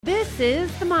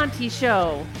is The Monty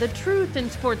Show, the truth in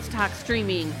sports talk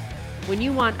streaming. When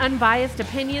you want unbiased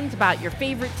opinions about your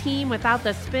favorite team without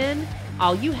the spin,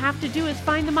 all you have to do is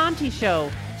find The Monty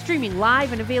Show, streaming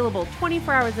live and available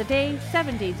 24 hours a day,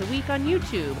 7 days a week on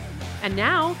YouTube. And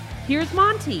now, here's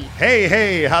Monty.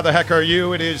 Hey, how the heck are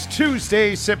you? It is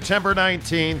Tuesday, September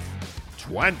 19th,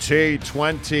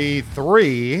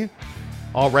 2023.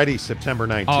 Already September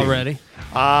 19th. Already.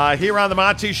 Here on The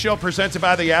Monty Show, presented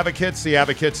by The Advocates,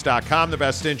 theadvocates.com, the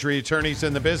best injury attorneys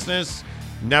in the business.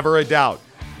 Never a doubt.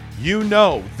 You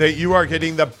know that you are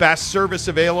getting the best service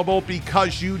available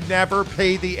because you never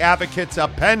pay The Advocates a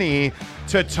penny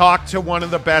to talk to one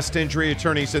of the best injury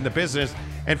attorneys in the business.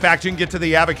 In fact, you can get to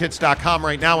theadvocates.com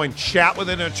right now and chat with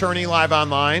an attorney live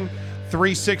online,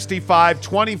 365,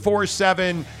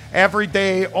 24/7, every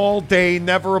day, all day,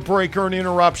 never a break or an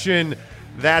interruption.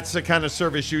 That's the kind of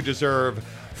service you deserve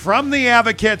from the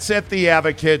advocates at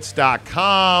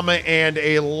theadvocates.com, and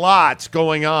a lot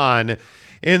going on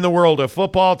in the world of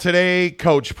football today.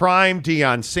 Coach Prime,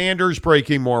 Deion Sanders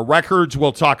breaking more records.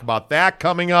 We'll talk about that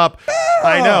coming up.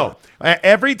 I know.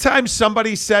 Every time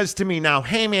somebody says to me now,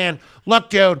 hey, man, look,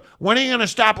 dude, when are you going to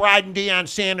stop riding Deion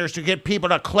Sanders to get people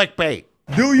to clickbait?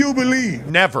 Do you believe?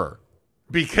 Never.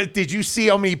 Because did you see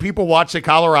how many people watch the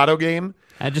Colorado game?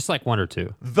 Just like one or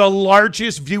two. The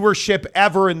largest viewership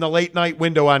ever in the late night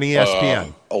window on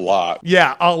ESPN. A lot.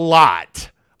 Yeah, a lot,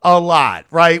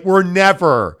 right? We're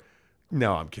never.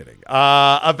 No, I'm kidding.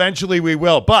 Eventually we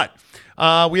will. But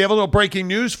we have a little breaking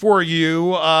news for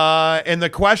you. And the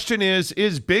question is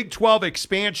Big 12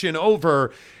 expansion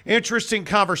over? Interesting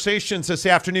conversations this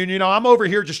afternoon. You know, I'm over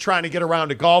here just trying to get around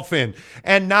to golfing,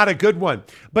 and not a good one.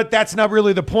 But that's not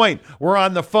really the point. We're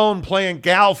on the phone playing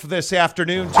golf this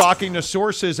afternoon, talking to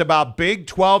sources about Big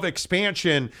 12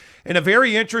 expansion. And a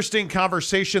very interesting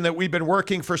conversation that we've been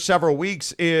working for several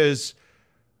weeks is,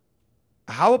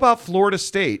 how about Florida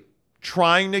State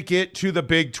trying to get to the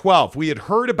Big 12? We had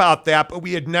heard about that, but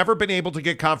we had never been able to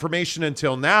get confirmation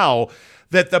until now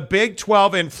that the Big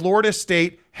 12 and Florida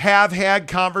State have had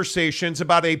conversations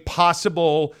about a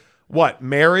possible,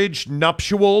 marriage,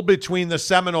 nuptial between the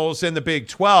Seminoles and the Big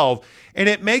 12. And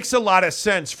it makes a lot of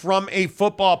sense from a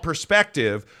football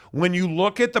perspective. When you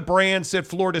look at the brands that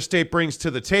Florida State brings to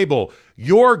the table,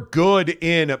 you're good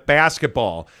in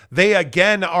basketball. They,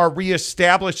 again, are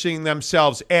reestablishing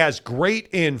themselves as great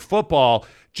in football.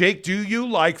 Jake, do you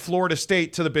like Florida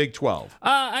State to the Big 12?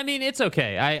 I mean, it's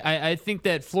okay. I think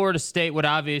that Florida State would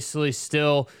obviously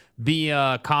still be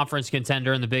a conference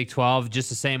contender in the Big 12, just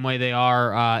the same way they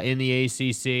are in the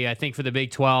ACC. I think for the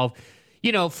Big 12,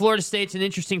 you know, Florida State's an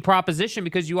interesting proposition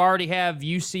because you already have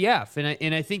UCF.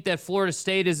 And I think that Florida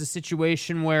State is a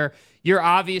situation where you're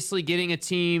obviously getting a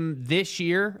team this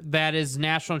year that is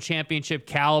national championship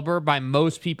caliber by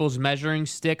most people's measuring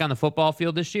stick on the football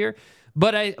field this year.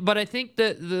 But I think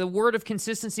that the word of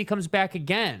consistency comes back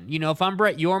again. You know, if I'm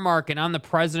Brett Yormark and I'm the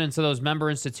presidents of those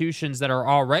member institutions that are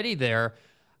already there,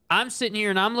 I'm sitting here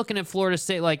and I'm looking at Florida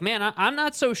State like, man, I'm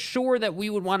not so sure that we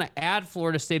would want to add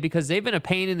Florida State because they've been a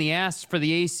pain in the ass for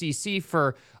the ACC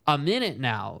for a minute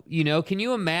now. You know, can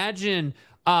you imagine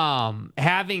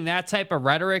having that type of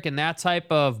rhetoric and that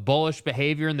type of bullish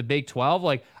behavior in the Big 12?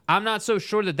 Like, I'm not so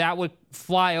sure that would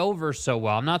fly over so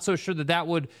well. I'm not so sure that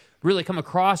would really come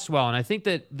across well. And I think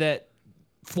that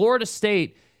Florida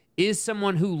State is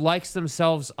someone who likes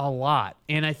themselves a lot.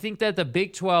 And I think that the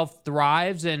Big 12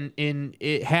 thrives and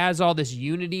it has all this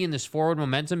unity and this forward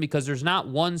momentum because there's not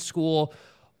one school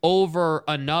over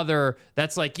another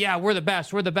that's like, yeah, we're the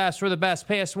best,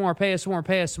 pay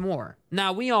us more.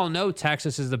 Now, we all know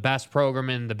Texas is the best program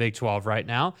in the Big 12 right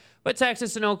now, but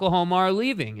Texas and Oklahoma are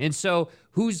leaving. And so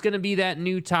who's going to be that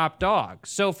new top dog?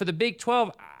 So for the Big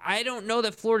 12, I don't know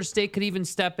that Florida State could even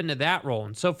step into that role.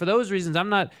 And so for those reasons, I'm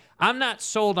not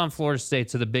sold on Florida State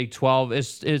to the Big 12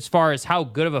 as far as how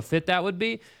good of a fit that would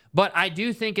be. But I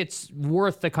do think it's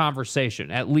worth the conversation,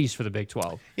 at least for the Big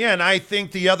 12. Yeah, and I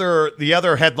think the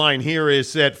other headline here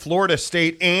is that Florida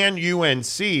State and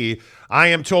UNC, I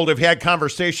am told, have had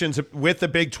conversations with the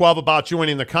Big 12 about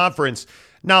joining the conference.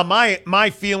 Now, my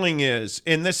feeling is,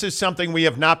 and this is something we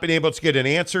have not been able to get an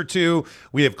answer to,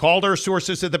 we have called our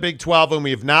sources at the Big 12, and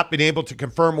we have not been able to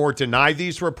confirm or deny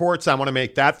these reports. I want to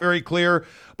make that very clear.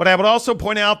 But I would also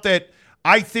point out that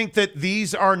I think that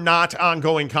these are not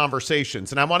ongoing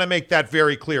conversations, and I want to make that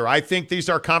very clear. I think these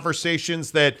are conversations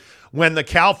that when the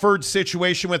Calford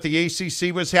situation with the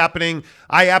ACC was happening,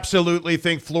 I absolutely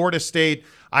think Florida State,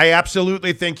 I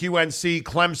absolutely think UNC,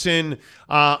 Clemson,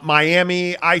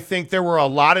 Miami, I think there were a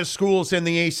lot of schools in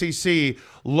the ACC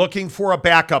looking for a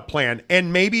backup plan,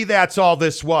 and maybe that's all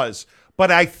this was. But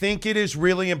I think it is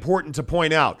really important to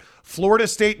point out Florida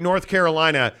State and North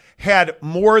Carolina had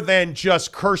more than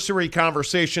just cursory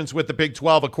conversations with the Big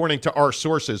 12, according to our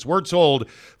sources. We're told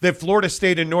that Florida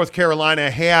State and North Carolina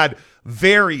had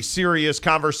very serious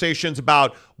conversations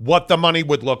about what the money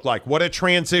would look like, what a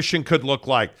transition could look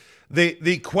like.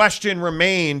 The question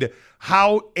remained,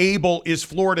 how able is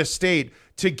Florida State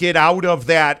to get out of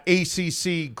that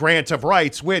ACC grant of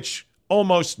rights, which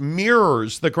almost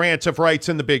mirrors the grant of rights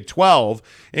in the Big 12,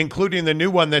 including the new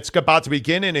one that's about to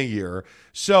begin in a year.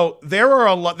 So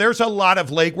there's a lot of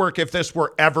legwork if this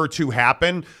were ever to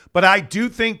happen. But I do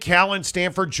think Cal and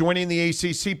Stanford joining the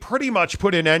ACC pretty much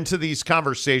put an end to these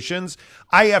conversations.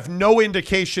 I have no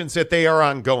indications that they are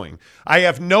ongoing. I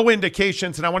have no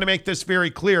indications, and I want to make this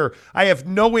very clear, I have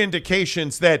no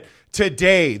indications that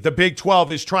today the Big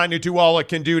 12 is trying to do all it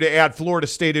can do to add Florida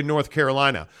State and North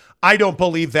Carolina. I don't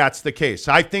believe that's the case.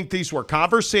 I think these were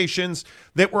conversations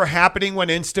that were happening when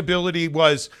instability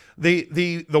was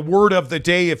the word of the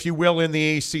day, if you will, in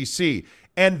the ACC.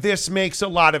 And this makes a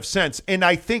lot of sense. And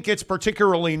I think it's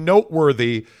particularly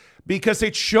noteworthy because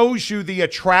it shows you the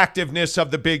attractiveness of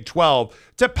the Big 12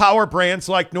 to power brands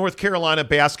like North Carolina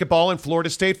basketball and Florida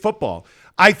State football.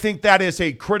 I think that is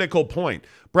a critical point.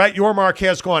 Brett Yormark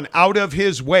has gone out of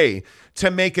his way to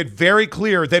make it very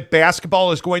clear that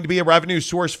basketball is going to be a revenue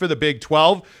source for the Big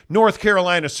 12. North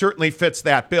Carolina certainly fits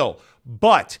that bill.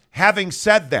 But having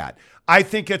said that, I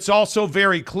think it's also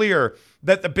very clear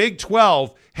that the Big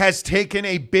 12 has taken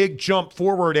a big jump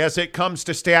forward as it comes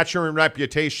to stature and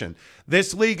reputation.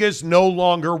 This league is no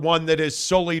longer one that is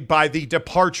sullied by the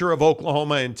departure of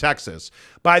Oklahoma and Texas,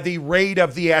 by the raid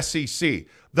of the SEC.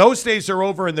 Those days are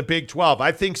over in the Big 12.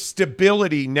 I think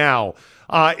stability now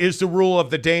is the rule of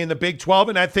the day in the Big 12.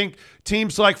 And I think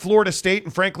teams like Florida State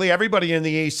and, frankly, everybody in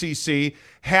the ACC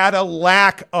had a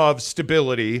lack of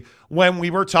stability when we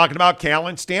were talking about Cal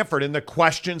and Stanford and the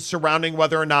questions surrounding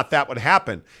whether or not that would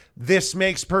happen. This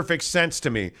makes perfect sense to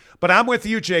me. But I'm with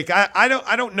you, Jake. I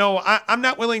don't know. I'm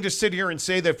not willing to sit here and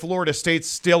say that Florida State's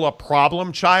still a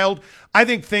problem child. I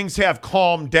think things have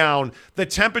calmed down. The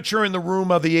temperature in the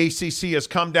room of the ACC has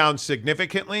come down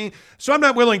significantly. So I'm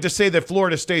not willing to say that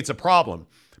Florida State's a problem.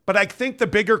 But I think the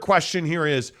bigger question here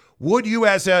is, would you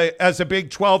as a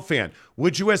Big 12 fan,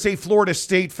 would you as a Florida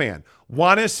State fan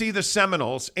want to see the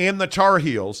Seminoles and the Tar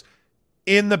Heels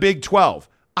in the Big 12?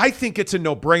 I think it's a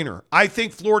no-brainer. I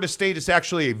think Florida State is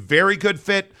actually a very good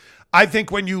fit. I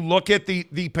think when you look at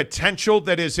the potential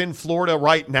that is in Florida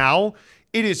right now,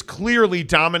 it is clearly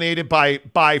dominated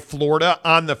by Florida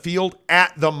on the field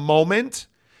at the moment.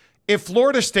 If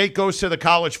Florida State goes to the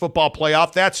college football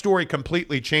playoff, that story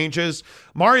completely changes.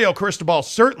 Mario Cristobal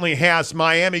certainly has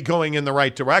Miami going in the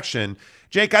right direction.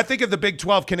 Jake, I think if the Big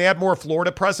 12 can add more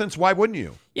Florida presence, why wouldn't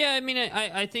you? Yeah, I mean,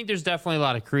 I think there's definitely a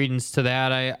lot of credence to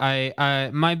that. I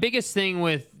my biggest thing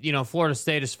with, Florida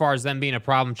State as far as them being a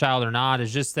problem child or not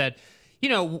is just that,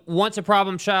 once a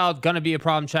problem child, gonna be a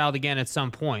problem child again at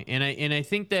some point. And I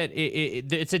think that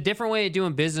it's a different way of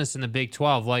doing business in the Big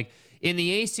 12. Like, in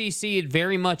the ACC, it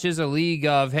very much is a league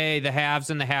of, hey, the haves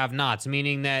and the have-nots,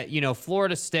 meaning that,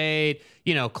 Florida State,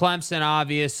 Clemson,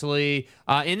 obviously,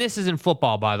 and this is in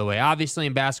football, by the way. Obviously,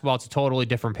 in basketball, it's a totally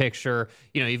different picture.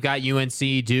 You've got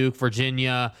UNC, Duke,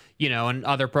 Virginia, and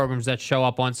other programs that show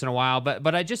up once in a while.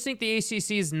 But I just think the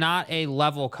ACC is not a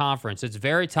level conference. It's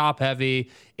very top-heavy.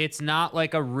 It's not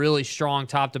like a really strong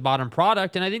top-to-bottom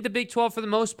product. And I think the Big 12, for the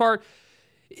most part,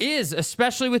 is,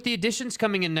 especially with the additions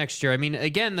coming in next year. I mean,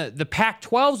 again, the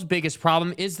Pac-12's biggest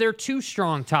problem is they're too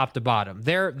strong top to bottom.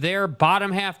 Their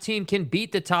bottom half team can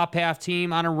beat the top half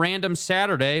team on a random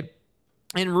Saturday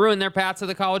and ruin their path to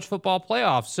the college football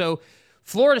playoffs. So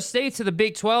Florida State to the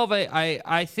Big 12,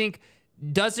 I think,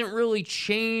 doesn't really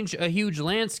change a huge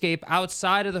landscape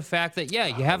outside of the fact that, yeah,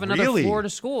 you have another Florida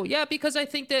school. Yeah, because I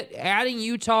think that adding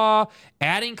Utah,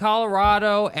 adding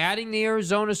Colorado, adding the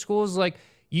Arizona schools, like,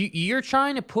 you're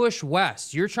trying to push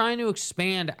west. You're trying to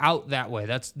expand out that way.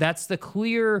 That's the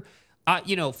clear,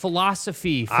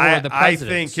 philosophy for the presidents. I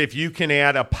think if you can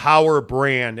add a power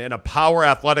brand and a power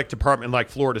athletic department like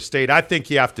Florida State, I think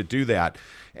you have to do that.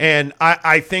 And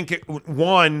I think,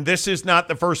 this is not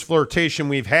the first flirtation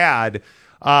we've had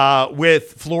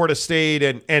with Florida State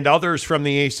and others from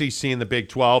the ACC and the Big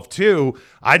 12. Two,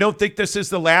 I don't think this is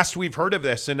the last we've heard of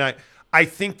this. And I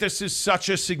think this is such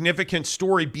a significant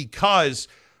story because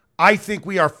I think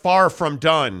we are far from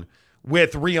done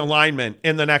with realignment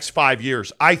in the next 5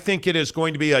 years. I think it is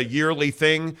going to be a yearly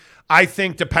thing. I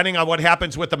think depending on what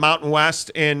happens with the Mountain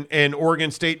West and Oregon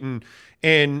State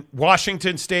and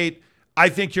Washington State, I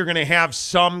think you're going to have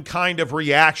some kind of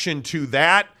reaction to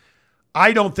that.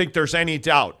 I don't think there's any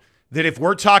doubt that if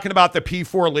we're talking about the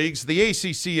P4 leagues, the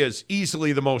ACC is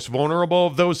easily the most vulnerable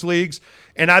of those leagues.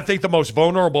 And I think the most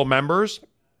vulnerable members,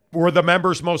 or the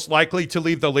members most likely to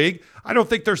leave the league, I don't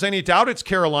think there's any doubt it's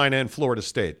Carolina and Florida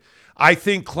State. I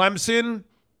think Clemson,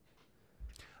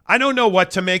 I don't know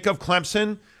what to make of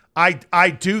Clemson. I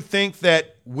do think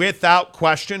that without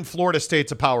question, Florida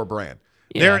State's a power brand.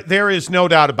 Yeah. There is no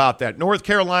doubt about that. North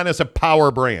Carolina's a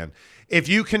power brand. If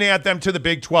you can add them to the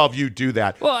Big 12, you do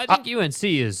that. Well, I think UNC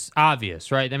is obvious,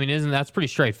 right? I mean, that's pretty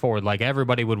straightforward. Like,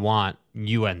 everybody would want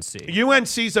UNC.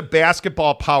 UNC's a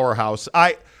basketball powerhouse.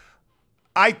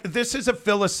 This is a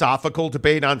philosophical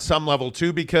debate on some level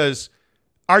too, because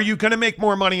are you going to make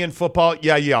more money in football?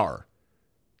 Yeah, you are.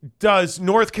 Does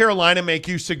North Carolina make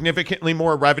you significantly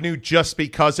more revenue just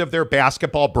because of their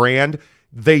basketball brand?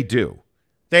 They do.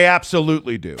 They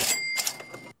absolutely do.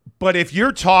 But if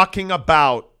you're talking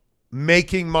about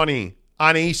making money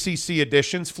on ACC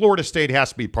additions, Florida State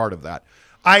has to be part of that.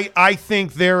 I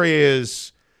think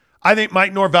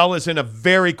Mike Norvell is in a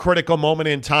very critical moment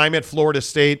in time at Florida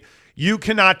State. You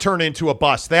cannot turn into a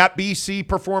bust. That BC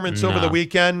performance over the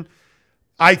weekend,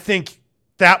 I think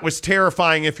that was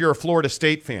terrifying if you're a Florida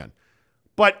State fan.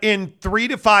 But in 3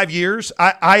 to 5 years,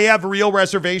 I have real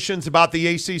reservations about the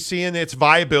ACC and its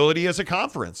viability as a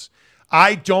conference.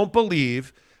 I don't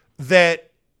believe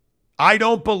that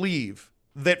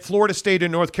Florida State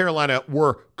and North Carolina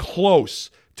were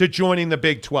close to joining the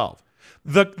Big 12.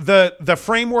 The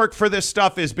framework for this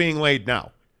stuff is being laid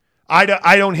now. I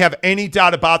don't have any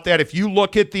doubt about that. If you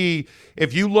look at the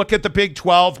Big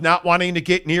 12 not wanting to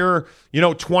get near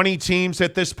 20 teams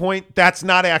at this point, that's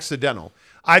not accidental.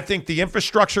 I think the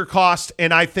infrastructure cost,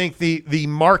 and I think the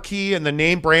marquee and the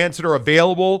name brands that are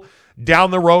available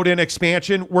down the road in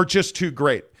expansion were just too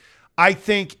great. I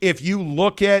think if you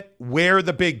look at where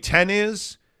the Big Ten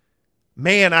is,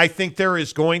 man, I think there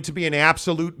is going to be an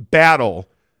absolute battle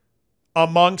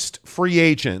amongst free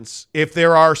agents, if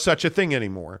there are such a thing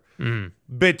anymore,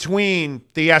 between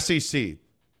the SEC,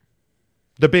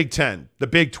 the Big Ten, the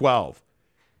Big 12.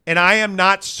 And I am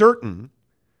not certain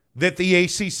that the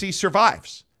ACC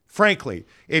survives. Frankly,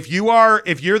 if you're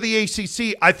the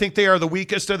ACC, I think they are the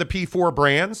weakest of the P4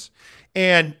 brands.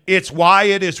 And it's why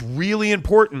it is really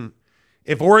important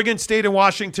if Oregon State and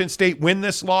Washington State win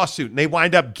this lawsuit and they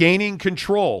wind up gaining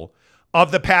control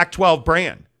of the Pac-12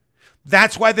 brand.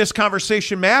 That's why this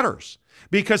conversation matters.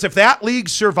 Because if that league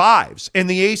survives and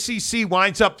the ACC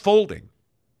winds up folding,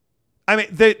 I mean,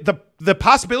 the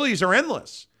possibilities are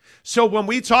endless. So when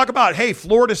we talk about, hey,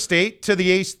 Florida State to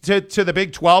the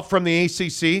Big 12 from the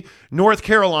ACC, North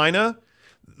Carolina,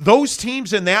 those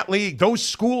teams in that league, those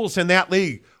schools in that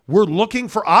league, were looking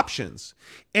for options.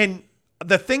 And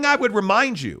the thing I would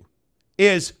remind you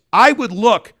is I would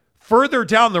look further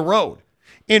down the road.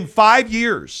 In 5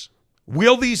 years,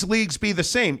 will these leagues be the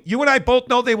same? You and I both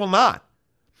know they will not.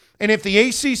 And if the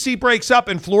ACC breaks up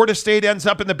and Florida State ends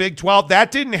up in the Big 12,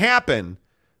 that didn't happen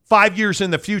 5 years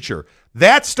in the future.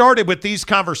 That started with these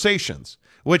conversations,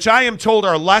 which I am told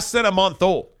are less than a month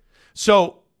old.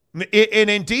 So, and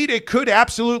indeed, it could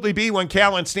absolutely be when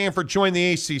Cal and Stanford join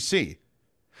the ACC.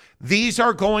 These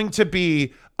are going to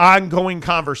be ongoing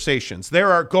conversations.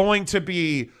 There are going to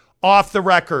be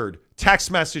off-the-record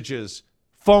text messages,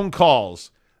 phone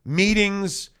calls,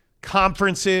 meetings,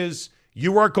 conferences.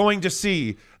 You are going to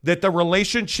see that the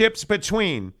relationships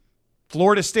between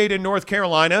Florida State and North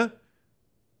Carolina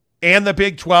and the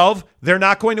Big 12, they're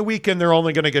not going to weaken. They're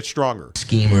only going to get stronger.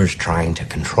 Schemers trying to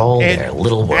control their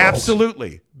little world.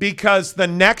 Absolutely. Because the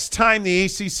next time the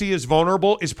ACC is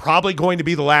vulnerable is probably going to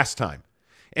be the last time.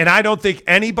 And I don't think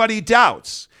anybody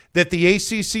doubts that the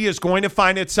ACC is going to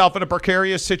find itself in a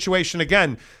precarious situation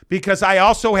again, because I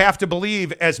also have to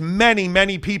believe, as many,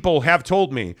 many people have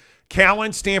told me, Cal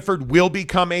and Stanford will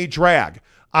become a drag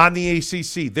on the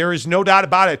ACC. There is no doubt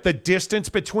about it. The distance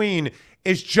between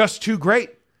is just too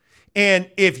great. And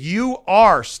if you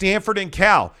are Stanford and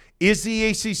Cal, is the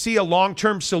ACC a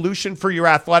long-term solution for your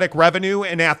athletic revenue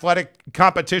and athletic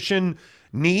competition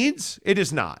needs? It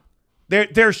is not.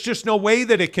 There's just no way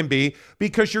that it can be,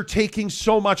 because you're taking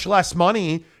so much less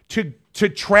money to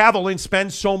travel and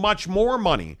spend so much more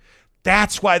money.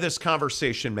 That's why this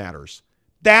conversation matters.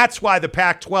 That's why the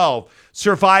Pac-12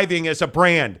 surviving as a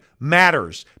brand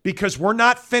matters, because we're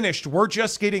not finished. We're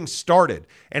just getting started.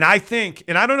 And I think,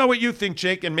 and I don't know what you think,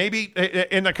 Jake, and maybe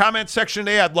in the comments section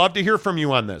today, I'd love to hear from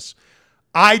you on this.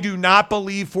 I do not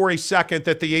believe for a second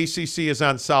that the ACC is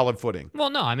on solid footing. Well,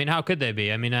 no. I mean, how could they be?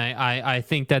 I mean, I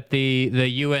think that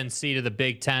the UNC to the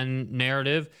Big Ten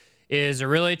narrative is a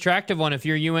really attractive one if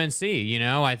you're UNC.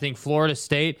 I think Florida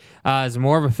State is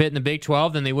more of a fit in the Big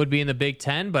 12 than they would be in the Big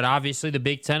 10, but obviously the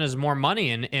Big 10 is more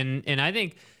money. And I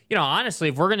think, honestly,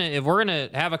 if we're gonna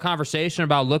have a conversation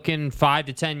about looking 5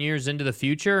 to 10 years into the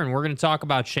future, and we're gonna talk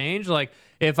about change, like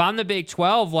if I'm the Big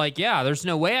 12, there's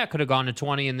no way I could have gone to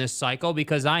 20 in this cycle,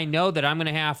 because I know that I'm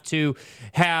gonna have to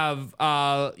have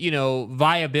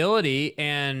viability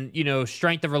and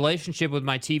strength of relationship with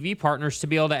my TV partners to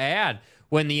be able to add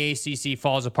when the ACC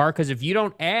falls apart. Because if you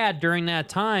don't add during that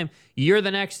time, you're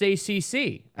the next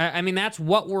ACC. I mean, that's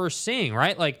what we're seeing,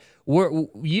 right? Like,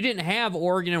 you didn't have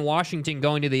Oregon and Washington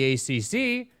going to the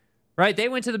ACC, right? They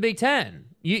went to the Big 10.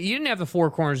 You didn't have the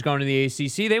Four Corners going to the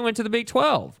ACC. They went to the Big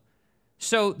 12.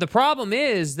 So the problem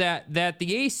is that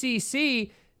the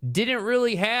ACC didn't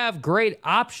really have great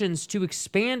options to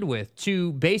expand with,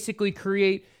 to basically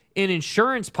create an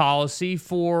insurance policy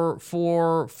for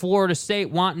Florida State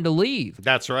wanting to leave.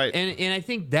 That's right. And I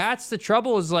think that's the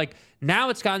trouble, is like now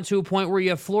it's gotten to a point where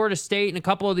you have Florida State and a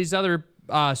couple of these other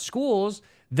schools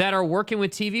that are working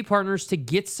with TV partners to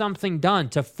get something done,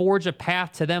 to forge a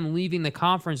path to them leaving the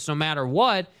conference no matter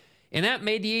what. And that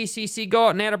made the ACC go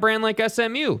out and add a brand like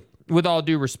SMU, with all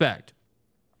due respect.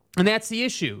 And that's the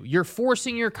issue. You're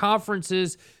forcing your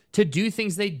conferences to do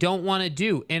things they don't want to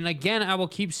do. And again, I will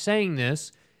keep saying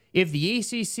this. If the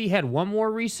ACC had won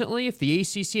more recently, if the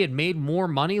ACC had made more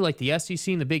money like the SEC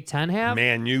and the Big Ten have.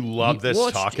 Man, you love this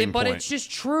talking but point. It's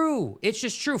just true. It's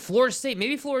just true. Florida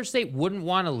State wouldn't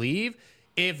want to leave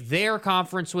if their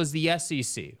conference was the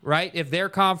SEC, right? If their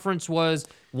conference was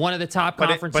one of the top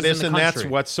conferences in the country. But isn't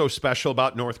that what's so special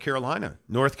about North Carolina?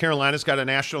 North Carolina's got a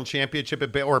national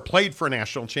championship or played for a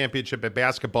national championship at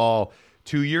basketball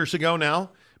 2 years ago now.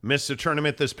 Missed the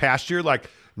tournament this past year. Like,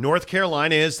 North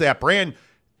Carolina is that brand.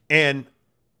 And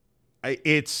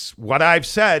it's what I've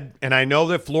said, and I know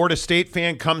that Florida State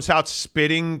fan comes out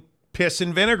spitting piss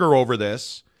and vinegar over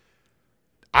this.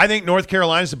 I think North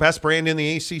Carolina is the best brand in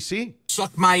the ACC.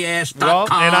 Suckmyass.com. Well,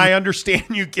 and I understand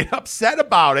you get upset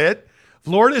about it.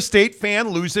 Florida State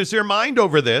fan loses their mind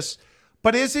over this,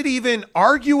 but is it even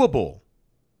arguable?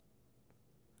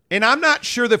 And I'm not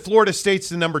sure that Florida State's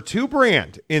the number 2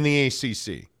 brand in the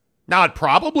ACC. Now, it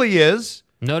probably is.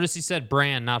 Notice he said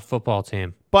brand, not football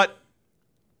team. But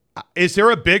is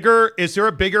there a bigger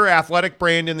athletic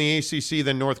brand in the ACC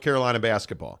than North Carolina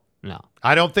basketball? No.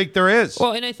 I don't think there is.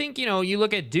 Well, and I think, you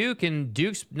look at Duke, and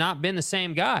Duke's not been the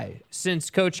same guy since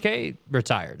Coach K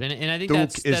retired. And I think Duke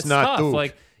that's is not tough. Duke.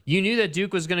 Like, you knew that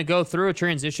Duke was going to go through a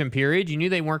transition period. You knew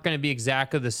they weren't going to be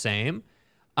exactly the same.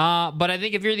 But I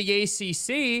think if you're the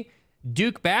ACC,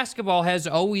 Duke basketball has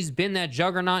always been that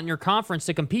juggernaut in your conference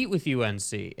to compete with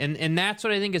UNC. And that's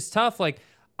what I think is tough. Like,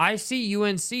 I see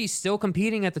UNC still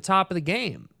competing at the top of the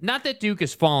game. Not that Duke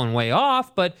has fallen way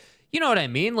off, but you know what I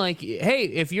mean? Like, hey,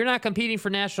 if you're not competing for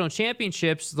national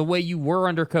championships the way you were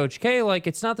under Coach K, like,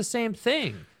 it's not the same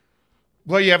thing.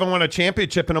 Well, you haven't won a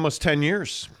championship in almost 10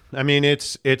 years. I mean,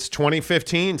 it's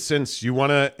 2015 since you won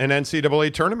an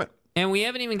NCAA tournament. And we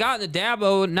haven't even gotten to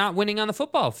Dabo not winning on the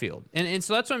football field. And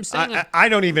so that's what I'm saying. I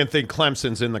don't even think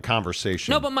Clemson's in the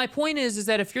conversation. No, but my point is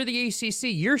that if you're the ACC,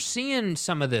 you're seeing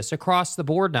some of this across the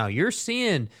board now. You're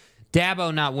seeing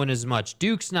Dabo not win as much.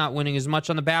 Duke's not winning as much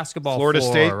on the basketball Florida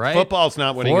floor, State right? football's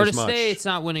not winning as much. Florida State's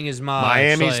not winning as much.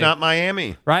 Miami's not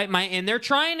Miami. Right? And they're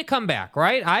trying to come back,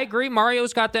 right? I agree.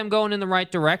 Mario's got them going in the right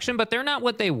direction, but they're not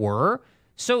what they were.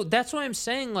 So that's why I'm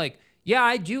saying, like, yeah,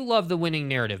 I do love the winning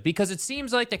narrative, because it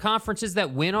seems like the conferences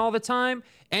that win all the time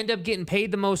end up getting paid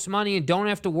the most money and don't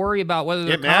have to worry about whether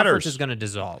their conference is going to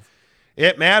dissolve.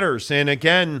 It matters. And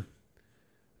again,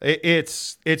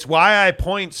 it's why I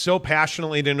point so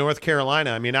passionately to North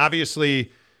Carolina. I mean,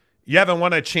 obviously, you haven't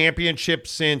won a championship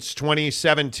since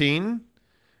 2017,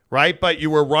 right? But you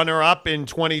were runner-up in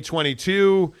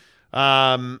 2022.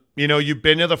 You've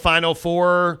been to the Final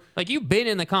Four. Like, you've been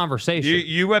in the conversation.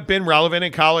 You have been relevant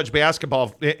in college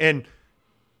basketball. And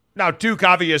now Duke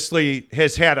obviously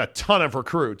has had a ton of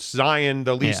recruits, Zion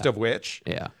the least of which.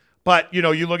 Yeah. But, you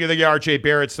look at the R.J.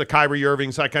 Barretts, the Kyrie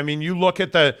Irvings. Like, I mean, you look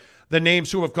at the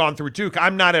names who have gone through Duke.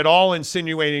 I'm not at all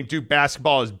insinuating Duke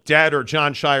basketball is dead or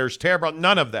John Shire's terrible.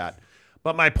 None of that.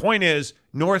 But my point is,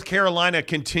 North Carolina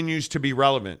continues to be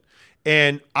relevant.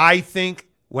 And I think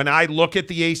when I look at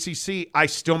the ACC, I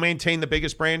still maintain the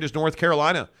biggest brand is North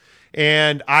Carolina.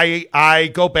 And I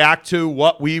go back to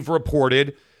what we've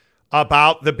reported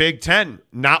about the Big Ten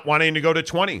not wanting to go to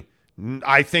 20,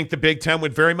 I think the Big Ten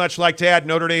would very much like to add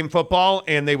Notre Dame football,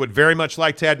 and they would very much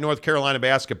like to add North Carolina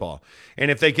basketball.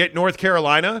 And if they get North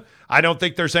Carolina, I don't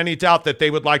think there's any doubt that they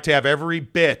would like to have every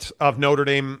bit of Notre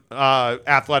Dame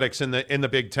athletics in the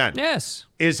Big Ten. Yes.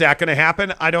 Is that going to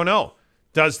happen? I don't know.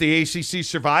 Does the ACC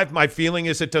survive? My feeling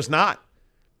is it does not.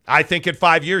 I think in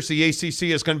 5 years, the ACC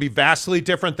is going to be vastly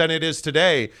different than it is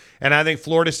today. And I think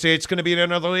Florida State's going to be in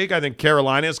another league. I think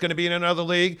Carolina is going to be in another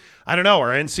league. I don't know.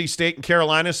 Are NC State and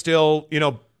Carolina still,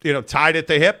 tied at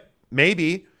the hip?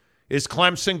 Maybe. Is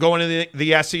Clemson going to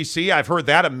the SEC? I've heard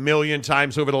that a million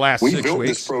times over the last 6 weeks. We built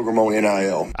this program on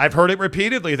NIL. I've heard it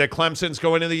repeatedly that Clemson's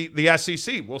going to the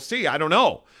SEC. We'll see. I don't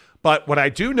know. But what I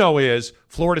do know is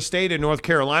Florida State and North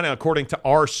Carolina, according to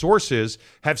our sources,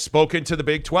 have spoken to the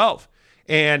Big 12.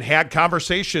 And had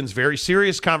conversations, very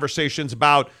serious conversations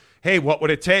about, hey, what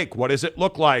would it take? What does it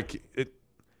look like?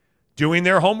 Doing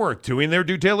their homework, doing their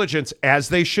due diligence, as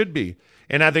they should be.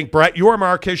 And I think Brett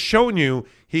Yormark has shown you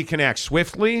he can act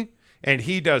swiftly, and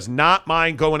he does not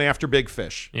mind going after big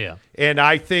fish. Yeah. And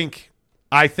I think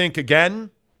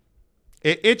again,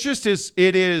 it is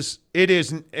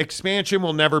expansion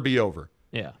will never be over.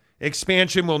 Yeah.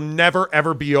 Expansion will never,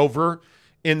 ever be over.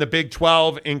 In the Big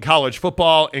 12, in college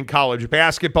football, in college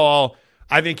basketball,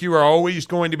 I think you are always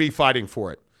going to be fighting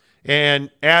for it. And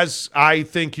as I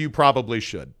think you probably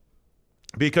should,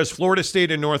 because Florida State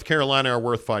and North Carolina are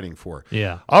worth fighting for.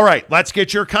 Yeah. All right, let's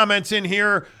get your comments in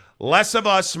here. Less of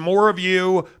us, more of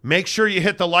you. Make sure you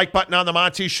hit the like button on the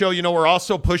Monty Show. We're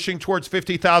also pushing towards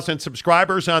 50,000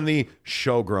 subscribers on the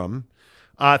Showgram.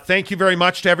 Thank you very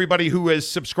much to everybody who has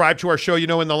subscribed to our show.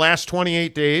 In the last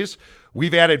 28 days,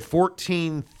 we've added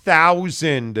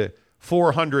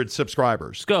 14,400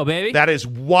 subscribers. Let's go, baby. That is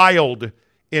wild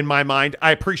in my mind.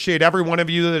 I appreciate every one of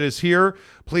you that is here.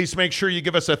 Please make sure you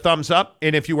give us a thumbs up.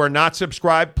 And if you are not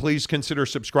subscribed, please consider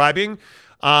subscribing.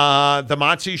 The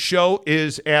Monty Show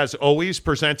is, as always,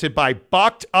 presented by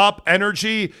Bucked Up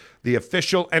Energy. The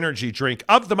official energy drink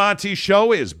of the Monty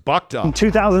Show is Bucked Up. In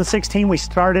 2016, we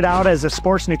started out as a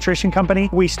sports nutrition company.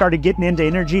 We started getting into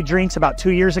energy drinks about 2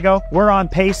 years ago. We're on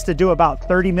pace to do about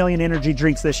 30 million energy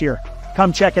drinks this year.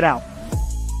 Come check it out.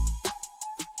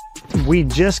 We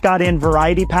just got in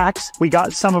variety packs. We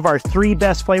got some of our 3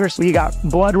 best flavors. We got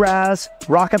Blood Raz,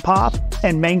 Rocket Pop,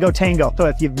 and Mango Tango. So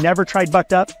if you've never tried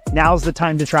Bucked Up, now's the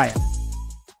time to try it.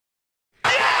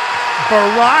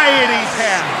 Variety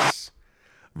packs.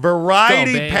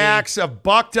 Variety packs of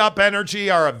Bucked Up Energy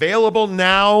are available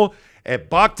now at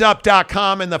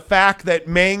buckedup.com. And the fact that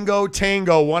Mango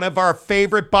Tango, one of our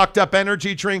favorite Bucked Up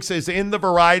Energy drinks, is in the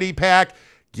variety pack,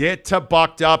 get to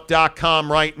buckedup.com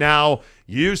right now.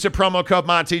 Use the promo code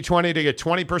Monty20 to get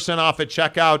 20% off at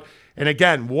checkout. And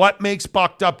again, what makes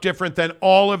Bucked Up different than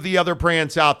all of the other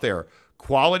brands out there?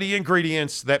 Quality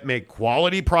ingredients that make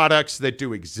quality products that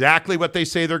do exactly what they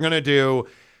say they're going to do.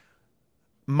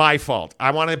 My fault.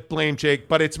 I want to blame Jake,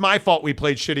 but it's my fault we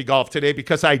played shitty golf today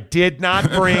because I did not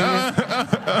bring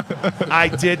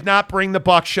the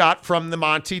buckshot from the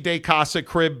Monty de Casa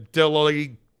crib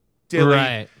dilly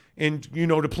Right. and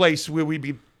the place where we'd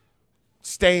be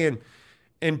staying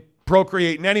and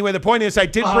procreating. Anyway, the point is I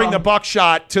did bring the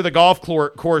buckshot to the golf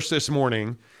course this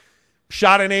morning.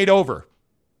 Shot an 8 over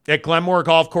at Glenmore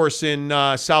Golf Course in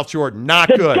South Jordan. Not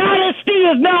good.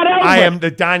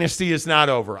 The dynasty is not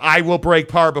over. I will break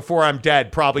par before I'm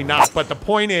dead. Probably not. But the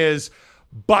point is,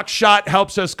 buckshot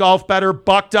helps us golf better.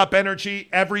 Bucked Up Energy.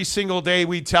 Every single day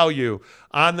we tell you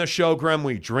on the Showgram,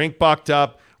 we drink Bucked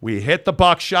Up. We hit the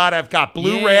buckshot. I've got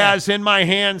Blue Raz in my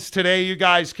hands today, you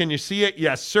guys. Can you see it?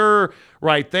 Yes, sir.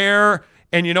 Right there.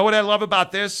 And you know what I love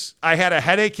about this? I had a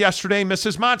headache yesterday.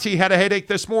 Mrs. Monty had a headache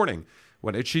this morning.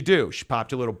 What did she do? She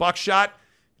popped a little buckshot.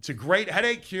 It's a great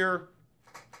headache cure.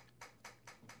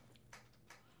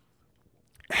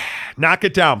 Knock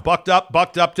it down. Bucked Up,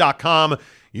 buckedup.com.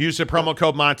 Use the promo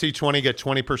code Monty20. Get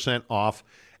 20% off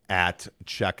at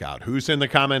checkout. Who's in the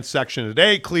comments section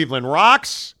today? Cleveland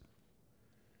Rocks.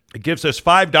 It gives us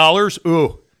 $5.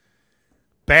 Ooh.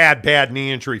 Bad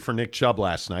knee injury for Nick Chubb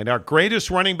last night. Our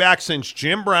greatest running back since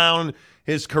Jim Brown.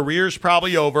 His career's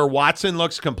probably over. Watson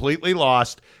looks completely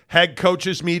lost. Head coach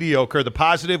is mediocre. The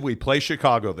positive, we play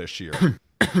Chicago this year.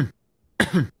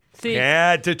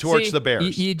 Had to torch the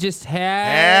Bears. You just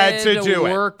had to do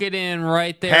work it in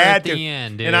right there at the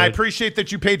end, dude. And I appreciate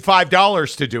that you paid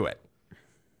 $5 to do it.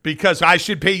 Because I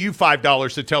should pay you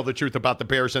 $5 to tell the truth about the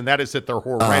Bears, and that is that they're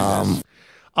horrendous.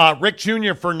 Rick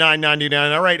Jr. for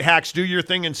 $9.99. All right, Hacks, do your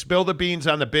thing and spill the beans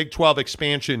on the Big 12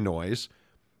 expansion noise.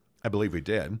 I believe we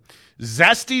did.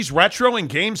 Zesty's Retro and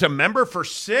Games, a member for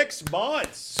 6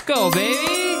 months. Let's go,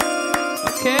 baby.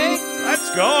 Okay.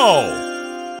 Let's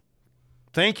go.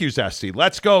 Thank you, Zesty.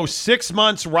 Let's go. 6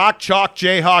 months, Rock Chalk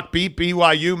Jayhawk beat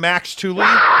BYU. Max Tooley,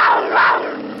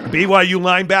 BYU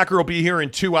linebacker, will be here in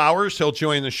 2 hours. He'll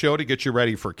join the show to get you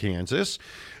ready for Kansas.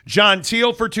 John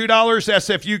Teal for $2.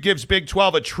 SFU gives Big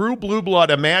 12 a true blue blood.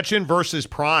 Imagine versus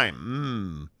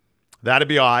Prime. That'd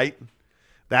be all right.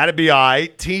 That'd be all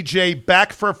right. TJ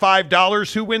Beck for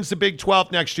 $5. Who wins the Big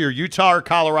 12 next year? Utah or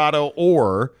Colorado?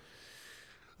 Or,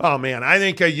 oh man, I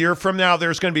think a year from now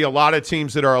there's going to be a lot of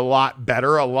teams that are a lot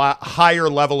better, a lot higher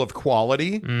level of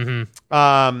quality.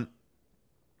 I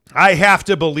have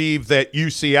to believe that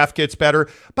UCF gets better.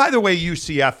 By the way,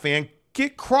 UCF fan,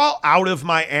 crawl out of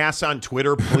my ass on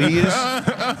Twitter, please.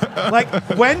 Like,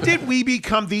 when did we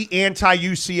become the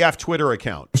anti-UCF Twitter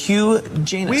account?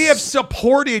 We have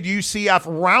supported UCF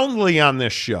roundly on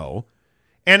this show.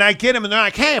 And I get them, and they're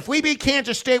like, hey, if we beat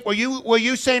Kansas State, will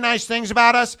you say nice things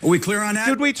about us? Are we clear on that?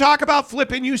 Dude, we talk about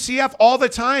flipping UCF all the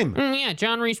time. Yeah,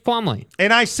 John Reese Plumlee.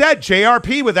 And I said,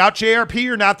 JRP, without JRP,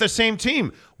 you're not the same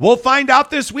team. We'll find out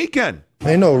this weekend.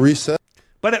 Ain't no reset.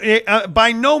 But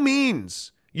by no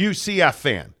means, UCF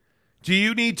fan, do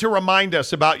you need to remind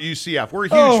us about UCF? We're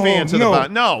huge fans of the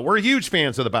bounce. No, we're huge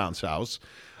fans of the bounce house.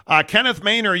 Kenneth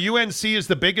Maynor, UNC is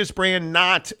the biggest brand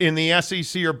not in the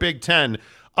SEC or Big Ten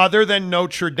other than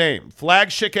Notre Dame.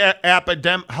 Flagship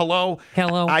hello?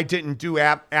 I didn't do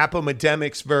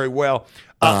apomedemics very well.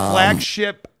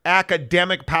 Flagship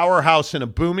academic powerhouse in a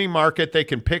booming market. They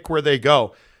can pick where they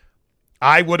go.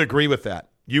 I would agree with that.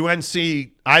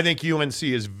 I think UNC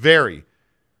is very,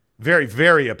 very,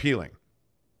 very appealing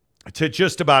to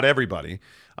just about everybody.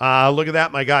 Look at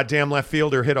that. My goddamn left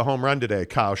fielder hit a home run today.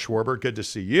 Kyle Schwarber, good to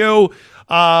see you.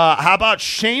 How about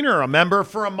Shaner, a member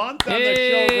for a month on the show?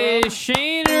 Hey,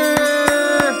 Shaner.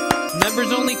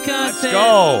 Members only content. Let's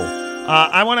go.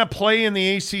 I want to play in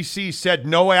the ACC, said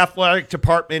no athletic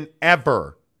department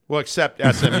ever. Well, except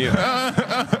SMU.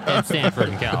 And Stanford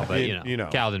and Cal, but,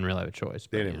 Cal didn't really have a choice.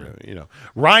 They didn't really.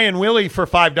 Ryan Willie for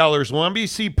 $5. Will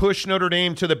NBC push Notre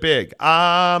Dame to the big?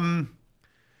 I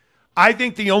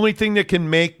think the only thing that can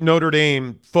make Notre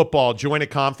Dame football join a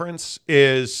conference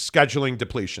is scheduling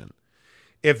depletion.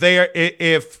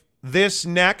 If this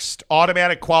next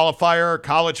automatic qualifier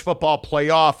college football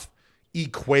playoff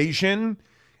equation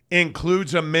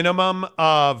includes a minimum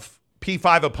of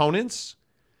P5 opponents,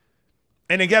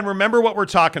 and again, remember what we're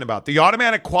talking about. The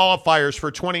automatic qualifiers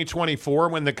for 2024,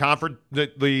 when the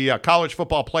college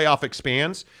football playoff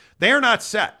expands, they are not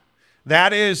set.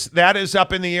 That is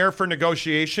up in the air for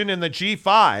negotiation, and the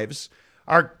G5s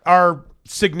are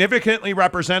significantly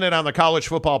represented on the college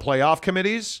football playoff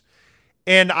committees.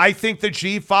 And I think the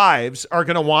G5s are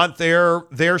going to want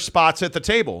their spots at the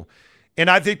table. And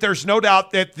I think there's no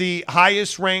doubt that the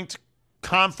highest ranked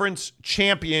conference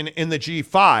champion in the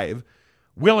G5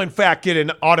 will in fact get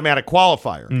an automatic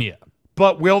qualifier. Yeah.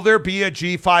 But will there be a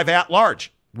G5 at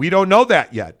large? We don't know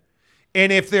that yet.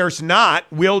 And if there's not,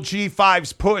 will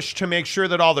G5s push to make sure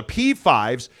that all the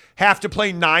P5s have to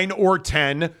play 9 or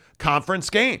 10 conference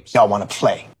games? Y'all want to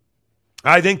play.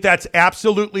 I think that's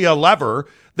absolutely a lever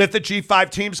that the G5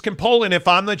 teams can pull. And if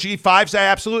I'm the G5s, I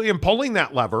absolutely am pulling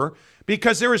that lever,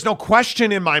 because there is no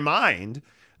question in my mind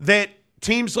that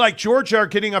teams like Georgia are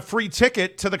getting a free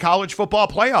ticket to the college football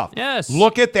playoff. Yes.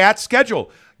 Look at that schedule.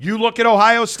 You look at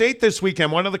Ohio State this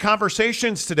weekend. One of the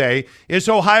conversations today is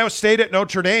Ohio State at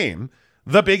Notre Dame,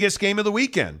 the biggest game of the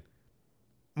weekend.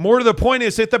 More to the point,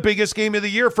 is it the biggest game of the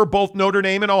year for both Notre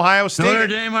Dame and Ohio State? Notre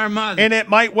Dame, our mother. And it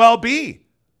might well be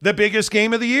the biggest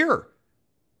game of the year.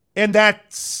 And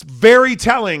that's very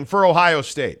telling for Ohio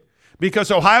State,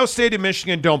 because Ohio State and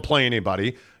Michigan don't play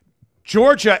anybody.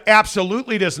 Georgia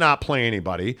absolutely does not play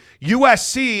anybody.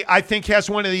 USC, I think,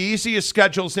 has one of the easiest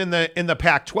schedules in the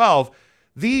Pac-12.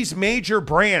 These major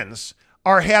brands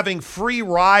are having free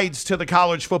rides to the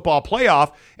college football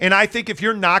playoff, and I think if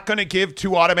you're not going to give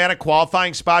 2 automatic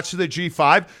qualifying spots to the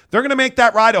G5, they're going to make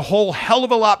that ride a whole hell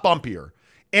of a lot bumpier.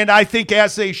 And I think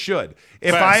as they should.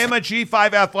 If I am a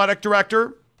G5 athletic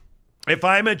director, if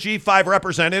I'm a G5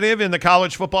 representative in the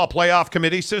college football playoff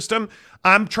committee system,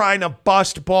 I'm trying to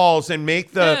bust balls and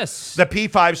make the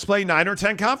P5s play 9 or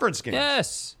 10 conference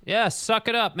games. Yes. Suck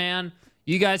it up, man.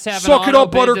 You guys have Suck an it up,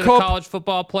 auto bid to the Buttercup. college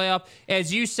football playoff.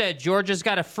 As you said, Georgia's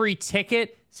got a free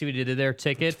ticket. See what you did there?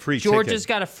 Ticket. Georgia's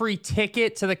got a free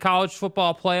ticket to the college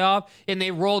football playoff, and they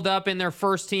rolled up in their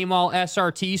first team all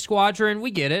SRT squadron.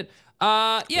 We get it.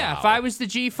 If I was the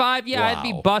G5, I'd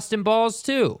be busting balls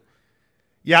too.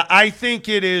 Yeah, I think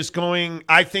it is going.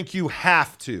 I think you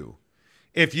have to.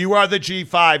 If you are the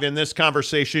G5 in this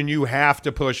conversation, you have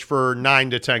to push for 9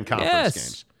 to 10 conference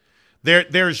games.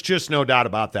 There's just no doubt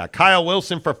about that. Kyle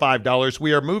Wilson for $5.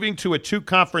 We are moving to a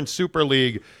 2-conference Super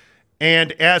League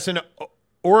And as an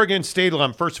Oregon State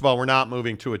alum, first of all, we're not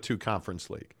moving to a 2-conference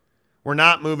league. We're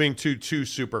not moving to 2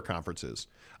 super conferences.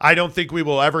 I don't think we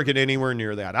will ever get anywhere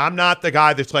near that. I'm not the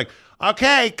guy that's like,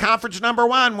 okay, conference number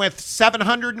 1 with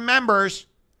 700 members.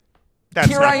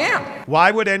 I am.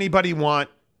 Why would anybody want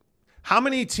 – how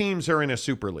many teams are in a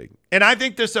super league? And I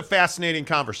think this is a fascinating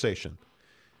conversation.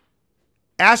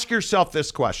 Ask yourself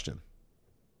this question.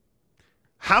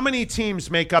 How many teams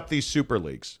make up these super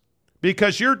leagues?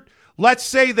 Because let's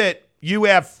say that you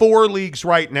have 4 leagues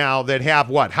right now that have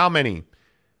what? How many?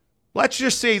 Let's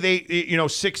just say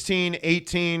 16,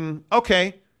 18.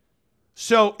 Okay.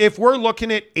 So if we're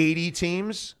looking at 80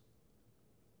 teams,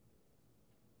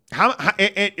 how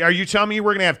are you telling me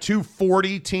we're going to have 2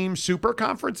 40-team super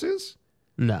conferences?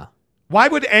 No. Why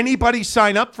would anybody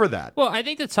sign up for that? Well, I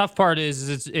think the tough part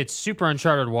is it's super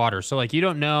uncharted water. So, like, you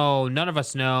don't know, none of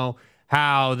us know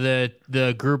how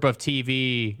the group of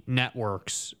TV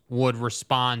networks would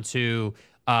respond to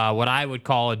what I would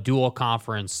call a dual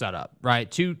conference setup,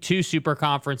 right? Two super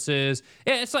conferences.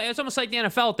 It's almost like the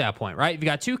NFL at that point, right? If you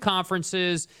got 2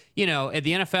 conferences, at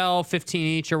the NFL, 15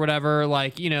 each or whatever,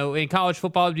 in college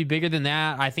football, it'd be bigger than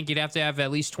that. I think you'd have to have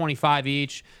at least 25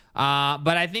 each.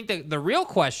 But I think that the real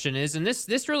question is, and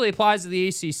this really applies to the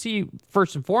ACC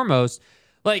first and foremost,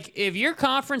 like if your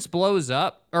conference blows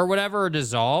up or whatever or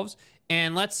dissolves,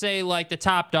 and let's say like the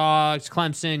top dogs,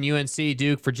 Clemson, UNC,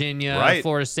 Duke, Virginia, right,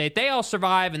 Florida State, they all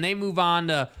survive and they move on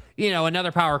to,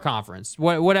 another power conference,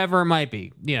 whatever it might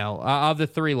be, of the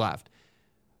 3 left.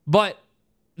 But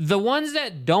the ones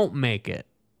that don't make it,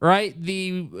 right?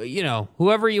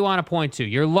 Whoever you want to point to,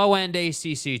 your low end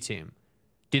ACC team,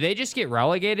 do they just get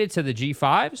relegated to the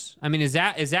G5s? I mean, is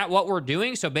that what we're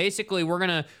doing? So basically, we're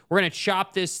gonna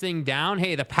chop this thing down.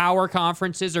 Hey, the power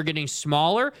conferences are getting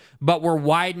smaller, but we're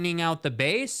widening out the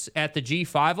base at the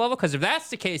G5 level. Because if that's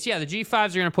the case, yeah, the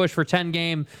G5s are gonna push for 10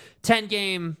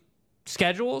 game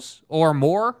schedules or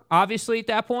more, obviously at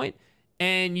that point.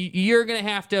 And you're going to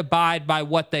have to abide by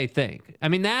what they think. I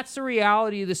mean, that's the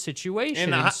reality of the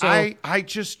situation. And I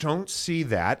just don't see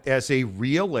that as a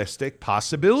realistic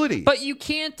possibility. But you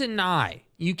can't deny.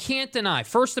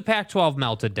 First, the Pac-12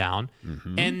 melted down,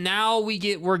 and now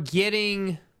we're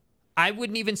getting. I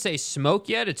wouldn't even say smoke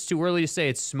yet. It's too early to say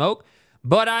it's smoke.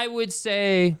 But I would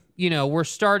say, we're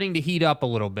starting to heat up a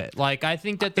little bit. Like, I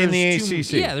think that there's in the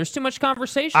ACC. Yeah, there's too much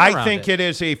conversation around I think it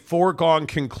is a foregone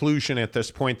conclusion at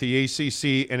this point. The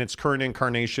ACC in its current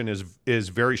incarnation is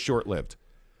very short-lived.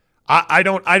 I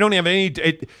don't have any.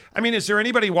 Is there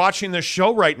anybody watching this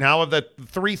show right now of the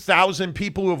 3,000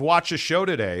 people who have watched the show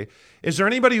today? Is there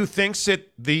anybody who thinks that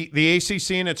the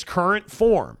ACC in its current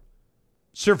form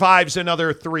survives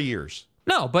another 3 years?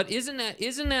 No, but isn't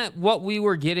that what we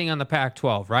were getting on the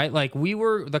Pac-12, right? Like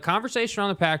the conversation on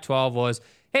the Pac-12 was,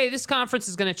 hey, this conference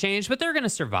is going to change, but they're going to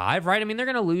survive, right? I mean, they're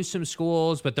going to lose some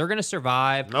schools, but they're going to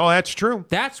survive. No, that's true.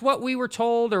 That's what we were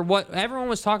told, or what everyone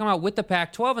was talking about with the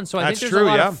Pac-12, and so I think there's a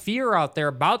lot of fear out there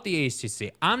about the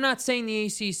ACC. I'm not saying the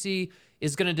ACC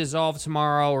is going to dissolve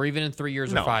tomorrow or even in 3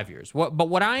 years or 5 years. But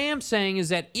what I am saying is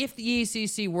that if the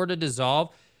ACC were to dissolve,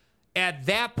 at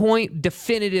that point,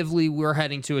 definitively, we're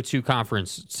heading to a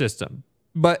 2-conference system.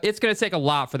 But it's going to take a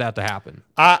lot for that to happen.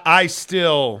 I'm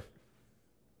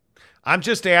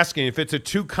just asking, if it's a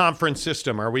 2-conference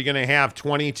system, are we going to have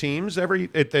 20 teams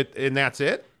and that's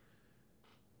it?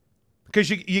 Because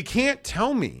you can't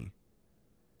tell me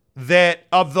that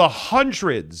of the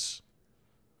hundreds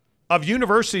of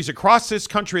universities across this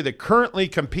country that currently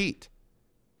compete,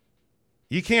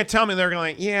 you can't tell me they're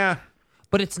going to yeah.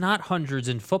 But it's not hundreds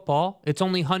in football. It's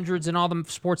only hundreds in all the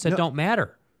sports that don't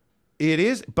matter. It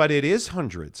is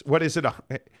hundreds. What is it?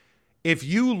 If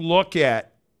you look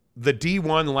at the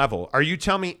D1 level, are you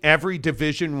telling me every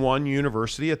Division I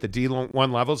university at the D1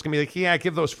 level is going to be like, yeah,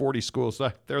 give those 40 schools.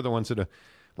 They're the ones that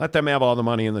let them have all the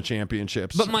money in the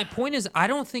championships. But my point is, I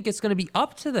don't think it's going to be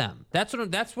up to them. That's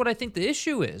what I think the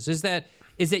issue is that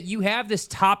you have this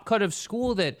top cut of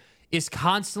school that is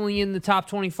constantly in the top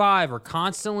 25 or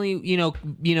constantly,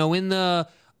 in the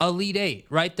Elite 8,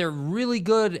 right? They're really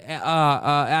good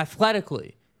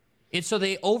athletically. And so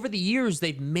over the years,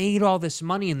 they've made all this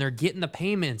money and they're getting the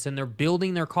payments and they're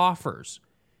building their coffers.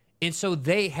 And so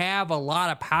they have a lot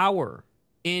of power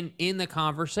in the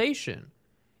conversation.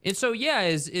 And so, yeah,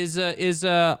 is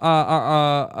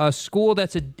a school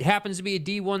happens to be a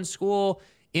D1 school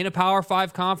in a Power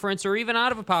 5 conference or even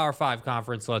out of a Power 5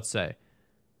 conference, let's say.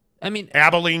 I mean,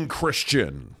 Abilene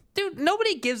Christian. Dude,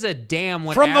 nobody gives a damn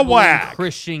what From Abilene the WAC.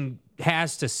 Christian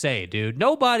has to say, dude.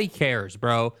 Nobody cares,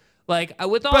 bro. Like,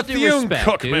 with all due respect,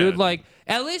 Cookman. dude. Like,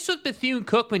 at least with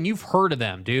Bethune-Cookman, you've heard of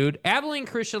them, dude. Abilene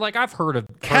Christian, like, I've heard of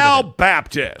Cal them.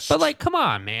 Baptist. But, like, come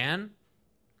on, man.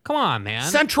 Come on, man.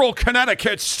 Central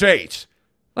Connecticut State.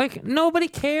 Like, nobody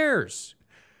cares.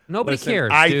 Nobody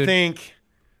cares, I dude. think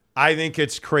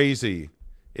it's crazy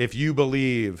if you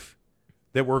believe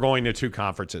that we're going to 2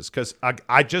 conferences. Because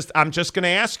I'm just going to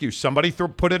ask you, somebody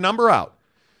put a number out.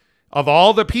 Of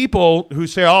all the people who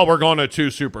say, oh, we're going to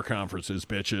 2 super conferences,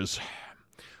 bitches.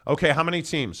 Okay, how many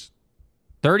teams?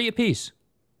 30 apiece.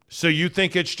 So you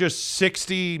think it's just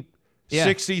 60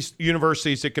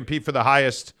 universities that compete for the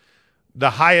highest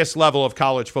level of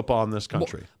college football in this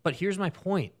country? Well, but here's my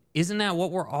point. Isn't that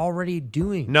what we're already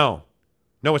doing? No,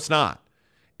 it's not.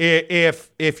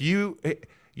 If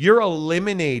you're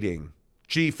eliminating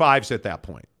G5s at that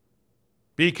point,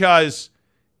 because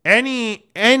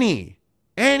anybody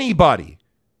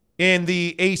in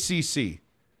the ACC,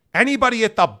 anybody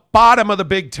at the bottom of the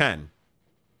Big Ten,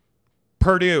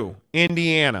 Purdue,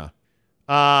 Indiana,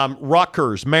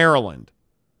 Rutgers, Maryland,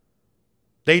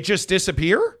 they just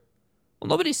disappear? Well,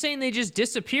 nobody's saying they just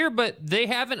disappear, but they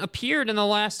haven't appeared in the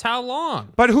last how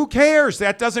long? But who cares?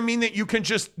 That doesn't mean that you can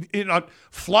just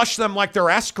flush them like they're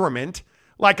excrement.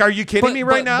 Like, are you kidding me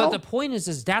right now? But the point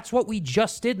is that's what we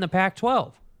just did in the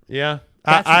Pac-12. Yeah.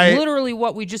 That's literally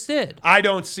what we just did. I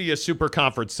don't see a super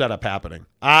conference setup happening.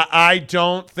 I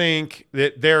don't think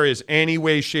that there is any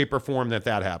way, shape, or form that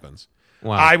happens.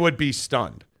 Wow. I would be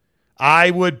stunned.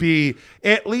 I would be,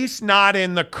 at least not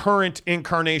in the current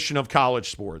incarnation of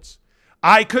college sports.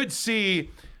 I could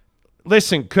see,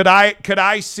 listen, could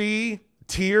I see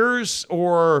tiers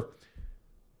or,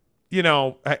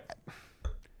 there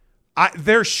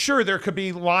could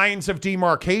be lines of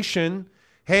demarcation.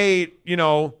 Hey,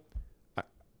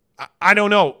 I don't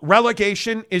know.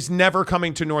 Relegation is never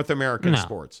coming to North American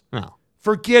sports. No.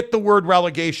 Forget the word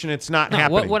relegation. It's not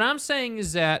happening. What I'm saying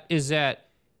is that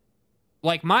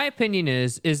like, my opinion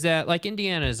is that, like,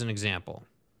 Indiana is an example.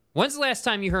 When's the last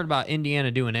time you heard about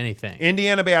Indiana doing anything?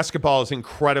 Indiana basketball is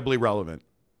incredibly relevant.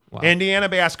 Wow. Indiana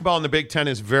basketball in the Big Ten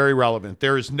is very relevant.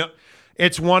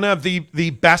 It's one of the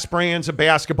best brands of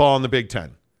basketball in the Big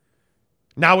Ten.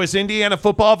 Now, is Indiana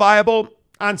football viable?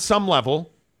 On some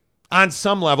level.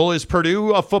 Is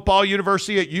Purdue a football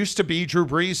university? It used to be. Drew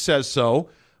Brees says so.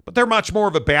 But they're much more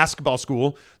of a basketball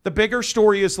school. The bigger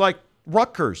story is like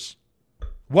Rutgers.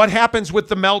 What happens with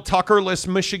the Mel Tucker-less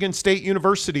Michigan State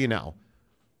University now?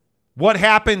 What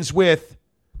happens with,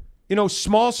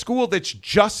 small school that's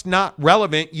just not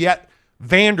relevant, yet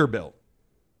Vanderbilt?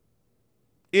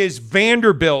 Is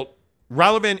Vanderbilt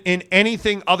relevant in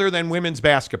anything other than women's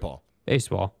basketball?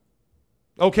 Baseball.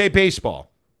 Okay,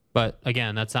 baseball. But,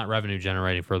 again, that's not revenue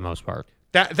generating for the most part.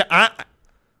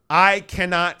 I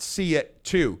cannot see it,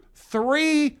 2.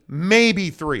 3, maybe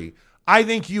 3. I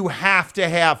think you have to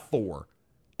have 4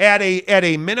 at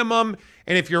a minimum.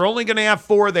 And if you're only going to have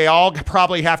 4, they all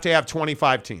probably have to have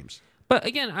 25 teams. But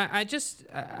again, I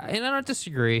don't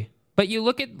disagree. But you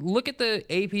look at the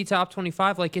AP Top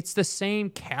 25, like, it's the same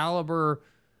caliber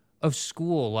of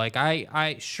school. Like,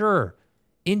 sure,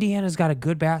 Indiana's got a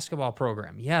good basketball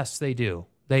program. Yes, they do.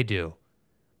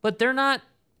 But they're not,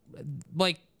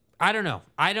 like, I don't know.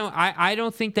 I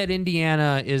don't think that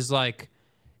Indiana is, like,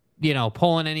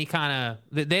 pulling any kind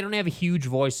of, they don't have a huge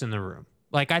voice in the room.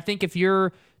 Like, I think if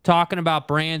you're talking about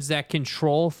brands that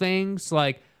control things,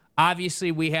 like,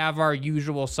 obviously we have our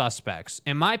usual suspects.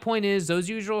 And my point is, those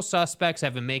usual suspects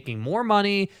have been making more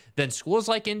money than schools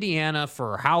like Indiana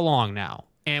for how long now?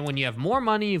 And when you have more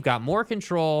money, you've got more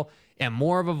control and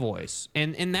more of a voice.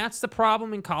 And that's the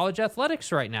problem in college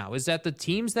athletics right now, is that the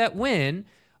teams that win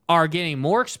are getting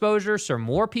more exposure, so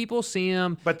more people see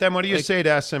them. But then what do you say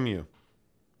to SMU?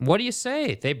 What do you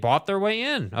say? They bought their way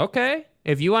in. Okay.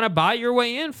 If you want to buy your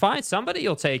way in, fine. Somebody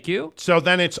will take you. So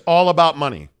then it's all about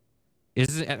money.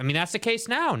 That's the case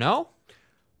now, no?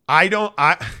 I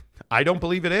don't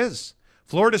believe it is.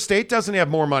 Florida State doesn't have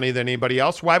more money than anybody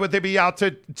else. Why would they be out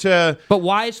to But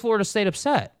why is Florida State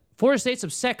upset? Florida State's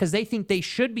upset because they think they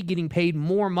should be getting paid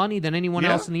more money than anyone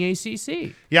else in the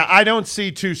ACC. Yeah, I don't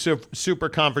see 2 super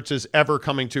conferences ever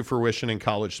coming to fruition in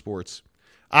college sports.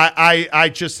 I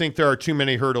just think there are too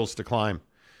many hurdles to climb.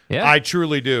 Yeah. I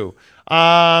truly do.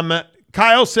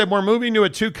 Kyle said, we're moving to a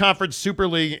 2-conference Super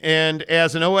League, and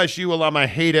as an OSU alum, I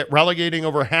hate it. Relegating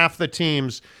over half the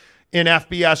teams in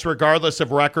FBS, regardless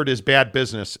of record, is bad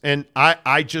business. And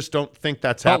I just don't think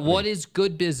that's happening. But what is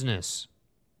good business?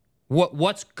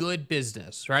 What's good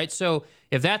business, right? So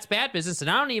if that's bad business, and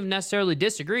I don't even necessarily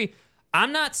disagree,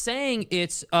 I'm not saying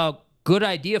it's a good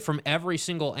idea from every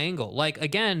single angle. Like,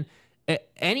 again,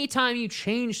 Anytime you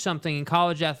change something in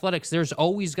college athletics, there's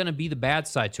always going to be the bad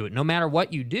side to it, no matter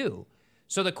what you do.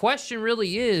 So the question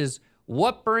really is,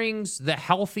 what brings the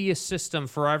healthiest system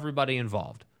for everybody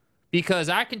involved? Because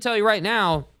I can tell you right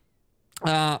now,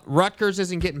 Rutgers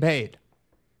isn't getting paid.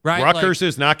 Right? Rutgers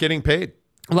is not getting paid.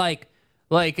 I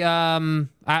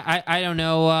don't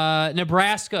know,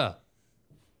 Nebraska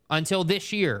until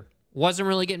this year wasn't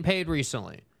really getting paid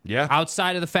recently. Yeah.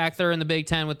 Outside of the fact they're in the Big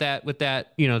Ten with that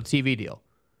TV deal.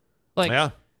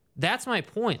 That's my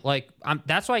point.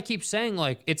 That's why I keep saying,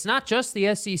 it's not just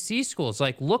the SEC schools.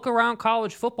 Look around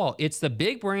college football. It's the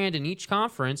big brand in each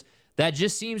conference that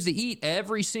just seems to eat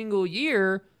every single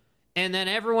year, and then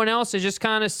everyone else is just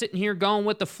kind of sitting here going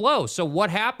with the flow. So what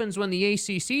happens when the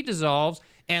ACC dissolves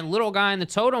and little guy in the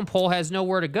totem pole has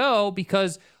nowhere to go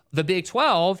because the Big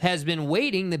 12 has been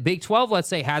waiting? The Big 12, let's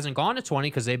say, hasn't gone to 20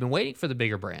 because they've been waiting for the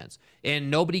bigger brands.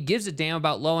 And nobody gives a damn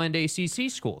about low-end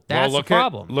ACC school. That's the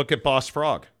problem. Look at Boss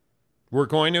Frog. We're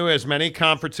going to as many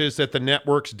conferences that the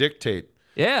networks dictate.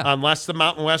 Yeah. Unless the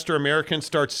Mountain West or American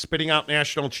starts spitting out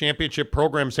national championship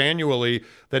programs annually,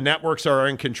 the networks are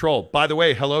in control. By the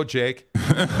way, hello, Jake.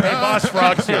 Hey, Boss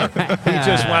Frog's here. He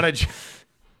just wanted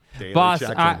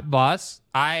Boss,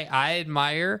 I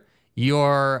admire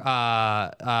your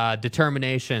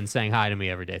determination saying hi to me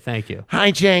every day. Thank you.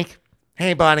 Hi, Jake.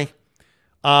 Hey, buddy.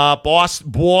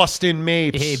 Boston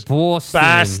Mapes. Hey,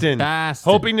 Boston.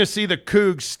 Hoping to see the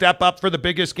Cougs step up for the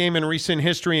biggest game in recent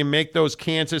history and make those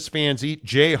Kansas fans eat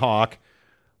Jayhawk.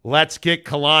 Let's get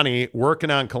Kalani.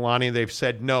 Working on Kalani. They've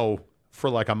said no for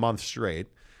a month straight.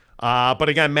 But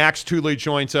again, Max Tooley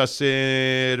joins us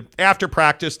after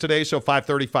practice today, so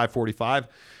 5:30,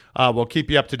 5:45. We'll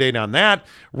keep you up to date on that.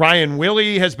 Ryan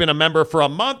Willie has been a member for a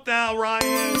month now,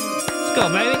 Ryan. Let's go,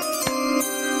 baby.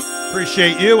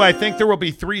 Appreciate you. I think there will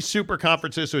be 3 super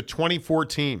conferences with 24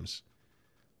 teams.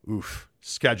 Oof.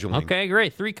 Scheduling. Okay,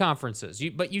 great. 3 conferences.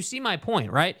 But you see my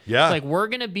point, right? Yeah. It's we're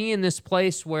going to be in this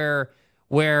place where,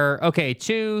 okay,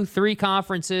 2, 3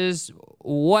 conferences,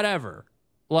 whatever.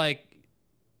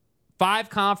 5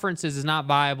 conferences is not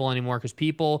viable anymore because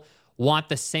people want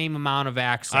the same amount of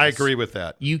access. I agree with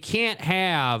that. You can't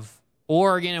have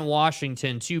Oregon and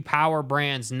Washington, 2 power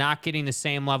brands, not getting the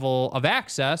same level of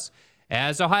access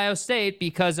as Ohio State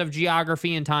because of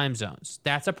geography and time zones.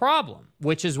 That's a problem,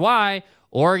 which is why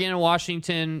Oregon and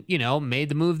Washington, made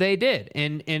the move they did.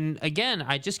 And again,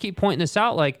 I just keep pointing this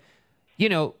out.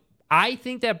 I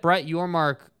think that Brett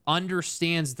Yormark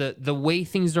understands the way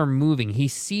things are moving. He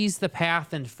sees the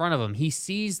path in front of him. He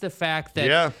sees the fact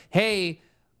that,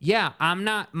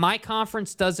 my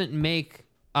conference doesn't make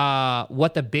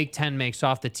what the Big Ten makes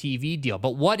off the TV deal.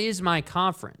 But what is my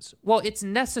conference? Well, it's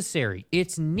necessary.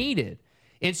 It's needed.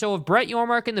 And so if Brett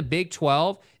Yormark in the Big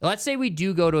 12, let's say we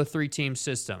do go to a 3-team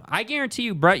system, I guarantee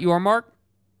you Brett Yormark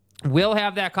will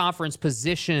have that conference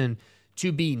positioned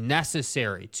to be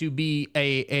necessary, to be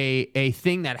a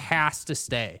thing that has to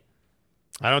stay.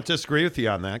 I don't disagree with you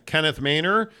on that. Kenneth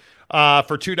Maynor,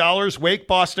 for $2, Wake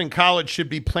Boston College should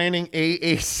be planning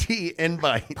AAC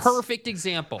invites. Perfect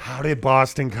example. How did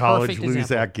Boston College lose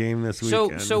that game this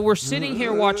weekend? So we're sitting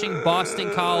here watching Boston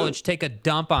College take a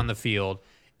dump on the field,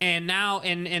 and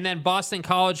then Boston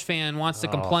College fan wants to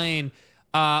complain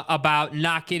about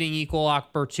not getting equal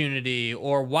opportunity,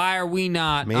 or why are we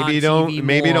not on TV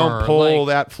maybe more? Don't pull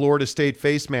that Florida State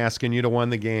face mask and you'd have won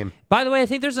the game. By the way, I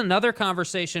think there's another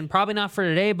conversation, probably not for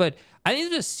today, but I think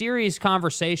there's a serious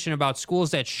conversation about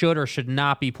schools that should or should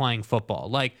not be playing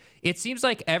football. It seems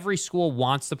like every school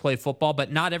wants to play football,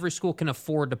 but not every school can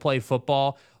afford to play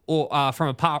football or from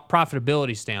a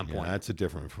profitability standpoint. Yeah, that's a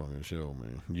different fucking show,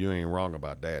 man. You ain't wrong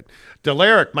about that.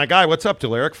 Delaric, my guy, what's up,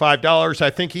 Delaric? $5. I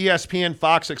think ESPN,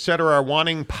 Fox, etc. are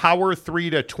wanting Power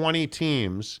 3 to 20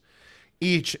 teams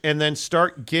each and then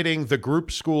start getting the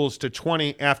group schools to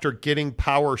 20 after getting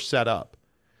Power set up.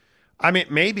 I mean,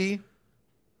 maybe.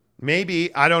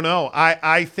 I don't know.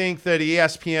 I think that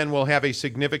ESPN will have a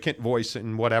significant voice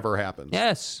in whatever happens.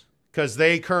 Yes. Because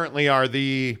they currently are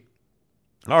the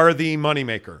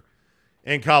moneymaker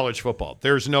in college football.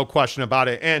 There's no question about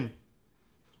it. And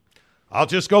I'll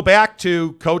just go back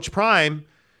to Coach Prime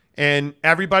and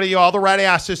everybody, all the red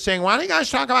asses saying, why don't you guys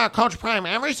talk about Coach Prime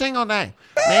every single day?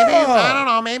 Maybe, I don't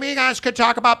know, maybe you guys could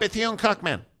talk about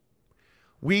Bethune-Cookman.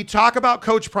 We talk about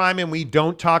Coach Prime and we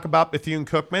don't talk about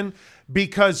Bethune-Cookman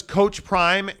because Coach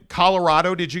Prime,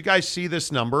 Colorado, did you guys see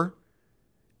this number?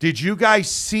 Did you guys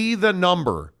see the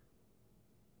number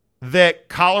that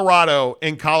Colorado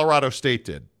and Colorado State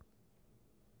did?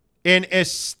 An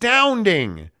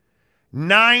astounding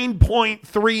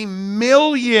 9.3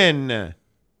 million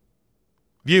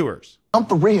viewers. I'm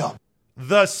for real.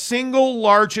 the single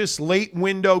largest late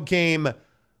window game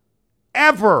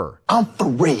ever. I'm for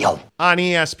real. On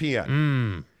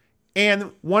ESPN.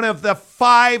 And one of the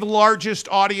 5 largest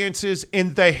audiences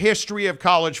in the history of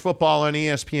college football on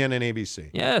ESPN and ABC.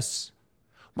 Yes.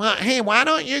 Well, hey, why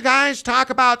don't you guys talk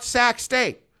about Sac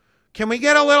State? Can we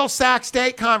get a little Sac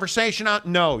State conversation on?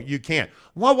 No, you can't.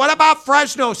 Well, what about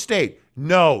Fresno State?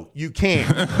 No, you can't.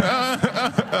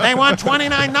 They won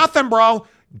 29-0, bro.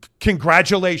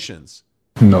 Congratulations.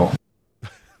 No.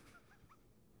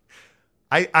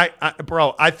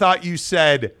 Bro, I thought you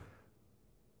said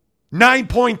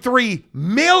 9.3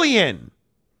 million.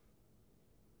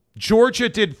 Georgia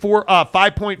did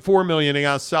 5.4 million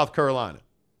against South Carolina.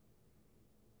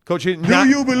 Coach, do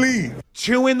you believe?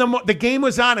 2 in the the game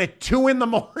was on at 2 in the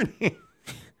morning.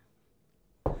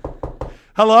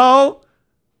 Hello?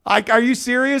 Are you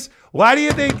serious? Why do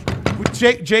you think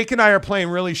Jake and I are playing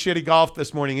really shitty golf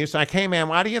this morning? He's like, hey man,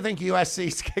 why do you think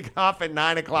USC's kicking off at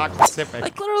 9 o'clock Pacific?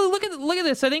 Like literally, look at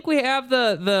this. I think we have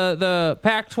the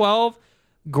Pac-12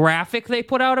 graphic they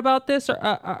put out about this.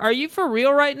 Are you for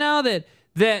real right now that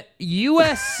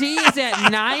USC is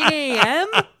at 9 a.m.?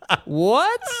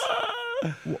 What?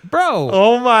 Bro.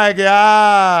 Oh my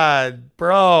God.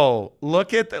 Bro.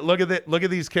 Look at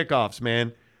these kickoffs,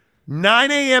 man.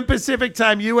 9 a.m. Pacific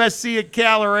time, USC at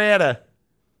Colorado.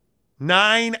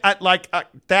 9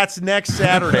 that's next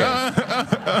Saturday.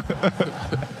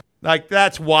 Like,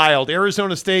 that's wild.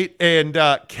 Arizona State and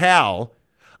Cal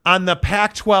on the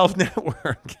Pac-12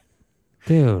 network.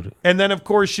 Dude. And then, of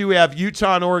course, you have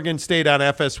Utah and Oregon State on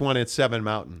FS1 at 7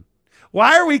 Mountain.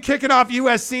 Why are we kicking off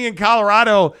USC and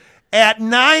Colorado at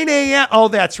 9 a.m.? Oh,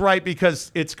 that's right,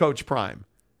 because it's Coach Prime.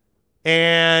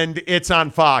 And it's on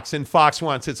Fox, and Fox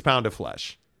wants its pound of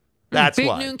flesh. That's Big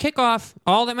why. noon kickoff.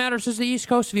 All that matters is the East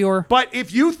Coast viewer. But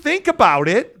if you think about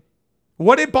it,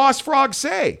 what did Boss Frog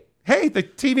say? Hey, the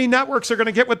TV networks are going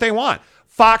to get what they want.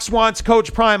 Fox wants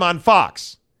Coach Prime on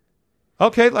Fox.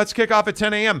 Okay, let's kick off at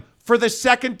 10 a.m. for the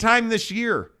second time this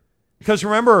year. Because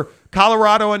remember,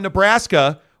 Colorado and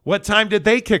Nebraska, what time did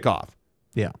they kick off?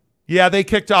 Yeah. Yeah, they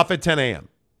kicked off at 10 a.m.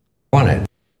 Want it.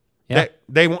 Yeah.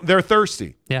 They're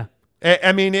thirsty. Yeah.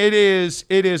 I mean, it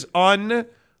is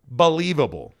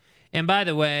unbelievable. And by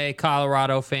the way,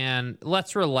 Colorado fan,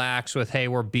 let's relax with, hey,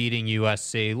 we're beating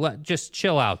USC. Just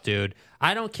chill out, dude.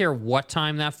 I don't care what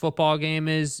time that football game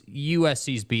is.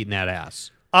 USC's beating that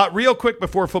ass. Real quick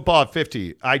before football at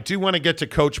 50, I do want to get to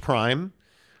Coach Prime.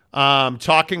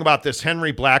 Talking about this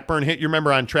Henry Blackburn hit. You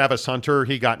remember on Travis Hunter,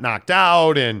 he got knocked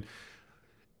out, and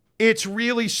it's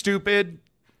really stupid.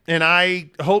 And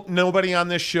I hope nobody on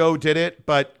this show did it,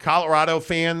 but Colorado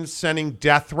fans sending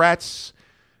death threats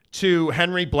to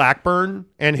Henry Blackburn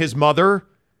and his mother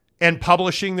and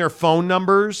publishing their phone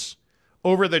numbers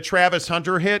over the Travis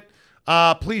Hunter hit.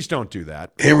 Please don't do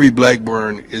that. Henry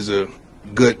Blackburn is a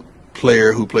good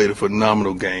player who played a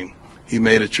phenomenal game. He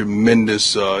made a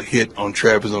tremendous hit on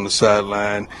Travis on the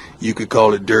sideline. You could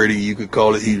call it dirty. You could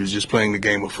call it he was just playing the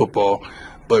game of football.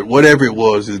 But whatever it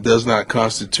was, it does not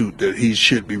constitute that he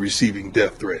should be receiving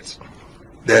death threats.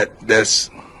 This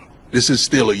is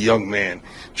still a young man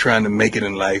trying to make it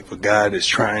in life, a guy that's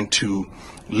trying to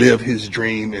live his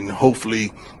dream and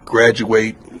hopefully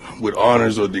graduate with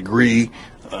honors or degree,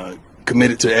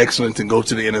 committed to excellence and go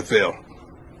to the NFL.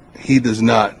 He does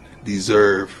not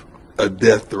deserve a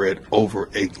death threat over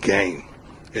a game.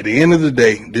 At the end of the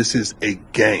day, this is a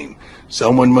game.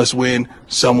 Someone must win,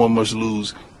 someone must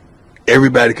lose.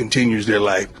 Everybody continues their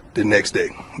life the next day.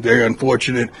 Very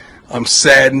unfortunate. I'm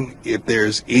saddened if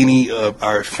there's any of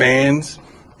our fans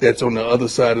that's on the other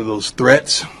side of those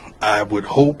threats. I would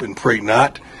hope and pray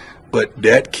not, but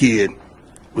that kid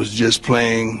was just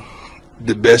playing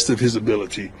the best of his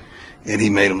ability, and he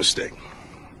made a mistake.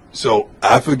 So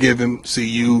I forgive him. See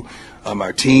you,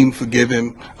 our team forgive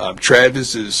him.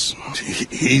 Travis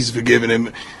he's forgiven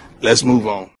him. Let's move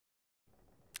on.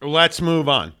 Let's move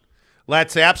on.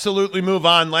 Let's absolutely move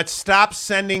on. Let's stop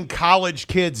sending college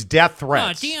kids death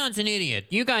threats. Oh, Deion's an idiot.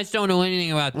 You guys don't know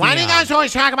anything about Deion. Why do you guys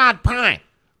always talk about Prime?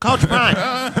 Coach Prime.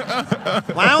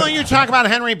 Why don't you talk about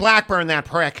Henry Blackburn, that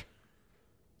prick?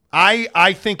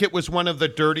 I think it was one of the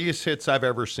dirtiest hits I've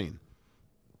ever seen.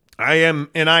 I am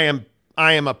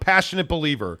a passionate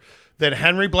believer that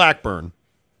Henry Blackburn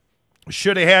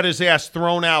should have had his ass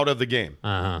thrown out of the game.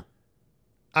 Uh-huh.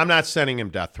 I'm not sending him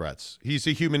death threats. He's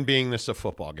a human being. This is a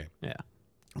football game. Yeah.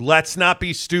 Let's not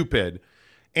be stupid.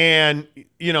 And,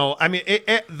 I mean,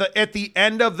 at the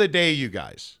end of the day, you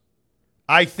guys,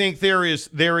 I think there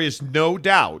is no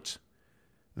doubt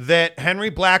that Henry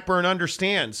Blackburn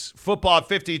understands. Football at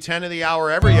 50, 10 of the hour,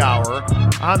 every hour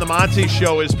on the Monty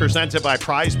Show is presented by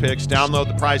Prize Picks. Download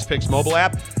the Prize Picks mobile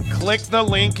app. Click the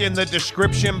link in the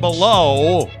description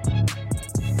below.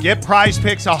 Get Prize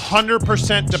Picks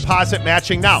 100% deposit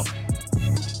matching. Now,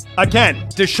 again,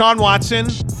 Deshaun Watson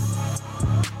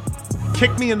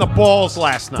kicked me in the balls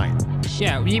last night.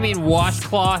 Yeah, you mean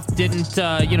Washcloth didn't,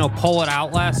 pull it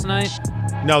out last night?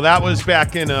 No, that was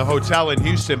back in a hotel in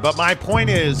Houston. But my point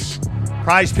is,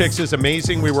 Prize Picks is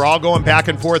amazing. We were all going back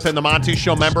and forth in the Monty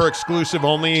Show member exclusive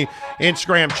only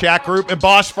Instagram chat group. And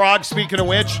Boss Frog, speaking of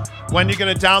which, when are you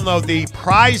going to download the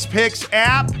Prize Picks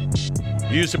app?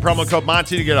 Use the promo code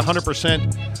Monty to get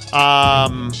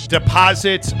 100%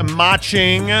 deposit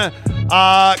matching.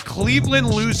 Cleveland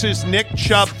loses Nick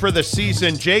Chubb for the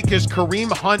season. Jake, is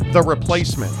Kareem Hunt the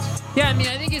replacement? Yeah, I mean,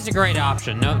 I think he's a great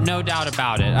option. No doubt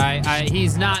about it.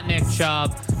 He's not Nick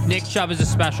Chubb. Nick Chubb is a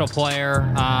special player.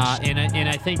 And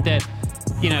I think that,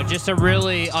 just a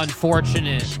really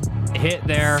unfortunate hit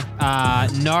there.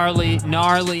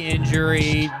 Gnarly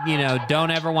injury.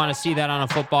 Don't ever want to see that on a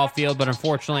football field, but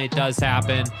unfortunately it does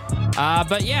happen.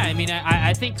 But yeah, I mean,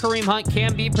 I think Kareem Hunt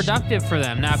can be productive for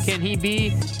them. Now, can he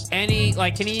be can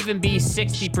he even be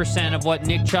 60% of what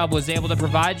Nick Chubb was able to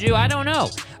provide you? I don't know.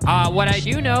 What I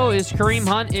do know is Kareem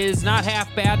Hunt is not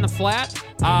half bad in the flat.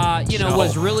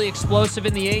 Was really explosive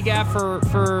in the A-gap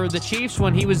for the Chiefs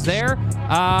when he was there.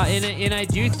 And I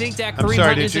do think that Kareem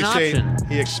Hunt is an option. Did you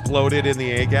say he exploded in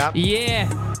the A-gap? Yeah.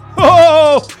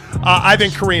 Oh! I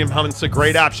think Kareem Hunt's a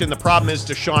great option. The problem is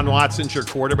Deshaun Watson's your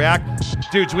quarterback.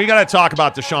 Dudes, we got to talk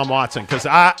about Deshaun Watson because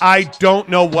I don't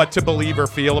know what to believe or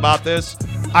feel about this.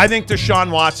 I think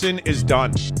Deshaun Watson is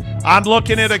done. I'm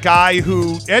looking at a guy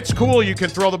who, it's cool you can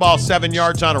throw the ball 7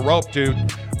 yards on a rope, dude,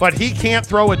 but he can't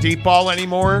throw a deep ball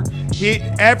anymore.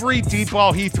 Every deep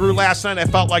ball he threw last night, I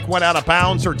felt like went out of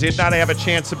bounds or did not have a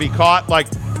chance to be caught.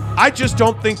 I just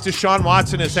don't think Deshaun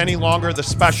Watson is any longer the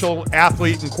special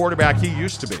athlete and quarterback he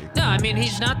used to be. No, I mean,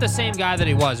 he's not the same guy that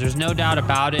he was. There's no doubt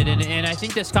about it. And I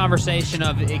think this conversation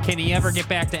of can he ever get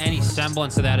back to any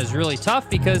semblance of that is really tough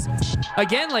because,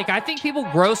 again, I think people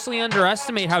grossly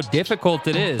underestimate how difficult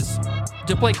it is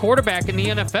to play quarterback in the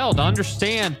NFL, to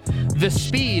understand the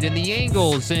speed and the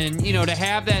angles and, to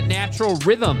have that natural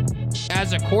rhythm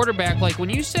as a quarterback. When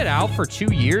you sit out for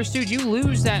 2 years, dude, you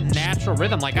lose that natural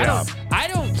rhythm. I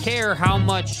don't care how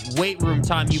much weight room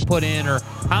time you put in or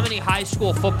how many high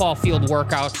school football field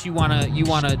workouts you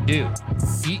wanna do.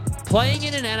 Playing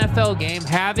in an NFL game,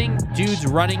 having dudes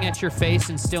running at your face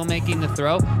and still making the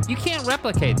throw, you can't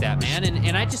replicate that, man.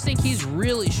 And I just think he's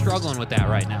really struggling with that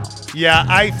right now. Yeah,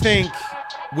 I think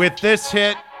with this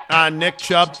hit on Nick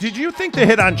Chubb, did you think the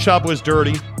hit on Chubb was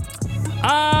dirty?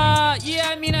 Yeah,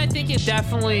 I mean, I think it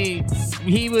definitely,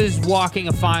 he was walking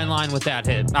a fine line with that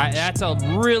hit. That's a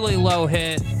really low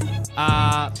hit.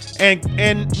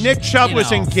 And Nick Chubb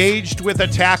was engaged with a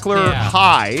tackler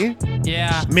high.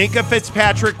 Yeah. Minkah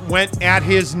Fitzpatrick went at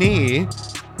his knee.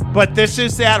 But this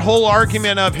is that whole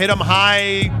argument of hit him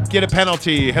high, get a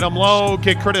penalty. Hit him low,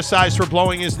 get criticized for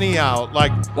blowing his knee out.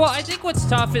 Well, I think what's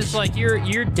tough is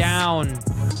you're down.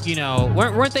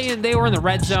 Weren't they? They were in the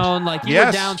red zone. You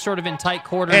were down sort of in tight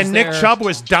quarters. And Nick Chubb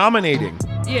was dominating.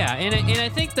 Yeah, and I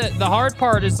think that the hard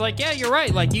part is yeah, you're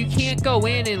right. You can't go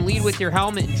in and lead with your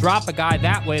helmet and drop a guy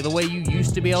that way the way you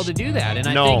used to be able to do that. And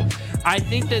I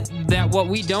think that what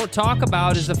we don't talk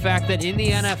about is the fact that in the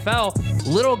NFL,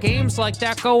 little games like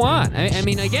that go on. I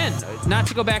mean, again, not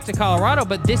to go back to Colorado,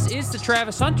 but this is the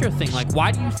Travis Hunter thing.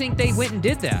 Why do you think they went and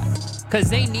did that? Because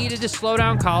they needed to slow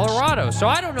down Colorado. So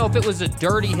I don't know if it was a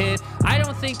dirty hit. I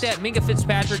don't think that Minkah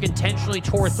Fitzpatrick intentionally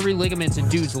tore 3 ligaments in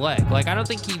dude's leg. I don't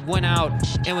think he went out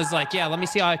and was yeah, let me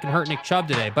see how I can hurt Nick Chubb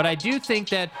today. But I do think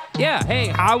that, hey,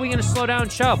 how are we going to slow down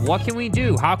Chubb? What can we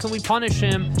do? How can we punish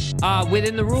him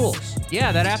within the rules?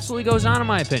 Yeah, that absolutely goes on in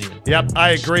my opinion. Yep,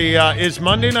 I agree. Is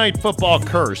Monday Night Football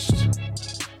cursed?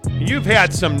 You've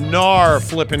had some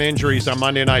flipping injuries on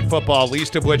Monday Night Football,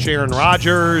 least of which Aaron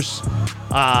Rodgers,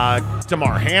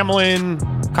 Damar Hamlin,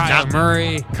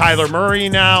 Kyler Murray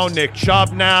now, Nick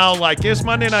Chubb now. Is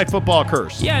Monday Night Football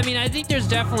cursed? Yeah, I mean, I think there's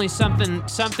definitely something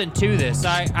to this.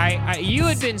 You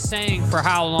had been saying for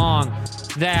how long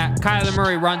that Kyler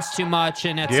Murray runs too much,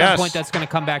 and at some point that's going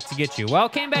to come back to get you. Well,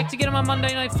 it came back to get him on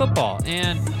Monday Night Football,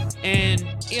 and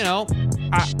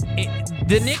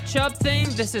the Nick Chubb thing.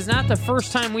 This is not the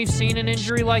first time we've seen an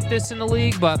injury like this in the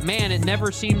league, but man, it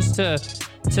never seems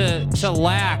to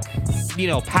lack,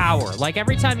 power.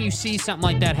 Every time you see something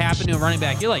like that happen to a running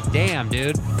back, you're damn,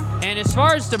 dude. And as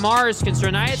far as DeMar is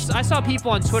concerned, I saw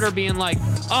people on Twitter being like,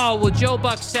 oh, well, Joe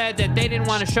Buck said that they didn't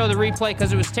want to show the replay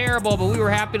because it was terrible, but we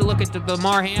were happy to look at the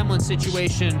DeMar Hamlin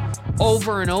situation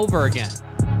over and over again.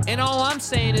 And all I'm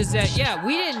saying is that, yeah,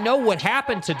 we didn't know what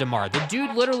happened to DeMar. The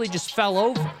dude literally just fell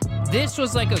over. This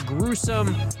was like a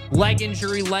gruesome leg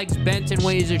injury, legs bent in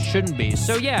ways it shouldn't be.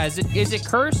 So, yeah, is it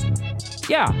cursed?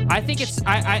 Yeah, I think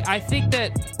I think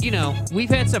that, you know, we've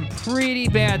had some pretty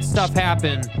bad stuff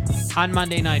happen on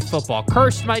Monday Night Football.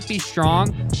 Cursed might be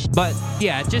strong, but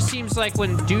yeah, it just seems like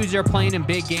when dudes are playing in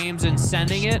big games and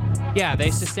sending it, yeah,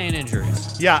 they sustain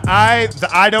injuries. Yeah,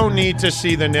 I don't need to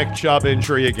see the Nick Chubb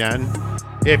injury again.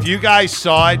 If you guys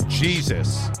saw it,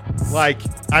 Jesus.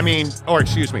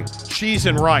 Cheese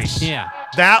and rice. Yeah.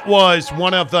 That was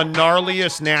one of the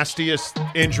gnarliest, nastiest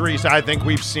injuries I think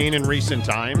we've seen in recent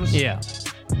times. Yeah.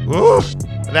 Ooh,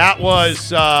 that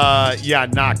was,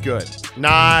 not good.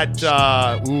 Not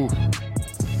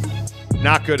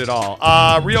good at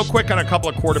all. Real quick on a couple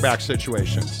of quarterback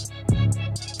situations.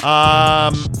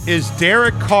 Is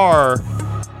Derek Carr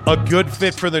a good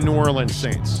fit for the New Orleans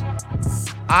Saints?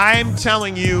 I'm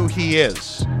telling you he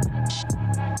is.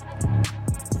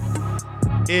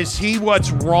 Is he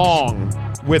what's wrong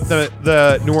with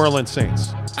the New Orleans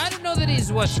Saints? I don't know that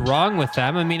he's what's wrong with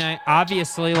them. I mean,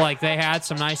 obviously, they had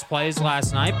some nice plays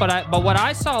last night, but what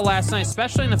I saw last night,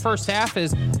 especially in the first half,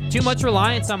 is too much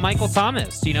reliance on Michael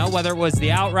Thomas. You know, whether it was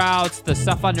the out routes, the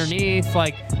stuff underneath,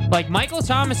 like Michael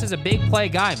Thomas is a big play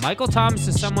guy. Michael Thomas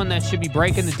is someone that should be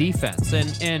breaking the defense,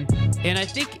 and I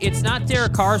think it's not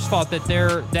Derek Carr's fault that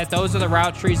those are the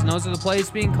route trees and those are the plays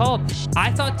being called.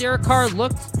 I thought Derek Carr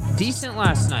looked decent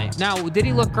last night. Now, did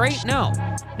he look great? No.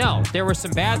 There were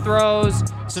some bad throws,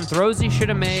 some throws he should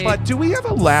have made. But do we have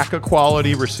a lack of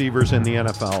quality receivers in the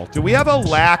NFL? Do we have a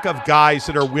lack of guys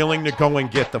that are willing to go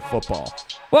and get the football?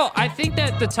 Well, I think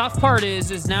that the tough part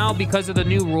is now because of the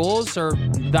new rules, or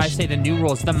I say the new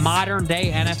rules, the modern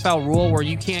day NFL rule where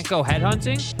you can't go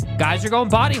headhunting, guys are going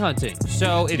body hunting.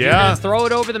 So if you're going to throw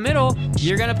it over the middle,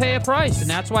 you're going to pay a price. And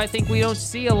that's why I think we don't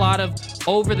see a lot of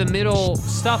over the middle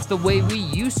stuff the way we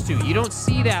used to. You don't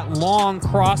see that long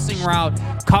crossing route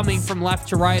coming from left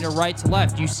to right or right to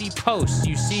left. You see posts.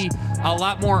 You see a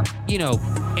lot more,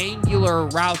 angular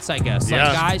routes, I guess. Like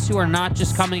guys who are not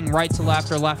just coming right to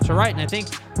left or left to right. And I think,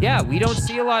 we don't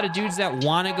see a lot of dudes that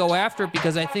want to go after it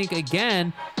because I think,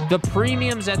 again, the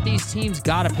premiums that these teams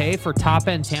got to pay for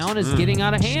top-end talent is getting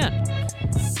out of hand.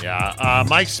 Yeah.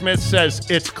 Mike Smith says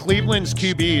it's Cleveland's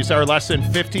QBs are less than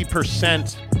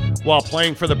 50% while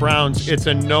playing for the Browns. It's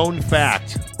a known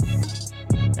fact.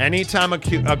 Anytime a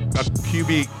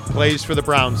QB plays for the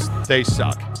Browns, they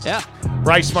suck. Yeah.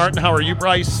 Bryce Martin, how are you,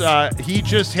 Bryce? He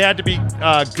just had to be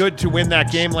good to win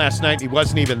that game last night. He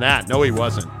wasn't even that. No, he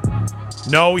wasn't.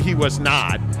 No, he was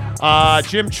not.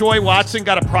 Jim Choi Watson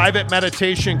got a private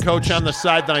meditation coach on the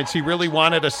sidelines. He really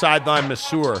wanted a sideline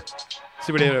masseur.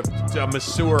 See what he had, a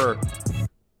masseur.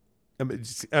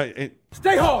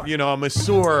 Stay hard. A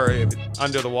masseur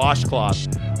under the washcloth.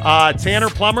 Tanner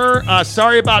Plummer,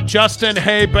 sorry about Justin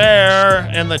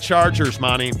Herbert and the Chargers,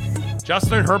 Monty.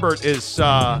 Justin Herbert is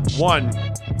one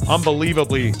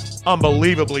unbelievably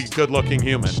good-looking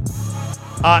human.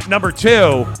 Number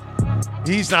two,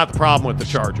 he's not the problem with the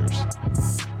Chargers.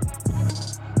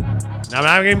 Now, I'm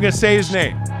not even going to say his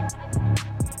name.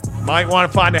 Might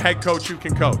want to find a head coach who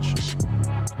can coach.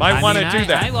 Might want to do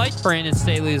that. I liked Brandon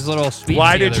Staley's little speech.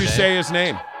 Why did you say his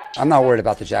name? I'm not worried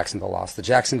about the Jacksonville loss. The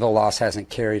Jacksonville loss hasn't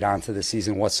carried on to the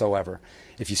season whatsoever.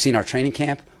 If you've seen our training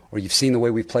camp or you've seen the way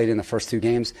we've played in the first two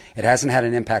games, it hasn't had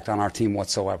an impact on our team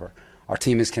whatsoever. Our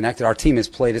team is connected. Our team has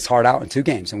played its heart out in two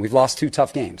games, and we've lost two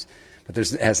tough games. But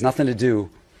it has nothing to do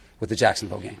with the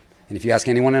Jacksonville game. And if you ask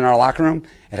anyone in our locker room,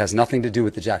 it has nothing to do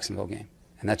with the Jacksonville game.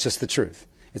 And that's just the truth.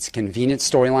 It's a convenient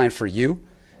storyline for you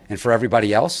and for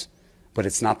everybody else, but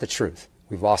it's not the truth.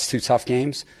 We've lost two tough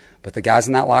games, but the guys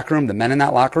in that locker room, the men in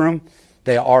that locker room,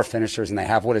 they are finishers and they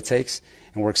have what it takes,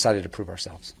 and we're excited to prove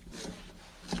ourselves.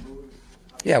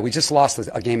 Yeah, we just lost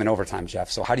a game in overtime,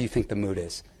 Jeff. So how do you think the mood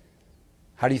is?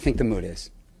 How do you think the mood is?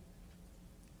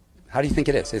 How do you think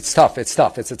it is? It's tough. It's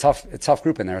tough. It's a tough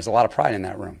group in there. There's a lot of pride in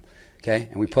that room, okay?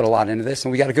 And we put a lot into this,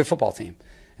 and we got a good football team.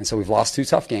 And so we've lost two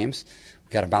tough games.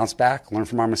 We've got to bounce back, learn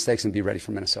from our mistakes, and be ready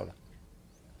for Minnesota.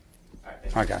 All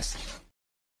right, guys.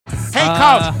 Hey,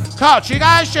 Coach, you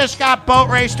guys just got boat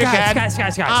raced again.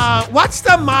 Guys. What's the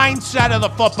mindset of the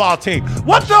football team?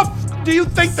 What do you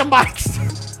think the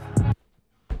mindset?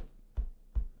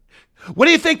 What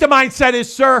do you think the mindset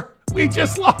is, sir? We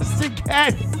just lost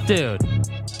again. Dude.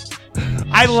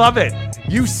 I love it.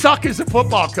 You suck as a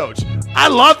football coach. I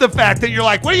love the fact that you're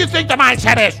like, what do you think the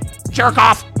mindset is? Jerk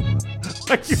off.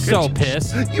 Like So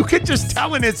pissed. You could just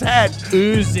tell in his head.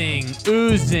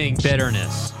 Oozing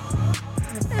bitterness.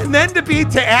 And then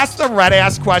to ask the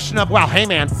red-ass question of, well, hey,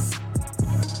 man,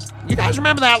 you guys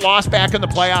remember that loss back in the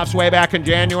playoffs way back in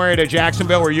January to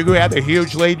Jacksonville where you had the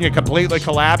huge lead and you completely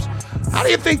collapsed? How do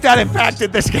you think that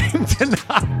impacted this game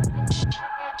tonight?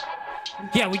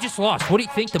 Yeah, we just lost. What do you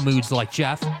think the mood's like,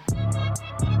 Jeff?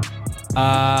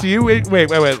 Do you wait,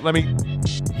 let me.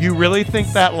 You really think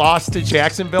that loss to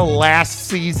Jacksonville last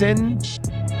season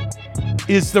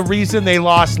is the reason they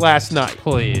lost last night?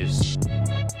 Please.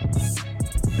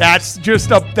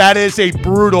 That is a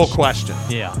brutal question.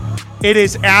 Yeah. It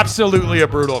is absolutely a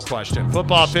brutal question.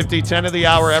 Football 50, 10 of the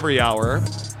hour, every hour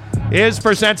is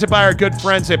presented by our good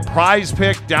friends at Prize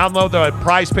Pick. Download the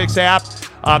Prize Picks app.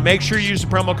 Make sure you use the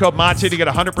promo code Monty to get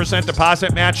 100%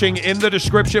 deposit matching. In the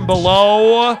description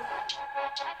below,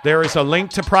 there is a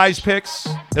link to Prize Picks.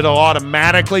 It'll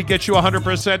automatically get you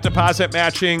 100% deposit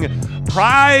matching.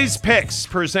 Prize Picks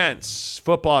presents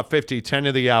Football 50, 10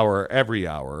 of the hour, every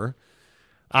hour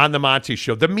on the Monty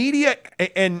Show. The media,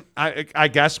 and I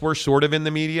guess we're sort of in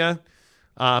the media,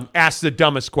 ask the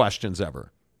dumbest questions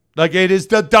ever. Like, it is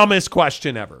the dumbest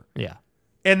question ever. Yeah.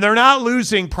 And they're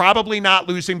probably not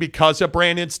losing because of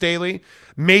Brandon Staley.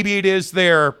 Maybe it is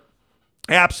their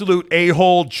absolute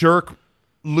a-hole jerk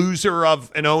loser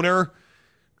of an owner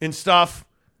and stuff.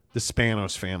 The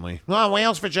Spanos family. Oh,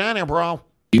 Wales, Virginia, bro.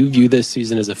 Do you view this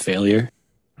season as a failure?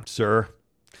 Sir.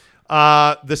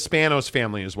 The Spanos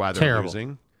family is why they're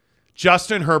losing.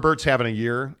 Justin Herbert's having a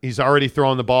year. He's already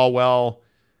throwing the ball well.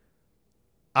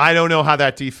 I don't know how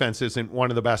that defense isn't one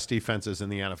of the best defenses in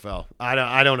the NFL.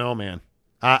 I don't know, man.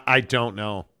 I don't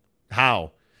know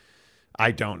how.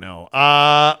 I don't know.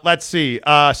 Let's see.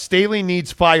 Staley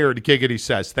needs fired, Giggity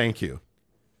says. Thank you.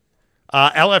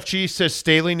 LFG says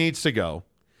Staley needs to go.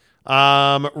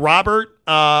 Robert,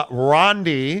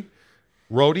 Rhodey,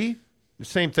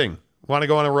 same thing. Want to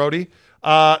go on a roadie?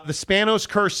 The Spanos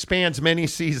curse spans many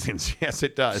seasons. Yes,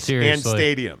 it does. Seriously.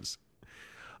 And stadiums.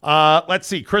 Let's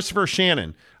see. Christopher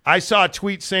Shannon. I saw a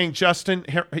tweet saying Justin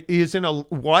is in a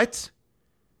what?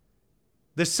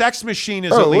 The sex machine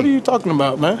is elite. What are you talking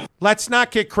about, man? Let's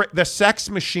not get the sex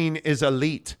machine is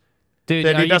elite. Dude,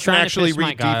 that are he you doesn't trying actually to piss my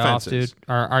read guy off, defenses. dude?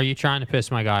 Or are you trying to piss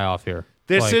my guy off here?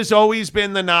 This has always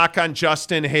been the knock on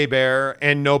Justin Hebert,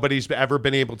 and nobody's ever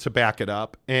been able to back it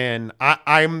up. And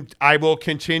I will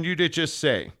continue to just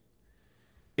say,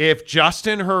 if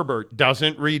Justin Herbert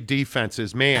doesn't read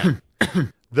defenses, man,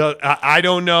 I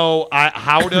don't know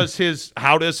how does his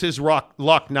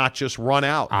luck not just run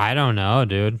out? I don't know,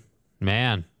 dude.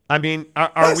 Man, I mean,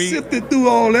 are we sifted through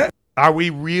all that? Are we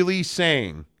really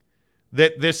saying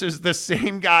that this is the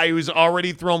same guy who's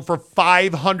already thrown for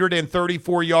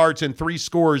 534 yards and 3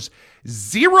 scores,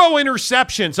 0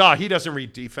 interceptions? Oh, he doesn't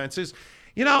read defenses.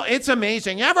 You know, it's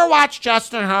amazing. You ever watch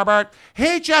Justin Herbert?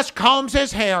 He just combs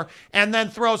his hair and then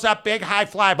throws up big high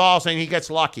fly balls and he gets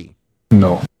lucky.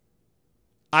 No.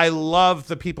 I love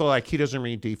the people like he doesn't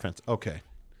read defense. Okay.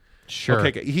 sure.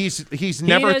 Okay, he's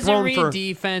never thrown read for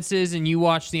defenses, and you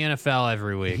watch the NFL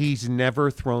every week. He's never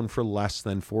thrown for less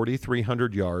than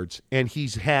 4,300 yards, and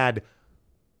he's had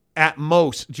at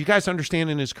most. Do you guys understand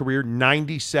in his career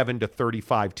 97 to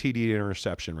 35 TD to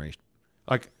interception rate?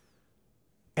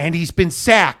 And he's been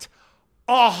sacked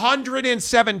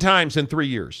 107 times in 3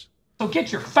 years. So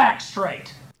get your facts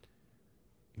straight.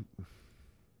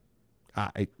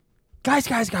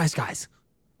 Guys.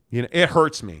 You know, it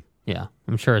hurts me. Yeah,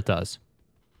 I'm sure it does.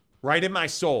 Right in my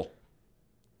soul.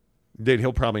 Dude,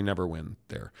 he'll probably never win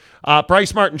there.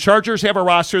 Bryce Martin, Chargers have a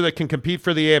roster that can compete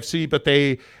for the AFC, but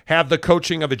they have the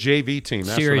coaching of a JV team.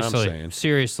 That's what I'm saying.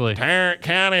 Seriously. Tarrant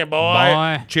County,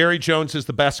 boy. Jerry Jones is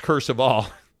the best curse of all.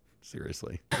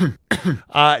 Seriously.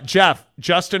 Jeff,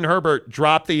 Justin Herbert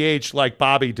dropped the H like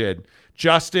Bobby did.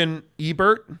 Justin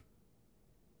Ebert.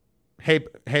 Hey,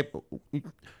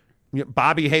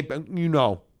 Bobby, you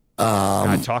know.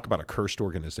 God, talk about a cursed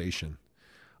organization.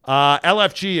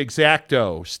 LFG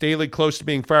Exacto. Staley close to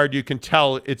being fired. You can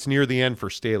tell it's near the end for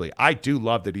Staley. I do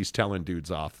love that he's telling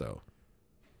dudes off, though.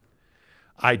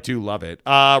 I do love it.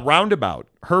 Roundabout.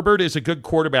 Herbert is a good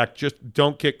quarterback. Just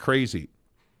don't get crazy.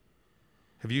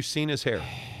 Have you seen his hair?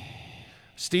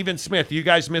 Steven Smith, you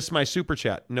guys missed my super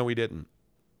chat. No, we didn't.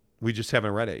 We just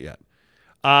haven't read it yet.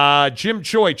 Jim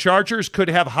Choi, Chargers could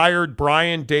have hired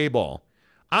Brian Daboll.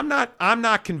 I'm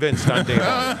not convinced on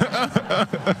Daboll.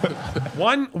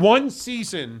 One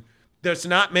season does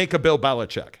not make a Bill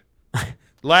Belichick.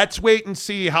 Let's wait and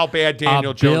see how bad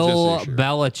Daniel Jones is this year. Bill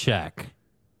Belichick.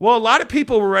 Well, a lot of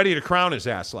people were ready to crown his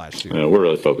ass last year. Yeah, we're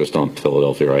really focused on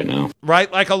Philadelphia right now.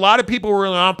 Right? Like a lot of people were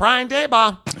on Brian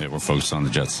Daboll. Yeah, we're focused on the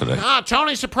Jets today.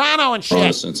 Tony Soprano and shit. On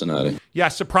to Cincinnati. Yeah,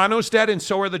 Soprano's dead, and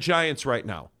so are the Giants right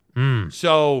now.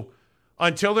 So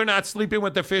until they're not sleeping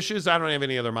with the fishes, I don't have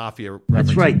any other Mafia references.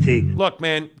 That's right, T. Look,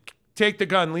 man, take the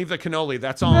gun, leave the cannoli.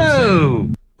 That's all I'm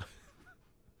saying.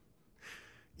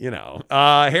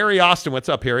 Harry Austin, what's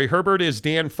up, Harry? Herbert is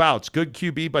Dan Fouts. Good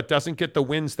QB, but doesn't get the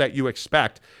wins that you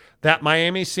expect. That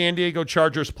Miami-San Diego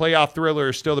Chargers playoff thriller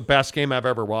is still the best game I've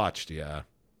ever watched. Yeah.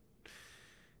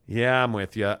 Yeah, I'm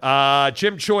with you.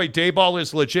 Jim Choi, Dayball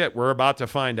is legit. We're about to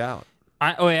find out.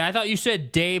 I thought you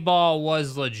said Dayball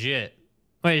was legit.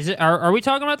 Wait, are we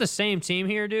talking about the same team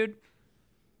here, dude?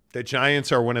 The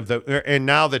Giants are one of the, and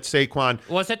now that Saquon.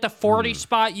 Was it the 40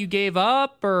 spot you gave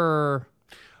up, or?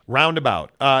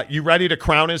 Roundabout. You ready to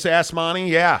crown his ass, Monty?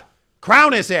 Yeah.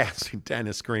 Crown his ass.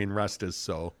 Dennis Green, rest his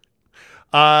soul.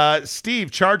 Steve,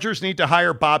 Chargers need to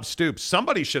hire Bob Stoops.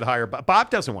 Somebody should hire Bob.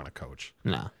 Bob doesn't want to coach.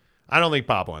 No. I don't think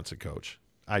Bob wants to coach.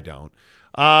 I don't.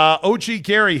 OG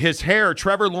Gary, his hair.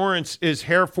 Trevor Lawrence is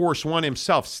Hair Force One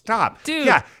himself. Stop. Dude.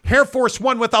 Yeah, Hair Force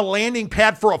One with a landing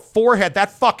pad for a forehead.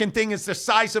 That fucking thing is the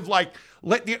size of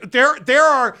there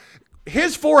are...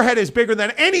 His forehead is bigger than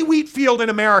any wheat field in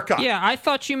America. Yeah, I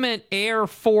thought you meant Air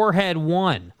Forehead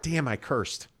 1. Damn, I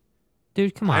cursed.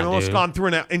 Dude, come on, I've almost dude. gone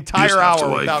through an entire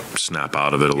hour without... snap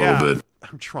out of it a little bit.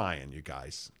 I'm trying, you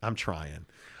guys. I'm trying.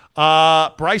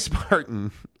 Bryce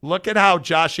Martin, look at how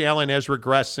Josh Allen has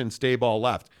regressed since Dayball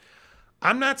left.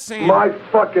 I'm not saying... My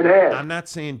fucking ass. I'm not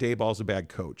saying Dayball's a bad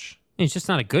coach. He's just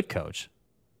not a good coach.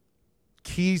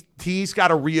 He's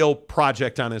got a real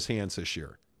project on his hands this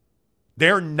year.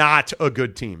 They're not a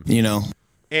good team.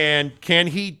 And can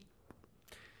he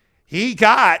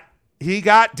got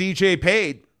DJ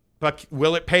paid, but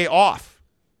will it pay off?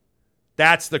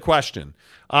 That's the question.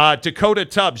 Dakota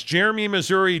Tubbs, Jeremy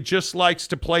Missouri just likes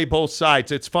to play both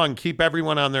sides. It's fun. Keep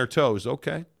everyone on their toes.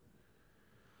 Okay.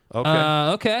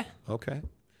 Okay.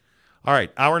 All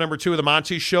right. Hour number 2 of the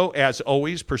Monty Show, as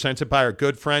always, presented by our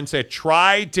good friends at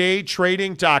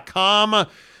TryDayTrading.com.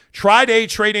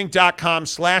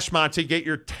 TryDayTrading.com/Monty. Get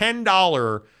your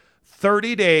 $10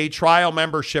 30-day trial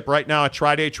membership right now at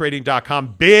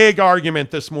TryDayTrading.com. Big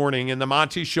argument this morning in the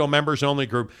Monty Show members only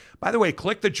group. By the way,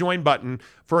 click the join button.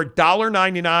 For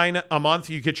 $1.99 a month,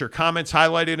 you get your comments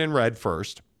highlighted in red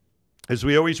first, as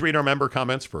we always read our member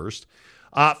comments first.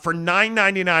 For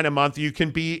 $9.99 a month, you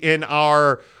can be in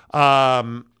our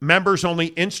members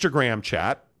only Instagram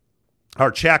chat. Our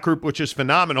chat group, which is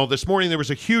phenomenal. This morning, there was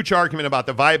a huge argument about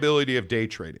the viability of day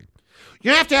trading.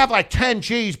 You have to have like 10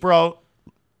 G's, bro.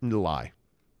 Lie.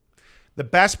 The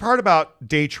best part about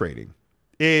day trading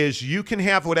is you can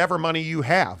have whatever money you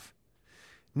have.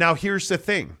 Now, here's the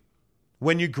thing.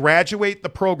 When you graduate the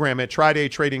program at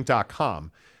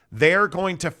TryDayTrading.com, they're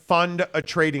going to fund a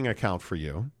trading account for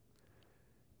you.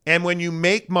 And when you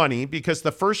make money, because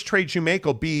the first trades you make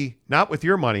will be not with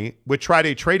your money, with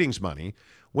TryDay Trading's money.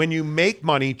 When you make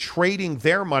money trading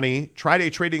their money,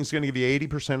 TryDay Trading is going to give you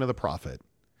 80% of the profit.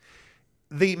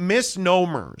 The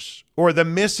misnomers or the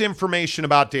misinformation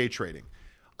about day trading.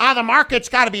 The market's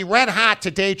got to be red hot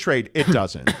to day trade. It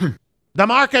doesn't. The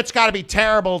market's got to be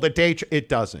terrible to day trade. It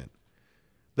doesn't.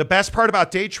 The best part about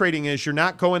day trading is you're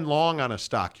not going long on a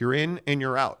stock. You're in and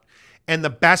you're out. And the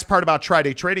best part about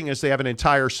TryDay Trading is they have an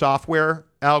entire software,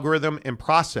 algorithm, and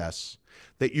process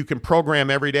that you can program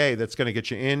every day that's going to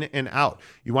get you in and out.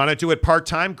 You want to do it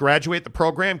part-time, graduate the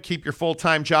program, keep your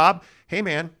full-time job. Hey,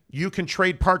 man, you can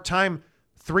trade part-time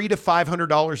 $300 to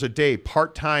 $500 a day,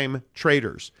 part-time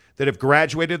traders that have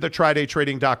graduated the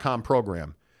TryDayTrading.com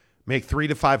program make $300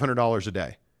 to $500 a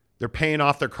day. They're paying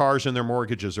off their cars and their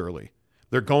mortgages early.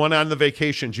 They're going on the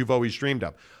vacations you've always dreamed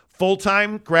of.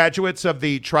 Full-time graduates of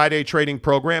the TryDay Trading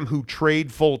program who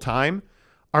trade full-time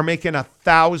are making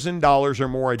 $1,000 or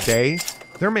more a day.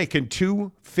 They're making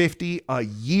 $250 a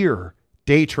year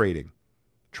day trading.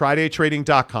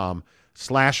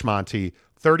 TryDayTrading.com/Monty.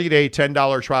 30-day,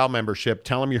 $10 trial membership.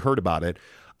 Tell them you heard about it.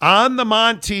 On the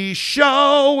Monty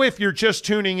Show, if you're just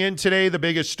tuning in today, the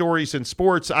biggest stories in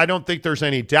sports, I don't think there's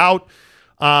any doubt.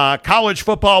 College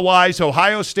football-wise,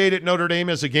 Ohio State at Notre Dame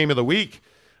is a game of the week.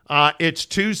 It's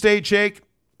Tuesday, Jake.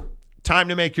 Time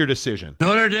to make your decision.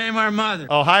 Notre Dame, our mother.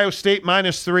 Ohio State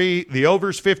 -3. The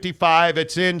over's 55.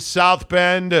 It's in South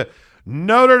Bend,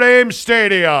 Notre Dame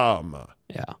Stadium.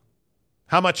 Yeah.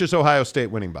 How much is Ohio State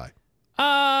winning by?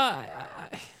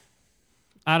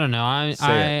 I don't know.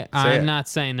 I'm not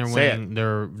saying they're winning.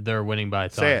 They're winning by a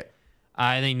ton. Say it.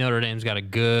 I think Notre Dame's got a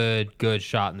good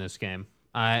shot in this game.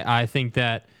 I think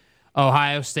that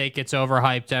Ohio State gets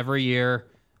overhyped every year.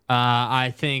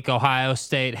 I think Ohio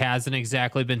State hasn't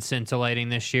exactly been scintillating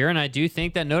this year, and I do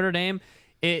think that Notre Dame,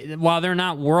 while they're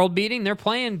not world-beating, they're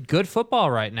playing good football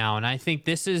right now, and I think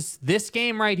this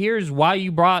game right here is why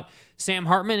you brought Sam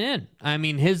Hartman in. I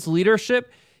mean, his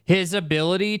leadership, his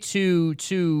ability to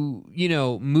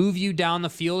move you down the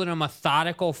field in a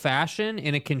methodical fashion,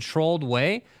 in a controlled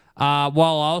way, while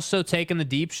also taking the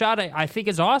deep shot, I think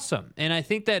is awesome. And I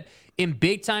think that in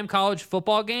big-time college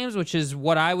football games, which is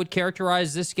what I would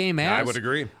characterize this game as, I would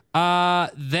agree.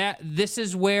 That this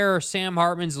is where Sam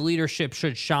Hartman's leadership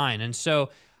should shine. And so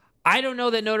I don't know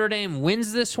that Notre Dame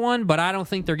wins this one, but I don't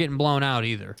think they're getting blown out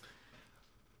either.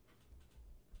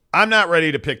 I'm not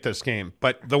ready to pick this game,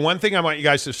 but the one thing I want you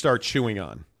guys to start chewing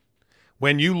on,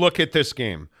 when you look at this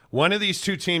game, one of these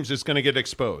two teams is going to get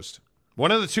exposed.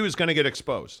 One of the two is going to get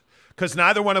exposed because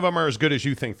neither one of them are as good as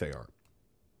you think they are.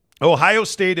 Ohio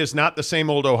State is not the same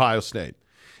old Ohio State.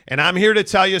 And I'm here to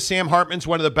tell you Sam Hartman's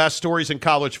one of the best stories in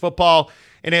college football.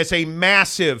 And as a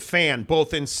massive fan,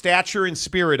 both in stature and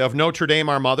spirit, of Notre Dame,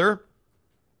 our mother,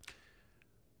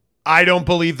 I don't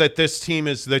believe that this team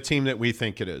is the team that we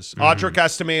think it is. Audric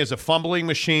Estime is a fumbling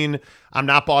machine. I'm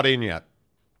not bought in yet.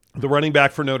 The running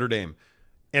back for Notre Dame.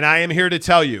 And I am here to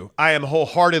tell you, I am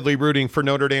wholeheartedly rooting for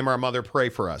Notre Dame, our mother. Pray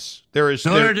for us.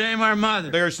 Notre Dame, our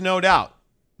mother. There's no doubt.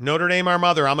 Notre Dame, our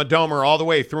mother. I'm a Domer all the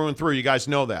way through and through. You guys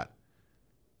know that.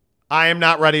 I am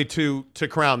not ready to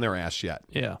crown their ass yet.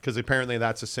 Yeah. Because apparently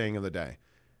that's a saying of the day.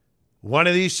 One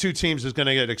of these two teams is going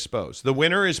to get exposed. The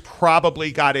winner has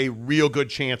probably got a real good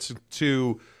chance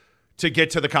to get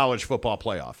to the college football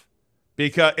playoff.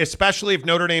 Because especially if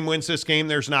Notre Dame wins this game,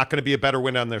 there's not going to be a better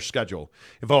win on their schedule.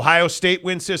 If Ohio State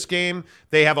wins this game,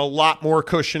 they have a lot more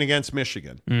cushion against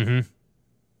Michigan. Mm-hmm.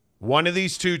 One of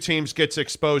these two teams gets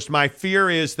exposed. My fear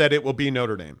is that it will be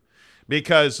Notre Dame.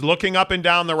 Because looking up and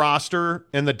down the roster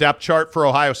and the depth chart for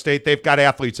Ohio State, they've got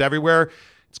athletes everywhere.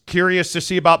 It's curious to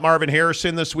see about Marvin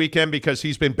Harrison this weekend because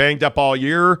he's been banged up all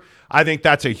year. I think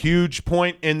that's a huge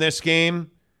point in this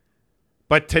game.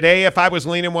 But today, if I was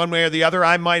leaning one way or the other,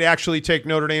 I might actually take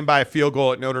Notre Dame by a field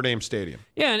goal at Notre Dame Stadium.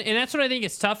 Yeah, and that's what I think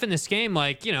is tough in this game.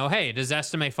 Like, hey, does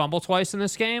Estime fumble twice in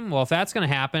this game? Well, if that's going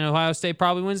to happen, Ohio State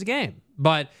probably wins the game.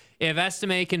 But if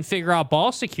Estime can figure out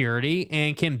ball security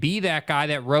and can be that guy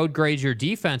that road grades your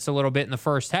defense a little bit in the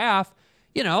first half,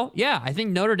 I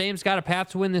think Notre Dame's got a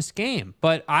path to win this game.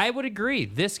 But I would agree.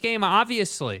 This game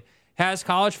obviously has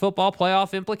college football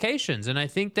playoff implications. And I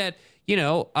think that,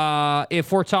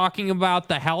 if we're talking about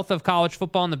the health of college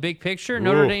football in the big picture,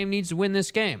 Notre Dame needs to win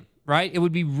this game, right? It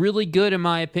would be really good, in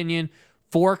my opinion,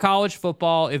 for college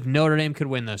football if Notre Dame could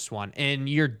win this one. And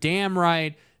you're damn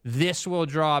right, this will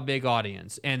draw a big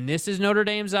audience. And this is Notre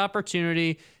Dame's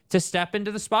opportunity to step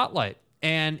into the spotlight.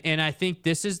 And I think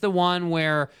this is the one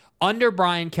where, under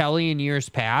Brian Kelly in years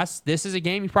past, this is a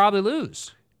game you probably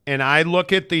lose. And I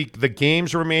look at the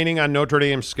games remaining on Notre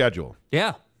Dame's schedule.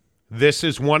 Yeah. This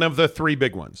is one of the three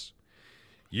big ones.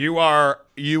 You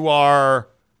are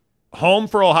home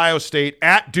for Ohio State.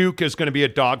 At Duke is going to be a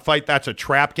dogfight. That's a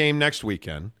trap game next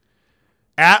weekend.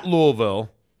 At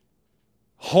Louisville.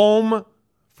 Home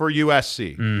for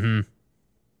USC. Mm-hmm.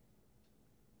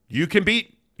 You can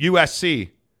beat USC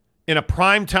in a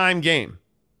primetime game.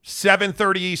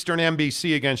 7:30 Eastern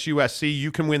NBC against USC. You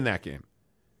can win that game.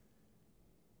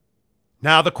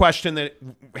 Now the question that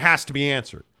has to be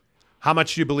answered. How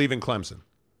much do you believe in Clemson?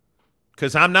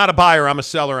 Because I'm not a buyer. I'm a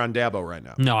seller on Dabo right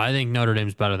now. No, I think Notre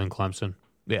Dame's better than Clemson.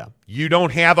 Yeah. You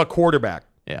don't have a quarterback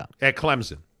at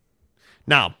Clemson.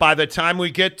 Now, by the time we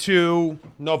get to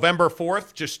November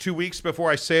 4th, just 2 weeks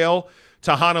before I sail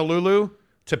to Honolulu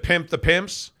to pimp the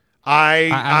pimps,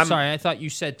 I'm sorry. I thought you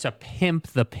said to pimp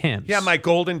the pimps. Yeah, my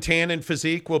golden tan and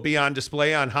physique will be on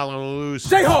display on Honolulu's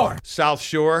South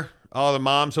Shore. All the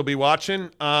moms will be watching.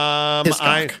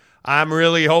 I'm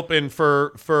really hoping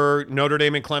for Notre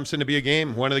Dame and Clemson to be a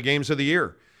game, one of the games of the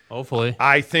year. Hopefully.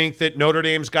 I think that Notre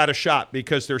Dame's got a shot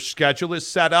because their schedule is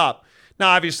set up. Now,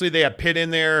 obviously, they have Pitt in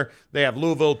there. They have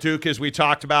Louisville, Duke, as we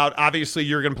talked about. Obviously,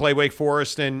 you're going to play Wake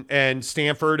Forest and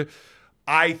Stanford.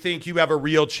 I think you have a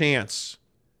real chance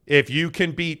if you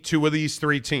can beat two of these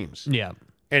three teams. Yeah.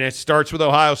 And it starts with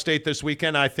Ohio State this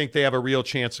weekend. I think they have a real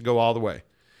chance to go all the way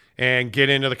and get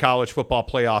into the college football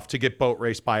playoff to get boat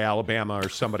raced by Alabama or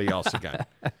somebody else again.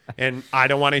 And I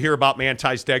don't want to hear about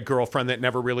Manti's dead girlfriend that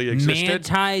never really existed.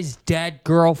 Manti's dead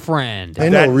girlfriend.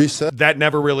 That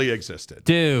never really existed.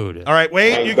 Dude. All right,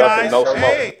 wait, you guys.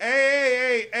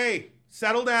 Hey.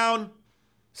 Settle down.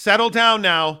 Settle down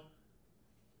now.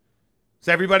 Is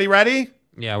everybody ready?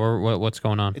 Yeah, what's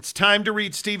going on? It's time to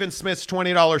read Stephen Smith's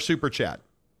 $20 super chat.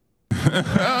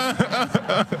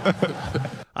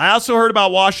 I also heard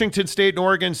about Washington State and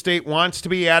Oregon State wants to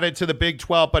be added to the Big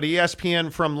 12, but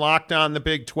ESPN from Locked On the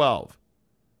Big 12.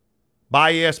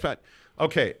 By ESPN.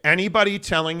 Okay, anybody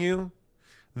telling you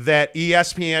that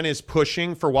ESPN is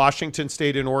pushing for Washington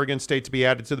State and Oregon State to be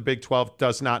added to the Big 12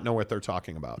 does not know what they're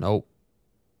talking about. Nope.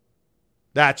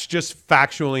 That's just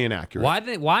factually inaccurate.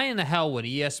 Why in the hell would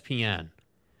ESPN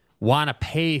want to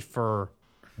pay for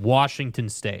Washington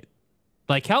State?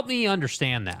 Like, help me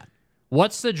understand that.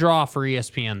 What's the draw for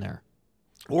ESPN there?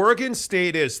 Oregon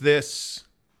State is this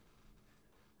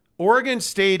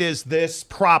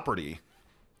property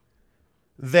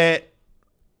that,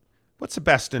 what's the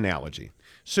best analogy?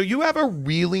 So you have a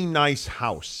really nice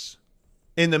house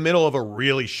in the middle of a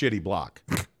really shitty block.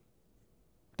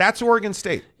 That's Oregon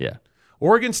State. Yeah.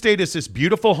 Oregon State is this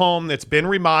beautiful home that's been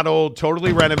remodeled,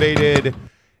 totally renovated,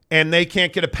 and they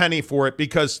can't get a penny for it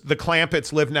because the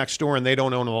Clampetts live next door and they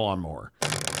don't own a lawnmower.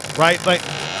 Right? Like,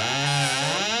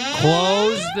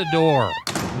 close the door.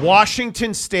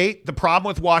 Washington State, the problem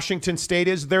with Washington State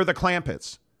is they're the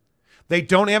Clampetts. They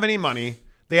don't have any money.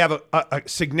 They have a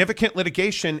significant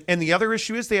litigation. And the other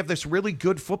issue is they have this really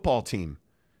good football team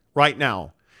right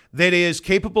now that is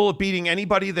capable of beating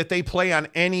anybody that they play on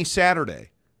any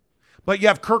Saturday. But you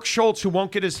have Kirk Schultz who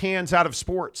won't get his hands out of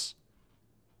sports.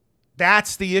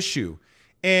 That's the issue.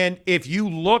 And if you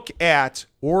look at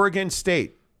Oregon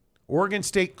State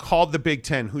called the Big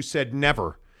Ten, who said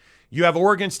never. You have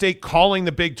Oregon State calling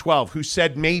the Big 12, who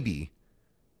said maybe.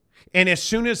 And as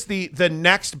soon as the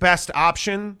next best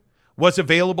option was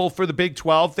available for the Big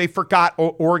 12, they forgot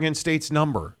Oregon State's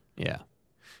number. Yeah.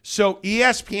 So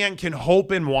ESPN can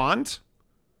hope and want,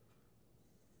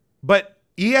 but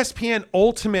ESPN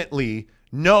ultimately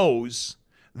knows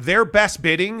their best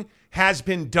bidding has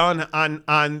been done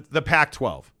on the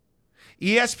Pac-12.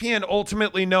 ESPN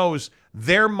ultimately knows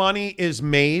their money is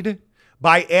made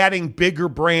by adding bigger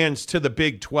brands to the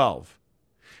Big 12.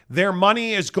 Their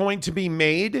money is going to be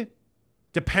made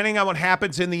depending on what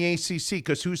happens in the ACC,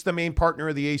 because who's the main partner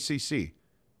of the ACC?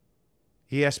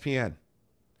 ESPN.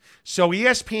 So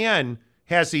ESPN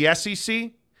has the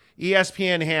SEC,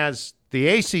 ESPN has the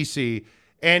ACC,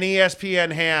 and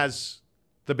ESPN has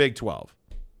the Big 12.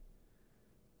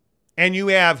 And you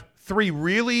have three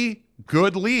really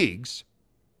good leagues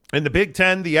in the Big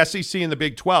 10, the SEC, and the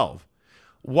Big 12.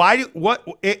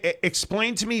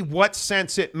 Explain to me what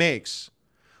sense it makes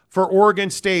for Oregon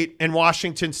State and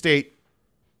Washington State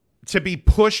to be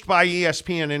pushed by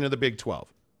ESPN into the Big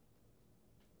 12.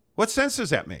 What sense does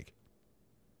that make?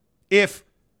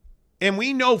 And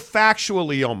we know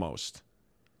factually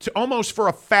almost for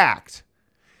a fact,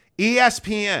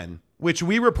 ESPN, which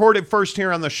we reported first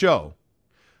here on the show,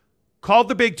 called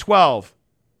the Big 12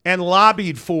 and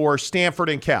lobbied for Stanford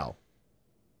and Cal.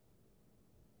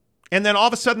 And then all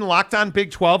of a sudden, Locked On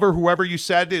Big 12 or whoever you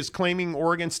said is claiming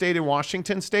Oregon State and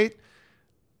Washington State.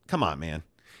 Come on, man.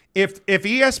 If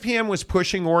ESPN was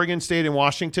pushing Oregon State and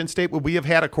Washington State, would we have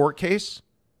had a court case?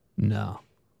 No.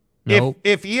 Nope.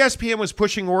 If ESPN was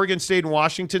pushing Oregon State and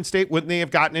Washington State, wouldn't they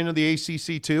have gotten into the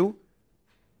ACC too?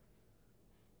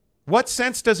 What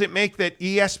sense does it make that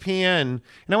ESPN, and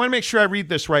I want to make sure I read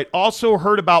this right, also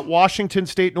heard about Washington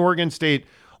State and Oregon State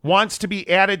wants to be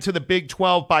added to the Big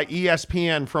 12 by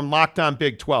ESPN from Locked On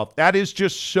Big 12. That is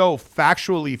just so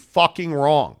factually fucking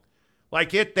wrong.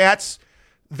 That's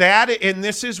that, and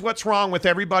this is what's wrong with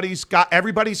everybody's got a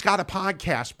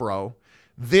podcast, bro.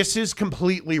 This is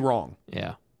completely wrong.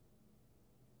 Yeah.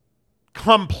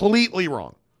 Completely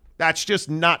wrong. That's just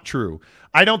not true.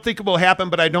 I don't think it will happen,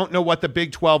 but I don't know what the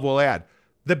Big 12 will add.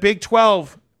 The Big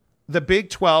 12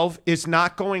 is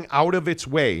not going out of its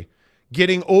way,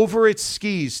 getting over its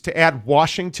skis to add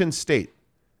Washington State.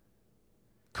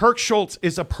 Kirk Schultz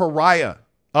is a pariah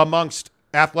amongst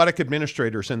athletic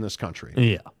administrators in this country.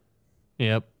 Yeah.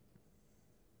 Yep.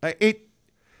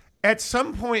 At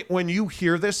some point when you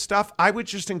hear this stuff, I would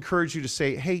just encourage you to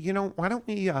say, hey, why don't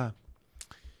we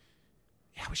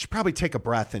we should probably take a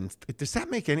breath. And does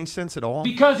that make any sense at all?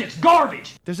 Because it's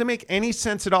garbage. Does it make any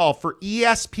sense at all for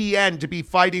ESPN to be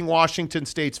fighting Washington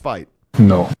State's fight?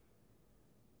 No.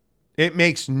 It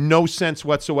makes no sense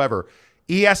whatsoever.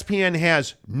 ESPN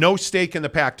has no stake in the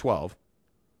Pac-12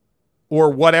 or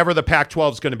whatever the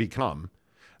Pac-12 is going to become.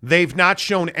 They've not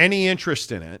shown any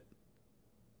interest in it.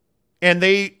 And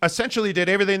they essentially did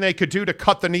everything they could do to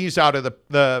cut the knees out of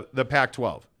the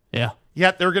Pac-12. Yeah.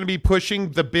 Yet they're going to be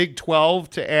pushing the Big 12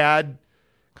 to add.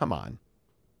 Come on.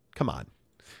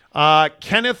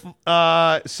 Kenneth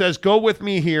says, go with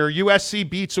me here. USC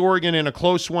beats Oregon in a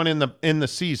close one in the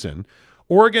season.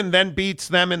 Oregon then beats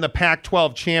them in the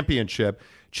Pac-12 championship.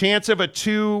 Chance of a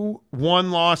 2-1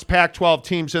 loss Pac-12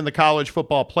 teams in the college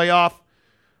football playoff.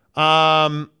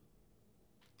 I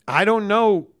don't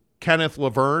know, Kenneth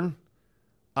Laverne.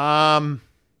 I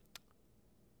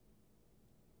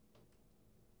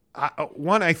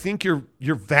think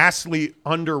you're vastly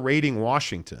underrating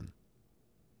Washington.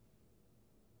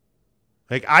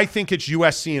 Like, I think it's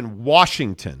USC and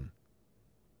Washington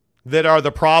that are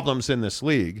the problems in this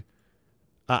league.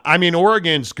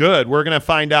 Oregon's good. We're going to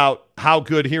find out how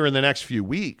good here in the next few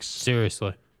weeks.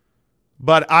 Seriously.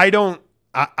 But I don't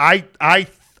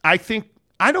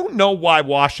know why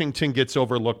Washington gets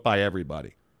overlooked by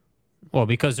everybody. Well,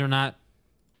 because they're not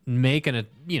making a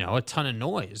ton of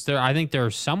noise. I think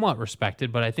they're somewhat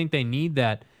respected, but I think they need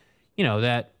that,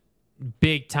 that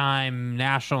big time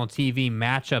national TV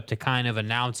matchup to kind of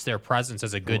announce their presence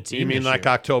as a good team. You mean like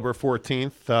year. October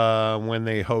 14th when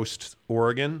they host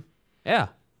Oregon? Yeah.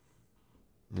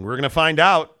 We're going to find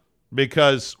out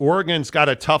because Oregon's got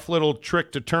a tough little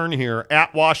trick to turn here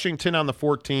at Washington on the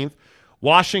 14th,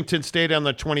 Washington State on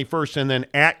the 21st, and then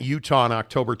at Utah on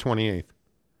October 28th.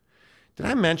 Did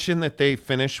I mention that they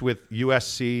finish with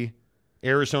USC,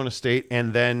 Arizona State,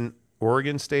 and then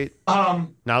Oregon State? Now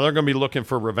they're going to be looking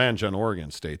for revenge on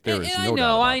Oregon State. There is no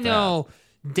doubt about I know.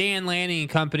 Dan Lanning and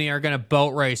company are going to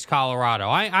boat race Colorado.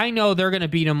 I know they're going to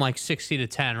beat them like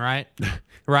 60-10, right?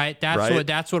 Right?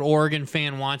 That's what Oregon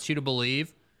fan wants you to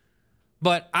believe.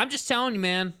 But I'm just telling you,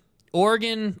 man,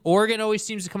 Oregon always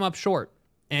seems to come up short.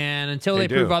 And until they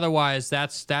prove otherwise,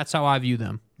 that's how I view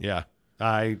them. Yeah.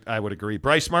 I would agree.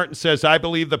 Bryce Martin says, I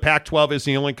believe the Pac-12 is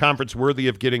the only conference worthy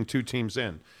of getting 2 teams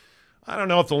in. I don't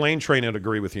know if the Lane Train would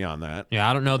agree with you on that. Yeah,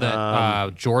 I don't know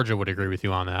that Georgia would agree with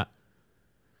you on that.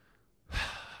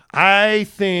 I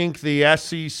think the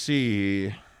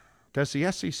SEC, does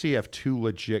the SEC have 2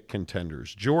 legit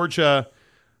contenders? Georgia,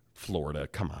 Florida,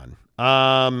 come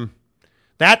on.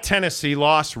 That Tennessee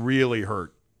loss really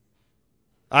hurt.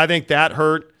 I think that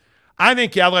hurt. I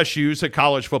think LSU's a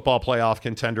college football playoff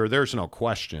contender. There's no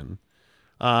question.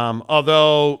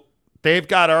 Although they've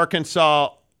got Arkansas,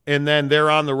 and then they're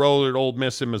on the road at Ole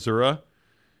Miss and Missouri,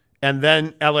 and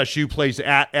then LSU plays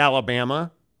at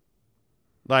Alabama.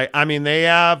 They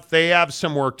have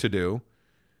some work to do.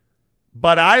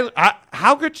 But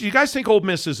how good do you guys think Ole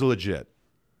Miss is legit?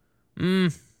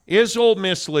 Is Ole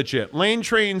Miss legit? Lane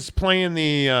Train's playing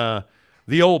the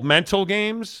old mental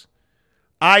games.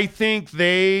 I think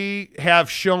they have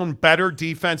shown better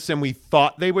defense than we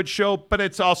thought they would show, but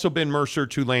it's also been Mercer,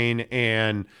 Tulane,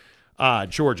 and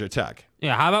Georgia Tech.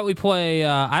 Yeah, how about we play,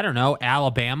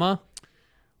 Alabama?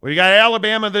 We got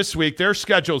Alabama this week. Their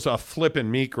schedule's a flippin'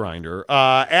 meat grinder.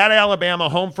 At Alabama,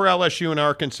 home for LSU and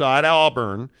Arkansas. At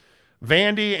Auburn,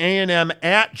 Vandy, A&M,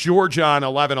 at Georgia on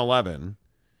 11-11.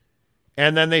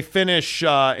 And then they finish in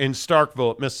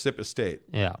Starkville at Mississippi State.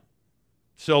 Yeah.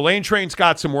 So Lane Train's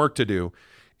got some work to do.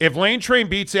 If Lane Train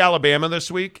beats Alabama this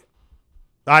week,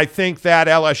 I think that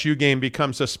LSU game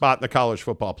becomes a spot in the college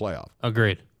football playoff.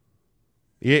 Agreed.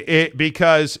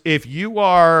 Because if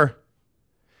you're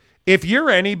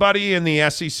anybody in the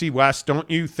SEC West, don't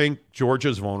you think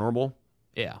Georgia's vulnerable?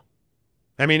 Yeah.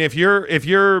 I mean, if you're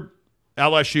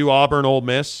LSU, Auburn, Ole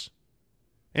Miss,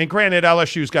 and granted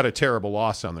LSU's got a terrible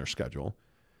loss on their schedule,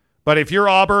 but if you're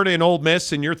Auburn and Ole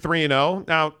Miss and you're 3-0,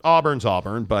 now Auburn's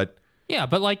Auburn, but yeah,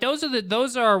 but like those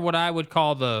are what I would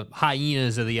call the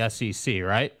hyenas of the SEC,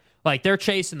 right? Like they're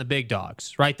chasing the big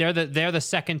dogs, right? They're the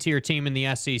second tier team in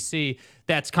the SEC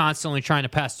that's constantly trying to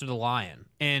pester the lion.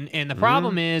 And the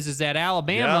problem is that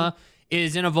Alabama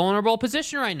is in a vulnerable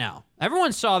position right now.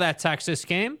 Everyone saw that Texas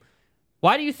game.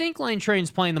 Why do you think Lane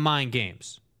Train's playing the mind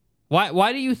games?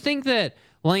 Why do you think that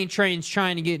Lane Train's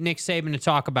trying to get Nick Saban to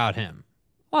talk about him?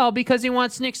 Well, because he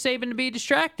wants Nick Saban to be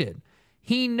distracted.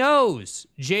 He knows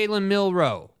Jalen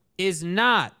Milroe is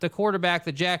not the quarterback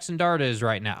that Jackson Dart is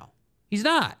right now. He's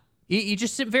not. He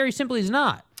just very simply is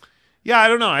not. Yeah, I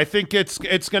don't know. I think it's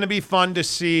going to be fun to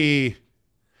see.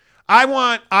 I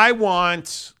want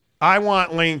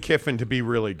Lane Kiffin to be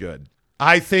really good.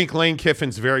 I think Lane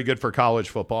Kiffin's very good for college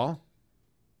football.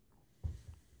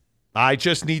 I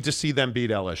just need to see them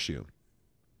beat LSU.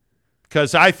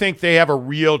 Because I think they have a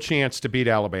real chance to beat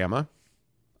Alabama.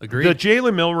 Agreed. The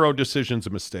Jalen Milroe decision's a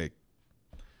mistake.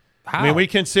 How? I mean, we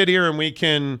can sit here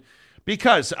and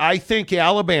because I think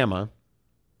Alabama,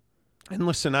 and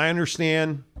listen, I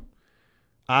understand.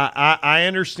 I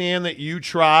understand that you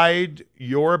tried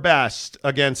your best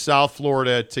against South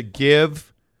Florida to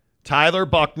give Tyler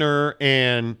Buckner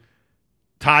and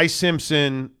Ty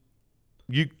Simpson.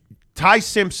 Ty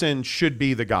Simpson should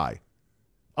be the guy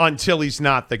until he's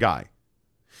not the guy.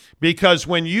 Because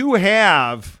when you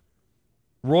have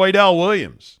Roydell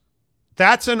Williams,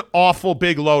 that's an awful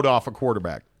big load off a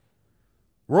quarterback.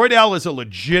 Roydell is a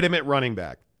legitimate running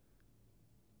back.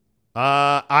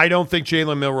 I don't think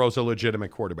Jalen Milroe's a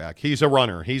legitimate quarterback. He's a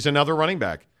runner. He's another running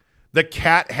back. The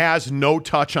cat has no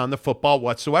touch on the football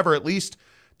whatsoever. At least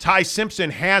Ty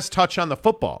Simpson has touch on the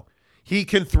football. He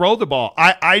can throw the ball.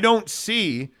 I don't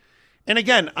see, and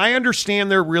again, I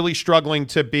understand they're really struggling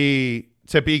to be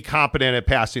competent at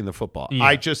passing the football. Yeah.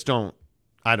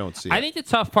 I don't see it. I think the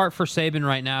tough part for Saban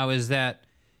right now is that,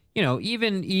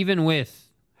 even with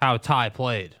how Ty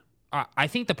played, I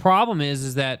think the problem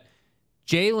is that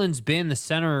Jalen's been the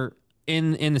center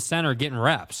in the center getting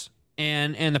reps.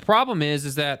 And the problem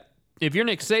is that if you're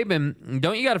Nick Saban,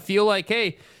 don't you got to feel like,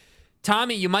 hey,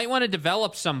 Tommy, you might want to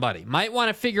develop somebody. Might want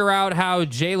to figure out how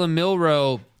Jalen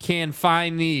Milroe can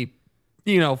find the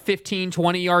 15,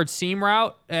 20-yard seam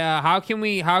route. How can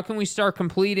we start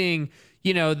completing,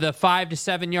 the 5 to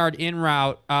 7 yard in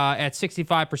route at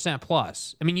 65%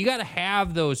 plus? I mean, you got to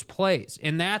have those plays,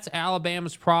 and that's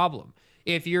Alabama's problem.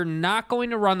 If you're not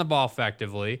going to run the ball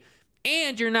effectively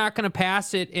and you're not going to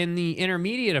pass it in the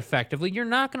intermediate effectively, you're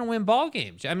not going to win ball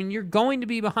games. I mean, you're going to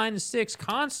be behind the sticks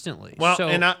constantly. Well,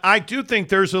 and I do think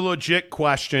there's a legit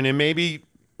question, and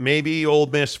maybe Ole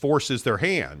Miss forces their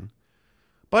hand,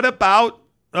 but about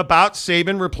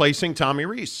Saban replacing Tommy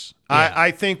Rees. Yeah. I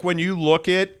think when you look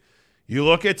at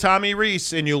Tommy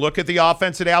Rees and you look at the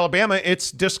offense at Alabama,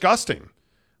 it's disgusting.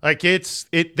 Like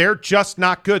they're just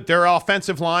not good. Their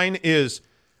offensive line is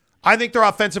talented. They're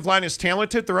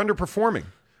underperforming.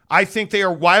 I think they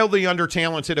are wildly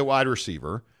under-talented at wide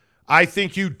receiver. I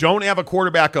think you don't have a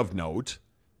quarterback of note.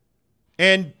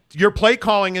 And your play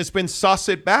calling has been sus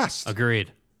at best.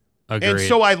 Agreed. And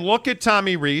so I look at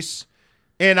Tommy Rees,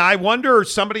 and I wonder,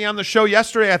 somebody on the show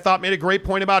yesterday I thought made a great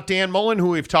point about Dan Mullen, who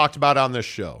we've talked about on this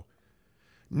show.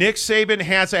 Nick Saban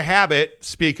has a habit,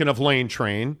 speaking of lane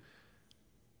train,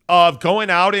 of going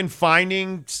out and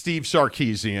finding Steve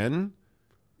Sarkisian,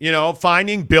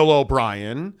 finding Bill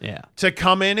O'Brien to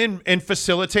come in and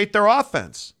facilitate their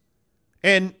offense.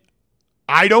 And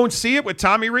I don't see it with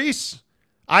Tommy Rees.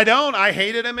 I don't. I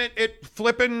hated him at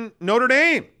flipping Notre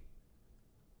Dame.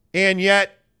 And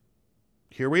yet,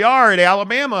 here we are at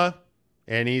Alabama,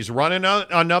 and he's running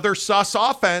another sus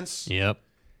offense. Yep.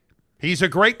 He's a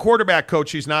great quarterback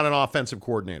coach. He's not an offensive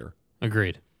coordinator.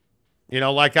 Agreed.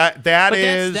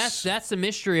 That's the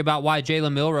mystery about why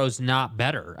Jalen Milroe's not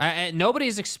better.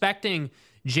 Nobody's expecting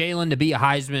Jalen to be a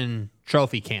Heisman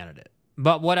Trophy candidate.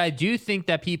 But what I do think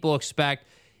that people expect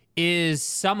is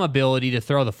some ability to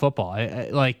throw the football.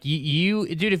 Dude,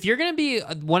 if you're going to be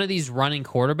one of these running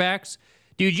quarterbacks,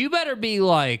 dude, you better be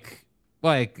like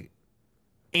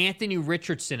Anthony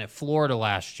Richardson at Florida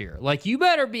last year. Like, you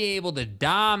better be able to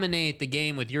dominate the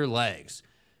game with your legs.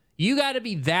 You got to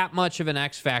be that much of an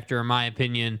X factor, in my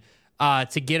opinion,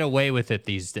 to get away with it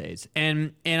these days.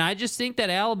 And I just think that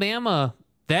Alabama,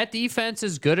 that defense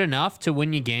is good enough to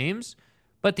win you games,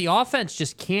 but the offense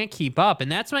just can't keep up.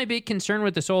 And that's my big concern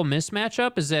with this Ole Miss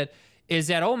matchup is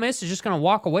that Ole Miss is just going to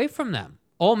walk away from them.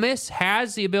 Ole Miss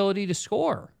has the ability to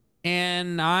score,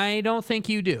 and I don't think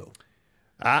you do.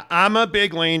 I'm a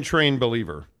big lane train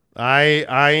believer. I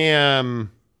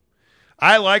am.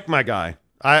 I like my guy.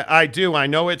 I do. I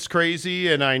know it's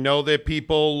crazy, and I know that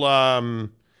people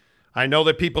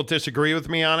disagree with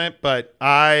me on it, but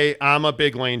I'm a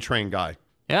big lane train guy.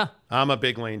 Yeah, I'm a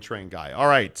big lane train guy. All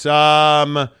right,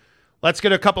 let's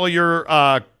get a couple of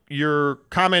your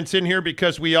comments in here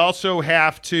because we also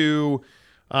have to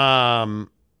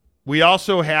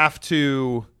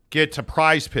get to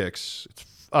Prize Picks.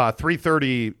 It's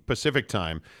 3:30 Pacific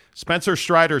time. Spencer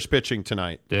Strider's pitching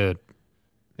tonight, dude,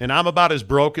 and I'm about as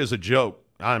broke as a joke.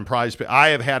 On Prize Picks. I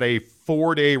have had a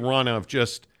 4-day run of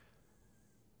just.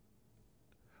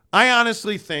 I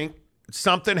honestly think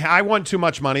I won too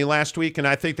much money last week, and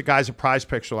I think the guys at Prize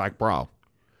Picks are like, bro,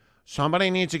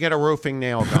 somebody needs to get a roofing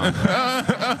nail gun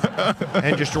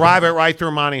and just drive it right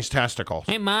through Monty's testicles.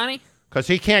 Hey, Monty, because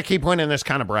he can't keep winning this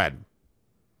kind of bread.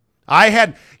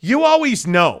 You always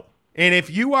know, and if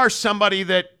you are somebody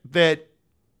that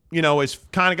is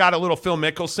kind of got a little Phil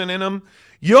Mickelson in him,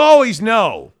 you always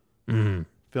know. Mm-hmm.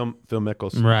 Phil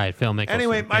Mickelson. Right, Phil Mickelson.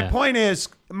 Anyway, my point is,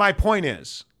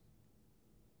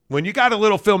 when you got a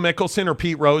little Phil Mickelson or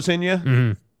Pete Rose in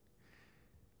you,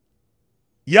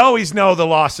 you always know the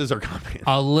losses are coming.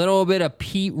 A little bit of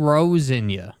Pete Rose in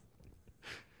you.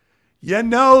 You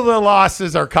know the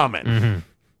losses are coming. Mm-hmm.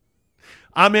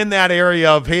 I'm in that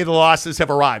area of, hey, the losses have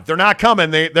arrived. They're not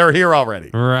coming. They're here already.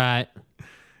 Right.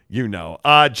 You know.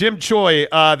 Jim Choi,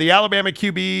 the Alabama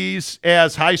QBs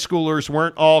as high schoolers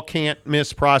weren't all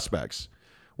can't-miss prospects.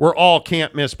 Were all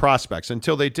can't-miss prospects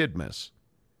until they did miss.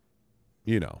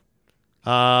 You know.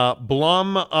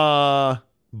 Bumma,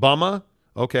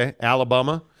 okay,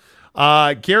 Alabama.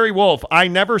 Gary Wolf, I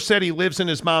never said he lives in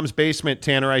his mom's basement,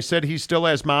 Tanner. I said he still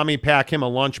has mommy pack him a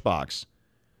lunchbox.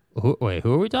 Wait,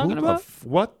 who are we talking about?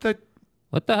 What the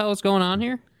hell is going on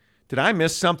here? Did I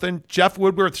miss something? Jeff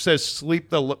Woodworth says sweep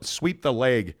the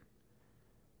leg.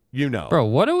 You know. Bro,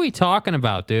 what are we talking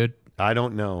about, dude? I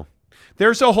don't know.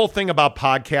 There's a whole thing about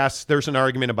podcasts. There's an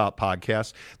argument about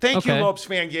podcasts. Thank you, Lopes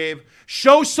fan Gabe.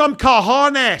 Show some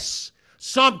cojones.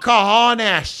 Some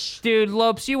cojones. Dude,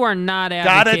 Lopes, you are not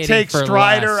advocating Gotta take for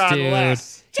Strider less, on dude.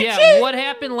 less. Yeah, what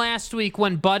happened last week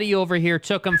when Buddy over here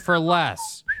took him for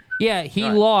less? Yeah, he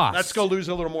lost. Let's go lose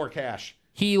a little more cash.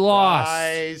 He lost.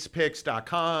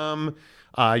 PrizePicks.com.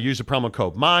 Use the promo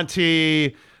code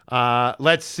Monty.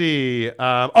 Let's see.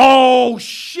 Oh,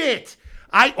 shit.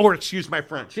 Excuse my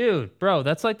French. Dude, bro,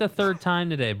 that's like the third time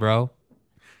today, bro.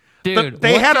 Dude,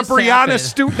 they had a Brianna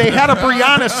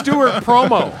Stewart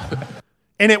promo,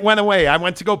 and it went away. I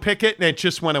went to go pick it, and it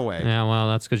just went away. Yeah, well,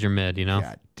 that's because you're mid, you know?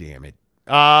 God damn it.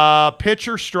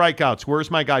 Pitcher strikeouts.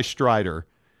 Where's my guy Strider?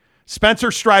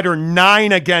 Spencer Strider,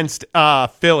 9 against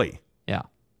Philly. Yeah.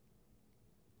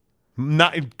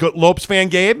 Lopes fan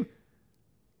Gabe?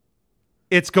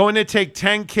 It's going to take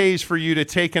 10 Ks for you to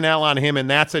take an L on him, and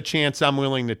that's a chance I'm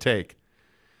willing to take.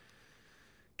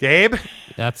 Gabe?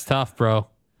 That's tough, bro.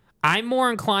 I'm more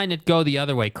inclined to go the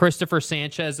other way. Christopher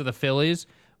Sanchez of the Phillies,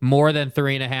 more than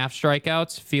 3.5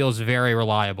 strikeouts, feels very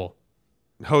reliable.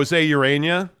 Jose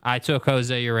Urania? I took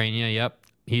Jose Urania, yep.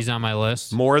 He's on my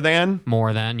list. More than?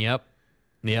 More than, yep.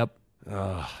 Yep.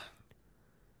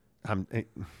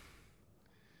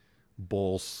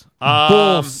 Bulls.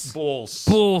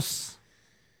 Bulls.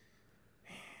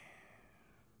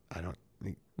 I don't.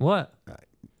 What?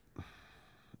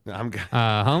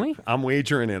 Homie? I'm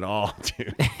wagering it all,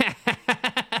 dude.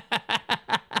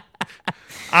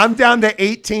 I'm down to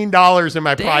 $18 in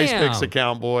my Prize Picks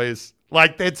account, boys.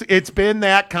 Like it's been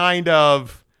that kind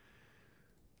of.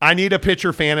 I need a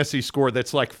pitcher fantasy score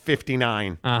that's like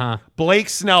 59. Blake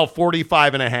Snell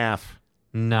 45.5.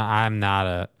 No, I'm not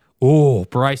a. Oh,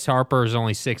 Bryce Harper is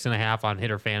only 6.5 on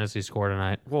hitter fantasy score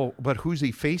tonight. Well, but who's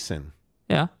he facing?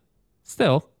 Yeah,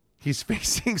 still. He's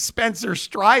facing Spencer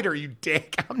Strider, you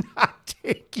dick. I'm not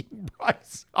taking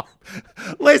Bryce Harper.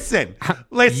 Listen.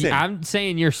 I'm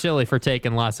saying you're silly for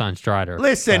taking less on Strider.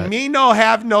 Listen, me no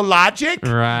have no logic.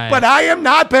 Right. But I am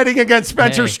not betting against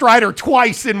Spencer Strider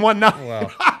twice in one night.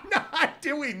 Well. I'm not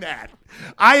doing that.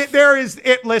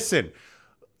 Listen,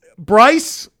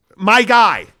 Bryce, my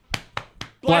guy.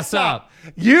 Bless up.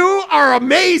 You are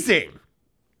amazing.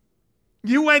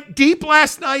 You went deep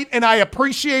last night, and I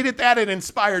appreciated that. It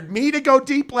inspired me to go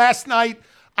deep last night.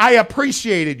 I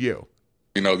appreciated you.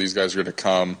 You know, these guys are going to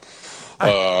come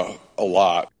a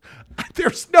lot.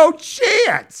 There's no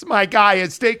chance my guy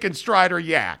is taking Strider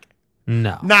Yak.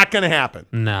 No. Not going to happen.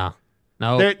 No.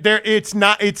 It's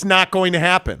not going to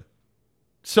happen.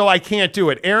 So I can't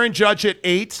do it. Aaron Judge at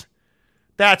 8.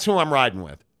 That's who I'm riding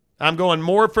with. I'm going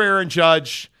more for Aaron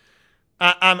Judge.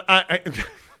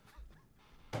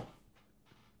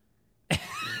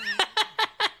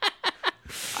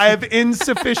 I have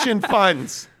insufficient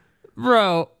funds.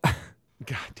 Bro. God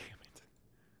damn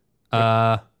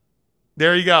it.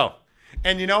 There you go.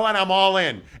 And you know what? I'm all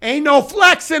in. Ain't no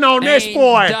flexing on this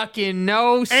boy. Ducking,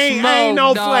 no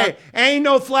smoke, ain't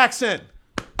no flexing.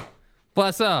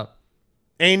 What's up?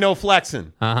 Ain't no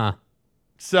flexing.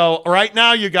 So right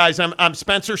now, you guys, I'm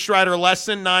Spencer Strider less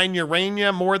than 9,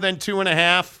 Urania more than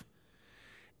 2.5,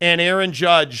 and Aaron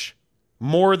Judge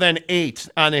more than 8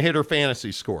 on a hitter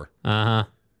fantasy score.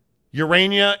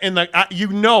 Urania in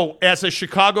the as a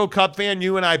Chicago Cub fan,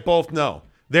 you and I both know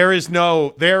there is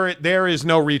no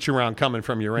reach around coming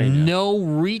from Urania. No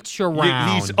reach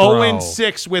around. He's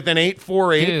 0-6 with an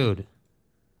 8.48. Dude.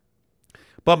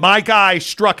 But my guy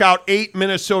struck out 8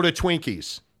 Minnesota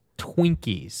Twinkies.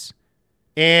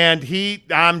 And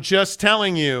I'm just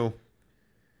telling you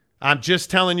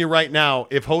right now,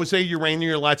 if Jose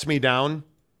Urania lets me down,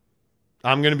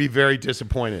 I'm going to be very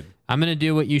disappointed. I'm going to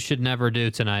do what you should never do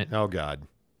tonight. Oh, God.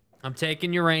 I'm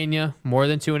taking Urania, more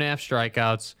than 2.5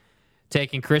 strikeouts.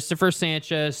 Taking Christopher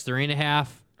Sanchez, 3.5.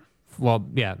 Well,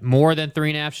 yeah, more than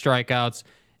 3.5 strikeouts.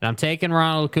 And I'm taking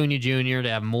Ronald Acuna Jr. to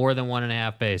have more than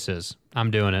 1.5 bases. I'm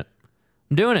doing it.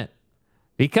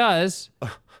 Because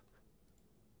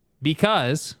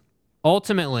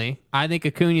ultimately, I think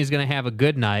Acuna is going to have a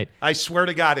good night. I swear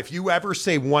to God, if you ever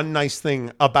say one nice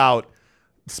thing about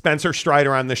Spencer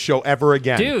Strider on this show ever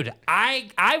again. Dude, I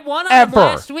won on him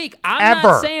last week. I'm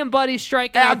not saying Buddy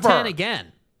strike out 10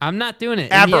 again. I'm not doing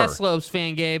it. And yes, Lopes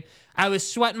fan Gabe, I was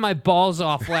sweating my balls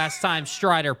off last time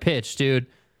Strider pitched, dude.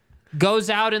 Goes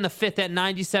out in the 5th at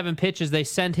 97 pitches. They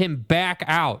send him back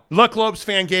out. Look, Lopes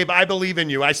fan Gabe, I believe in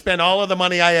you. I spent all of the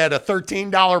money I had, a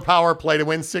 $13 power play to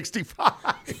win 65.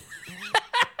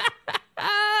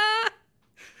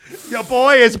 Your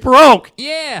boy is broke.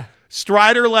 Yeah.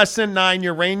 Strider less than 9,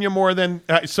 Urania more than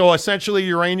so essentially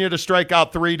Urania to strike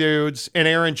out 3 dudes and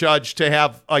Aaron Judge to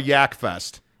have a yak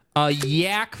fest. A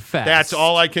yak fest. That's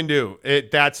all I can do.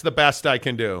 That's the best I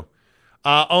can do.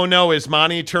 Oh no, is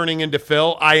Monty turning into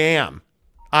Phil? I am.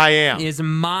 Is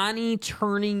Monty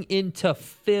turning into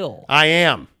Phil? I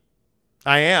am.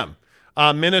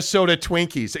 Minnesota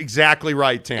Twinkies. Exactly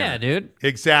right, Tanner. Yeah, dude.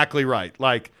 Exactly right.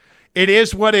 Like, it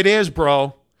is what it is,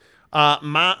 bro.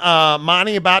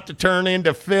 Monty about to turn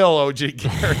into Phil, OG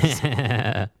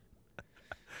Garrison.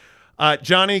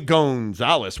 Johnny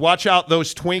Gonzalez, watch out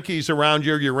those Twinkies around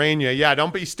your Urania. Yeah,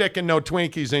 don't be sticking no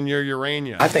Twinkies in your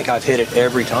Urania. I think I've hit it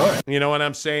every time. You know what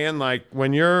I'm saying? Like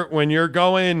when you're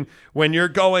going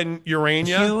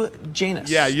Urania. Janus.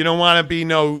 Yeah, you don't want to be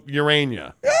no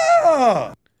Urania.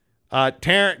 Yeah.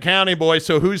 Tarrant County boy.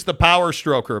 So who's the power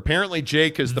stroker? Apparently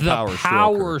Jake is the power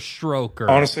stroker.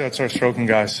 Honestly, that's our stroking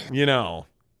guys. You know.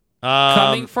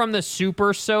 Coming from the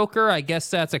super soaker, I guess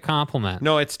that's a compliment.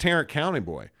 No, it's Tarrant County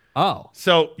boy. Oh.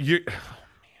 So you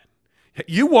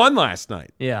won last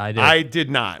night. Yeah, I did. I did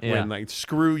not win. Like,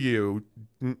 screw you,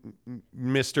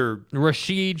 Mr.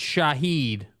 Rashid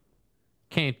Shaheed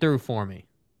came through for me.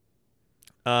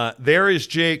 There is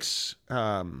Jake's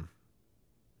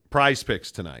prize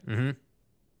picks tonight. Mm-hmm.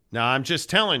 Now, I'm just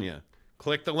telling you,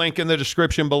 click the link in the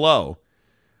description below.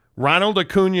 Ronald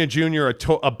Acuna Jr.,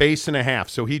 a base and a half.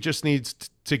 So he just needs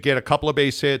to get a couple of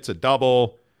base hits, a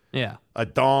double, a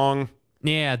dong.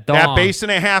 Yeah, dong. That base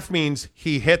and a half means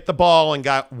he hit the ball and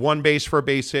got 1 base for a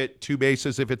base hit, 2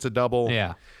 bases if it's a double.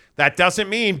 Yeah. That doesn't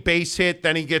mean base hit,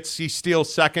 then he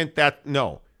steals second.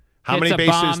 No. How Hits many a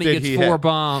bases bomb, did he he gets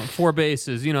hit? 4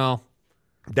 bases, you know.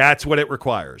 That's what it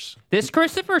requires. This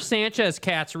Christopher Sanchez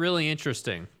cat's really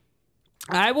interesting.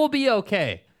 I will be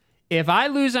okay. If I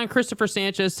lose on Christopher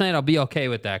Sanchez tonight, I'll be okay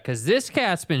with that because this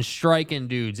cat's been striking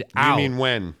dudes out. You mean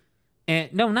when?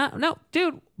 And no,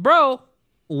 dude, bro.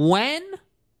 When?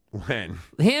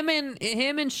 Him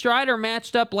and Strider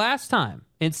matched up last time,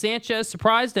 and Sanchez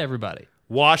surprised everybody.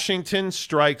 Washington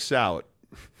strikes out.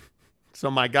 So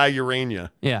my guy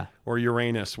Urania, or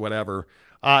Uranus, whatever,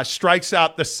 strikes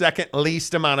out the second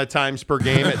least amount of times per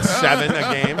game at 7 a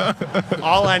game.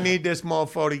 All I need this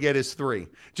mofo to get is 3.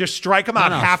 Just strike him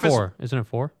out half 4. Isn't it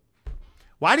 4?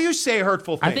 Why do you say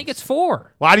hurtful things? I think it's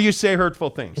 4. Why do you say hurtful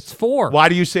things? It's 4. Why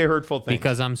do you say hurtful things?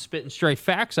 Because I'm spitting straight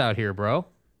facts out here, bro.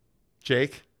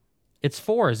 Jake? It's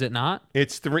 4, is it not?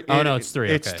 It's 3. Oh, no, it's 3.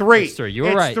 It's okay. 3. It's 3. You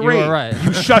were right. 3. You were right.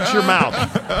 You shut your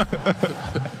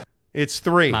mouth. It's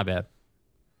 3. My bad.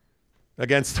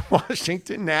 Against the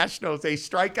Washington Nationals. They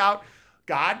strike out.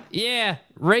 God. Yeah.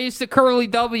 Raise the curly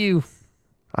W.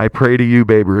 I pray to you,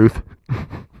 Babe Ruth.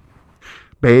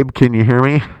 Babe, can you hear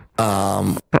me?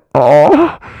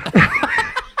 Oh.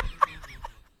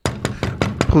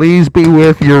 Please be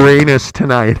with Uranus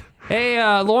tonight. Hey,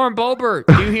 Lauren Boebert,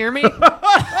 do you hear me?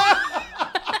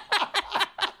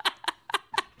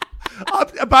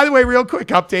 By the way, real quick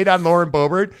update on Lauren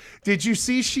Boebert. Did you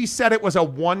see she said it was a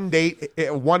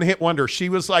one-hit wonder? She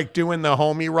was like doing the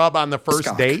homie rub on the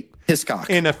first date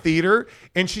in a theater.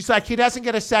 And she's like, he doesn't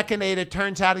get a second date. It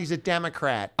turns out he's a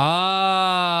Democrat.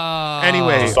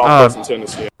 Anyway.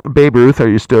 Babe Ruth, are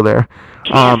you still there?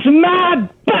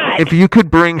 If you could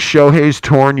bring Shohei's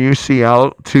torn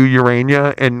UCL to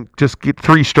Urania and just get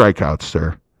 3 strikeouts,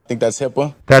 sir. Think that's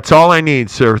HIPAA? That's all I need,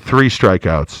 sir. 3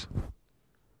 strikeouts.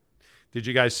 Did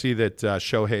you guys see that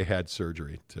Shohei had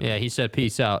surgery today? Yeah, he said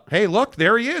peace out. Hey, look,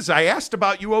 there he is. I asked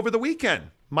about you over the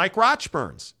weekend. Mike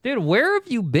Rochburns. Dude, where have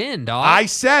you been, dog? I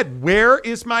said, where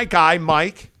is my guy,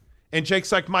 Mike? And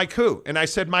Jake's like, Mike who? And I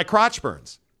said, Mike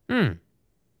Rochburns. And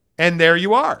there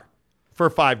you are for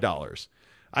 $5.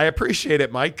 I appreciate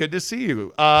it, Mike. Good to see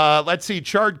you. Let's see.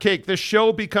 Charred Cake. This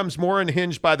show becomes more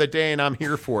unhinged by the day, and I'm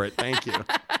here for it. Thank you.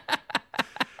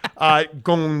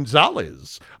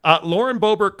 Gonzalez. Lauren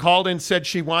Boebert called and said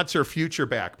she wants her future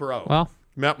back, bro. Well,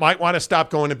 might want to stop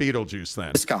going to Beetlejuice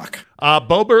then. Scock.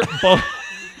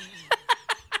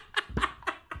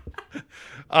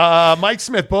 Mike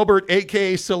Smith, Boebert,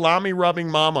 a.k.a. Salami Rubbing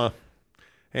Mama.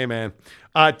 Hey, man.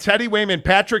 Teddy Wayman,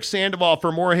 Patrick Sandoval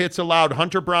for more hits allowed,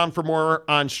 Hunter Brown for more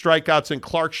on strikeouts, and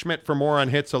Clark Schmidt for more on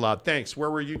hits allowed. Thanks. Where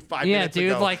were you 5 minutes ago?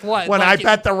 Yeah, dude, like what? When I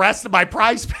bet the rest of my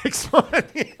prize picks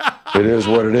money. It is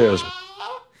what it is.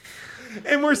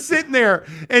 And we're sitting there,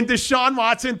 and Deshaun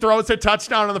Watson throws a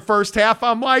touchdown in the first half.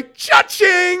 I'm like,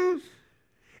 cha-ching!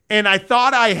 And I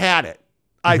thought I had it.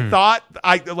 I thought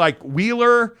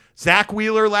Wheeler, Zach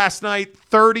Wheeler last night,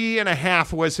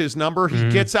 30.5 was his number. He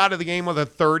gets out of the game with a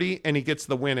 30 and he gets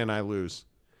the win and I lose.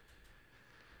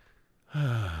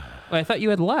 I thought you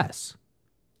had less.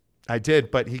 I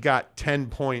did, but he got 10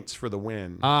 points for the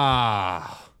win.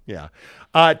 Ah. Yeah.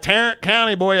 Tarrant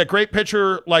County, boy, a great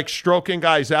pitcher like stroking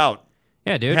guys out.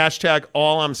 Yeah, dude. Hashtag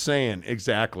all I'm saying.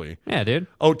 Exactly. Yeah, dude.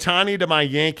 Otani to my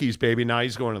Yankees, baby. Now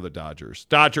he's going to the Dodgers.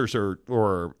 Dodgers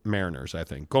or Mariners, I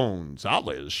think.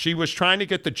 Gonzalez. She was trying to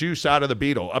get the juice out of the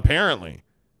beetle, apparently.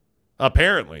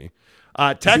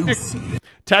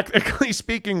 Technically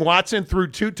speaking, Watson threw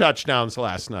 2 touchdowns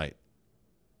last night.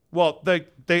 Well,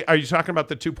 are you talking about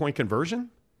the 2-point conversion?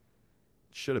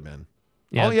 Should have been.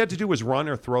 Yeah. All he had to do was run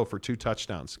or throw for 2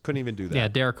 touchdowns. Couldn't even do that. Yeah,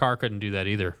 Derek Carr couldn't do that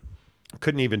either.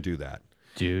 Couldn't even do that.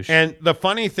 Douche. And the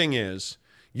funny thing is,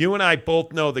 you and I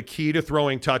both know the key to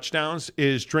throwing touchdowns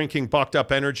is drinking Bucked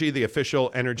Up Energy, the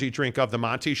official energy drink of the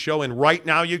Monty Show. And right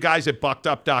now, you guys at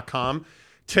buckedup.com,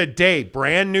 today,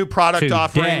 brand new product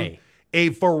offering, a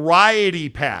variety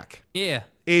pack. Yeah.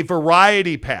 A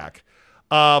variety pack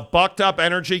of Bucked Up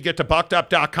Energy. Get to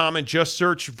buckedup.com and just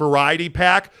search variety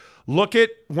pack. Look at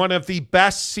one of the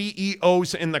best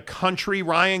CEOs in the country,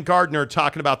 Ryan Gardner,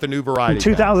 talking about the new variety. In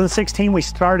 2016, we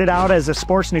started out as a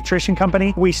sports nutrition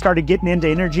company. We started getting into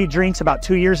energy drinks about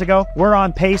 2 years ago. We're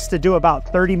on pace to do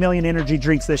about 30 million energy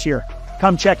drinks this year.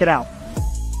 Come check it out.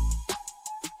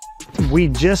 We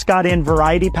just got in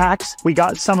variety packs. We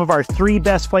got some of our 3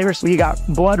 best flavors. We got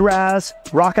Blood Raz,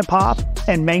 Rocket Pop,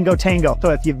 and Mango Tango. So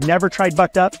if you've never tried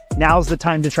Bucked Up, now's the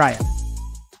time to try it.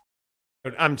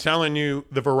 I'm telling you,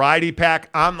 the variety pack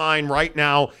online right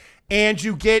now, and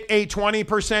you get a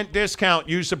 20% discount.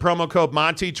 Use the promo code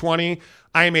Monty20.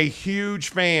 I am a huge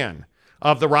fan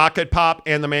of the Rocket Pop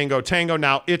and the Mango Tango.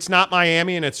 Now, it's not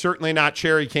Miami, and it's certainly not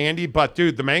cherry candy, but,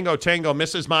 dude, the Mango Tango,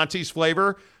 Mrs. Monty's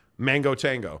flavor, Mango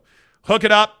Tango. Hook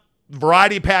it up.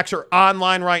 Variety packs are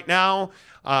online right now.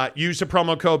 Use the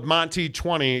promo code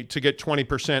Monty20 to get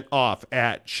 20% off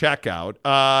at checkout.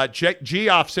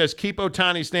 Geoff says, keep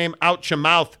Otani's name out your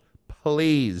mouth,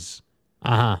 please.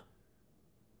 Uh-huh.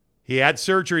 He had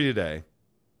surgery today.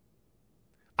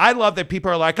 I love that people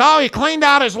are like, oh, he cleaned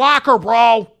out his locker,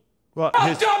 bro. Well,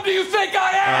 How dumb do you think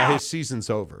I am? His season's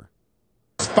over.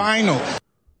 Spinal.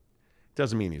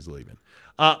 Doesn't mean he's leaving.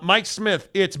 Mike Smith,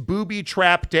 it's booby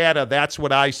trap data. That's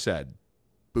what I said.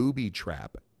 Booby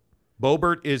trap.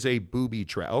 Bobert is a booby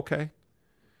trap.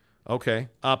 Okay.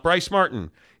 Bryce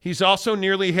Martin. He's also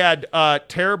nearly had a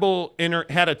terrible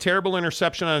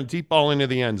interception on a deep ball into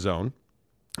the end zone.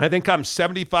 I think I'm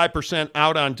 75%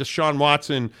 out on Deshaun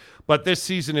Watson, but this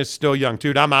season is still young.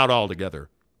 Dude, I'm out altogether.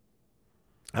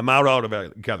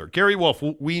 Gary Wolf,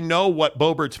 we know what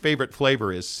Bobert's favorite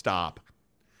flavor is. Stop.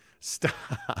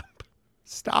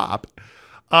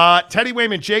 Teddy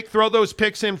Wayman, Jake, throw those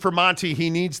picks in for Monty.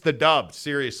 He needs the dub.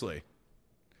 Seriously.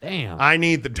 Damn. I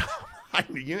need the dub.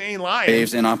 You ain't lying.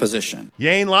 Waves in opposition. You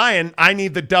ain't lying. I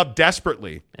need the dub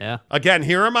desperately. Yeah. Again,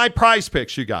 here are my prize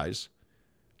picks, you guys.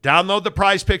 Download the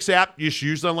Prize Picks app. You should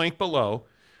use the link below.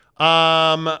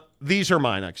 These are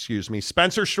mine, excuse me.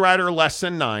 Spencer Strider, less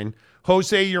than 9.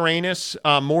 Jose Uranus,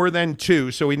 more than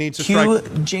 2. So he needs to strike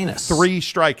 3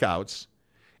 strikeouts.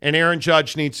 And Aaron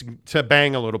Judge needs to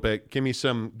bang a little bit. Give me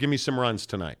some runs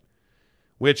tonight,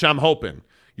 which I'm hoping.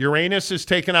 Uranus is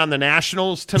taking on the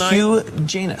Nationals tonight.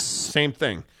 Janus. Same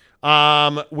thing,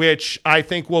 which I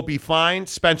think will be fine.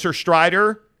 Spencer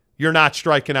Strider, you're not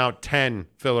striking out 10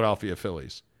 Philadelphia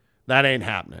Phillies. That ain't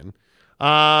happening.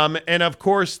 And, of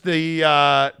course,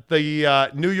 the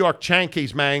New York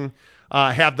Yankees, man,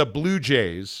 have the Blue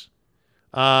Jays.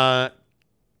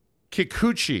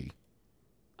 Kikuchi.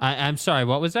 I'm sorry,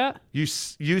 what was that? You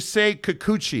say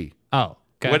Kikuchi. Oh,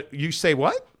 okay. What you say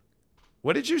what?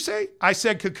 What did you say? I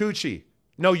said Kikuchi.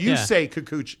 No, you say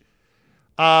Kikuchi.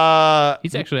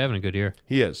 He's actually having a good year.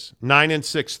 He is.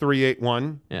 9-6,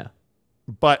 3.81. Yeah.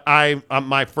 But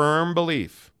my firm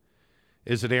belief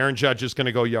is that Aaron Judge is going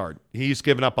to go yard. He's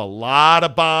given up a lot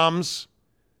of bombs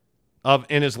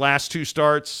in his last 2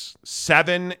 starts,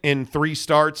 7 in 3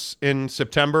 starts in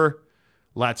September.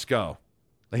 Let's go.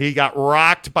 He got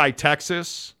rocked by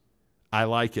Texas. I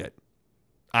like it.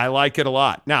 I like it a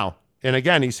lot. Now, and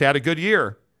again, he's had a good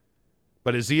year,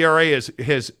 but his ERA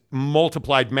has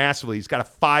multiplied massively. He's got a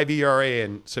 5 ERA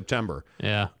in September.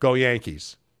 Yeah. Go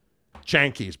Yankees.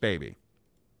 Yankees, baby.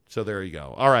 So there you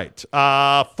go. All right.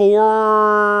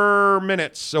 4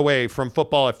 minutes away from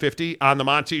football at 50 on the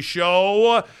Monty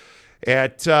Show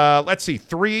at, let's see,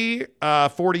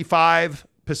 3:45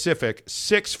 Pacific,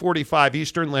 6:45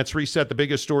 Eastern. Let's reset the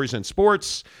biggest stories in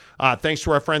sports. Thanks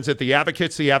to our friends at The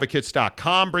Advocates,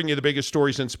 theadvocates.com. Bring you the biggest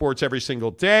stories in sports every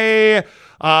single day.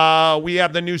 We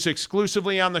have the news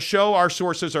exclusively on the show. Our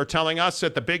sources are telling us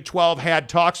that the Big 12 had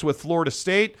talks with Florida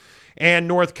State and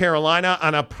North Carolina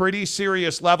on a pretty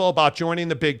serious level about joining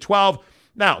the Big 12.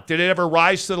 Now, did it ever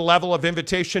rise to the level of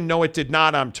invitation? No, it did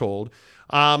not, I'm told.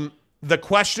 The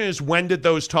question is, when did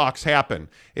those talks happen?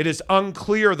 It is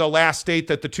unclear the last date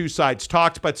that the two sides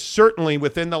talked, but certainly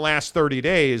within the last 30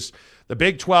 days, the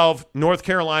Big 12, North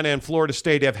Carolina, and Florida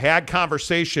State have had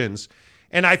conversations.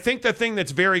 And I think the thing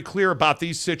that's very clear about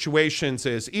these situations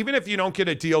is even if you don't get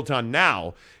a deal done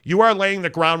now, you are laying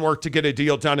the groundwork to get a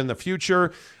deal done in the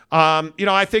future.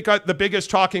 I think the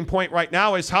biggest talking point right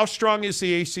now is how strong is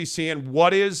the ACC and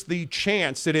what is the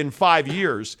chance that in 5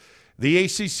 years the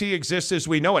ACC exists as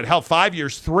we know it. Hell, 5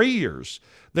 years, 3 years,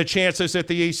 the chances that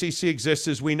the ACC exists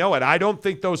as we know it. I don't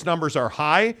think those numbers are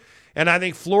high. And I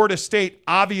think Florida State,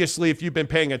 obviously, if you've been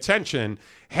paying attention,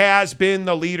 has been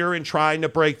the leader in trying to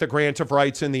break the grant of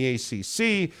rights in the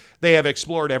ACC. They have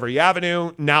explored every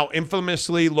avenue, now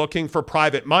infamously looking for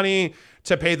private money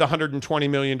to pay the $120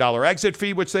 million exit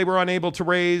fee, which they were unable to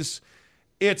raise.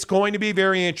 It's going to be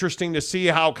very interesting to see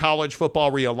how college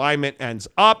football realignment ends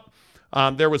up.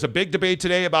 There was a big debate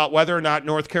today about whether or not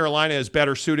North Carolina is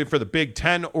better suited for the Big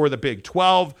 10 or the Big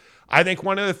 12. I think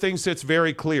one of the things that's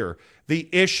very clear, the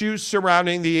issues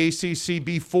surrounding the ACC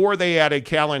before they added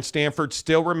Cal and Stanford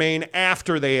still remain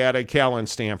after they added Cal and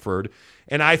Stanford.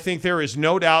 And I think there is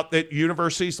no doubt that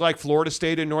universities like Florida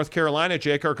State and North Carolina,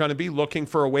 Jake, are going to be looking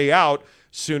for a way out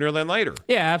sooner than later.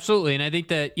 Yeah, absolutely. And I think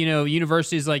that,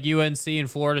 universities like UNC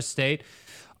and Florida State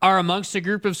are amongst a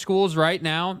group of schools right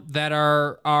now that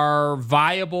are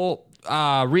viable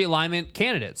realignment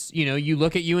candidates. You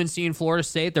look at UNC and Florida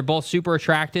State, they're both super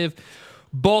attractive.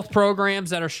 Both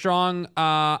programs that are strong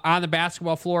on the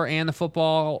basketball floor and the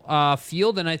football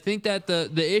field. And I think that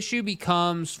the issue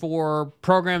becomes for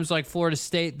programs like Florida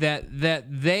State that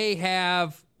they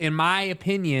have, in my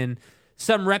opinion,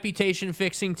 some reputation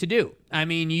fixing to do. I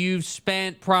mean, you've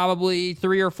spent probably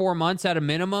 3 or 4 months at a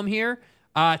minimum here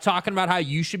talking about how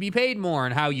you should be paid more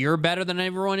and how you're better than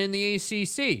everyone in the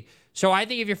ACC. So I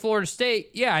think if you're Florida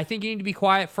State, I think you need to be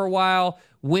quiet for a while,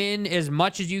 win as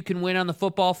much as you can win on the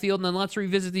football field, and then let's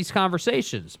revisit these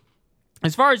conversations.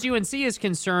 As far as UNC is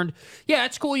concerned,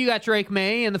 it's cool you got Drake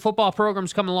May, and the football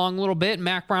program's coming along a little bit, and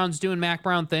Mac Brown's doing Mac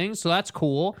Brown things, so that's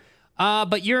cool.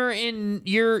 But you're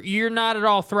not at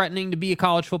all threatening to be a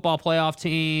college football playoff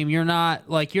team. You're not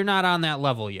on that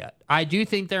level yet. I do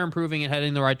think they're improving and heading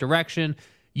in the right direction.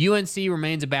 UNC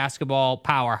remains a basketball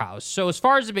powerhouse. So as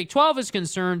far as the Big 12 is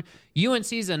concerned,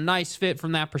 UNC is a nice fit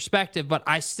from that perspective, but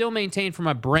I still maintain from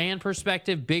a brand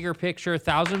perspective, bigger picture,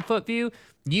 1,000-foot view,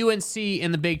 UNC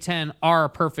and the Big 10 are a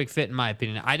perfect fit in my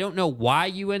opinion. I don't know why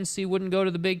UNC wouldn't go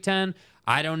to the Big 10.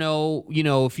 I don't know,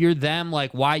 if you're them,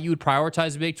 why you would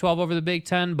prioritize the Big 12 over the Big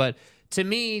 10, but to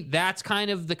me, that's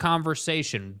kind of the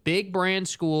conversation. Big brand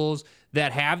schools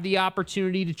that have the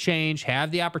opportunity to change,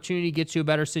 have the opportunity to get to a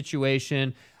better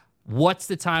situation. What's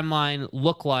the timeline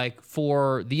look like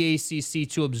for the ACC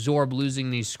to absorb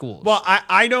losing these schools? Well,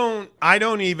 I don't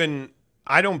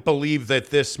believe that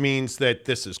this means that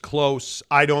this is close.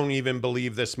 I don't even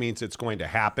believe this means it's going to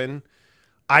happen.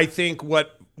 I think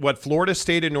what Florida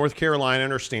State and North Carolina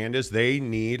understand is they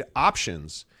need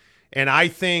options. And I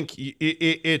think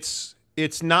it's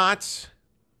not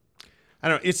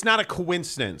a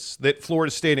coincidence that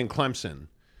Florida State and Clemson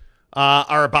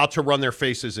are about to run their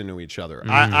faces into each other.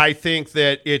 Mm-hmm. I think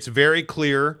that it's very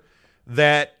clear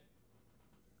that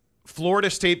Florida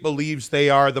State believes they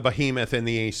are the behemoth in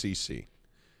the ACC.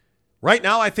 Right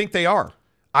now, I think they are.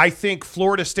 I think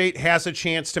Florida State has a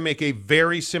chance to make a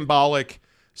very symbolic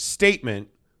statement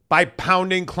by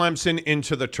pounding Clemson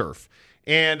into the turf.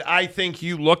 And I think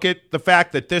you look at the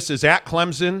fact that this is at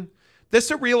Clemson. This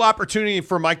is a real opportunity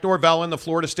for Mike Norvell and the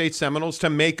Florida State Seminoles to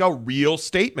make a real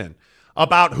statement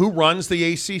about who runs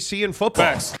the ACC in football.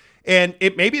 Thanks. And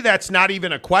maybe that's not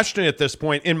even a question at this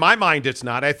point. In my mind, it's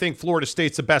not. I think Florida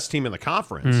State's the best team in the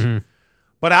conference. Mm-hmm.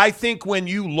 But I think when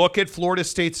you look at Florida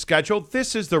State's schedule,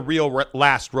 this is the real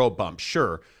last road bump.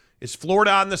 Sure. Is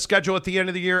Florida on the schedule at the end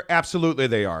of the year? Absolutely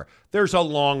they are. There's a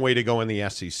long way to go in the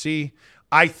SEC.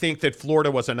 I think that Florida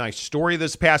was a nice story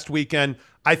this past weekend.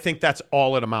 I think that's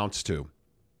all it amounts to.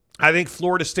 I think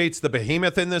Florida State's the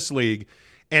behemoth in this league,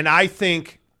 and I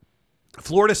think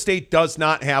Florida State does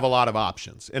not have a lot of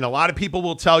options. And a lot of people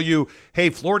will tell you, hey,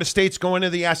 Florida State's going to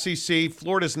the SEC.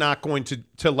 Florida's not going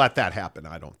to let that happen,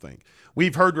 I don't think.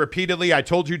 We've heard repeatedly, I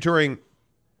told you during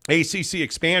ACC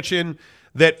expansion,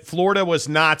 that Florida was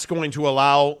not going to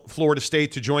allow Florida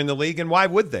State to join the league, and why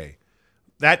would they?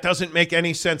 That doesn't make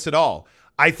any sense at all.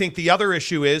 I think the other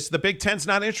issue is the Big Ten's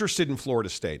not interested in Florida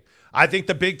State. I think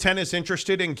the Big Ten is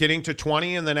interested in getting to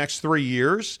 20 in the next 3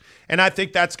 years, and I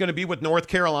think that's going to be with North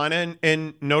Carolina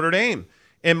and Notre Dame,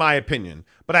 in my opinion.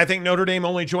 But I think Notre Dame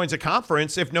only joins a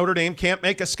conference if Notre Dame can't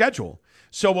make a schedule.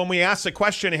 So when we ask the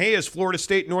question, hey, is Florida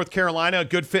State, North Carolina a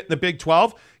good fit in the Big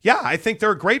 12? Yeah, I think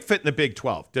they're a great fit in the Big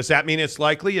 12. Does that mean it's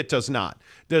likely? It does not.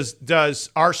 Does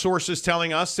our sources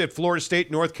telling us that Florida State,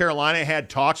 North Carolina had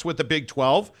talks with the Big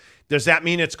 12? Does that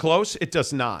mean it's close? It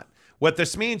does not. What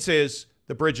this means is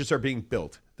the bridges are being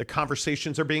built, the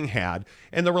conversations are being had,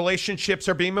 and the relationships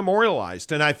are being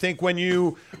memorialized. And I think when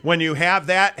you have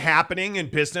that happening in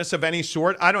business of any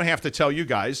sort, I don't have to tell you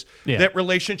guys that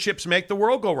relationships make the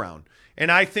world go round. And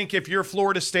I think if you're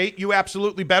Florida State, you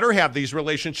absolutely better have these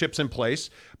relationships in place,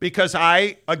 because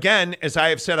again, as I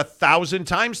have said 1,000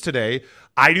 times today,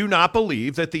 I do not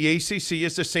believe that the ACC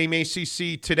is the same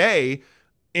ACC today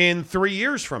in 3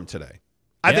 years from today.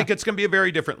 I think it's going to be a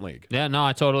very different league. Yeah, no,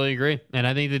 I totally agree. And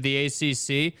I think that the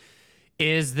ACC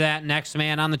is that next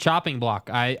man on the chopping block.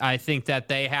 I think that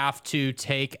they have to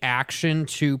take action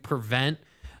to prevent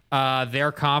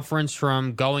their conference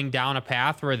from going down a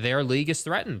path where their league is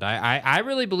threatened. I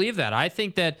really believe that. I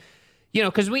think that,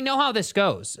 because we know how this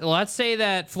goes. Let's say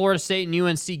that Florida State and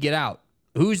UNC get out.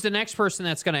 Who's the next person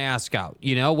that's going to ask out?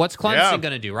 What's Clemson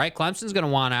going to do, right? Clemson's going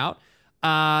to want out.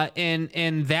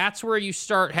 And that's where you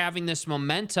start having this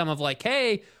momentum of like,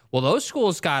 hey, well, those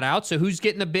schools got out, so who's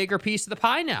getting a bigger piece of the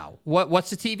pie now? What's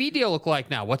the TV deal look like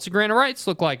now? What's the grant of rights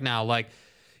look like now? Like,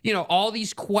 all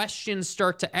these questions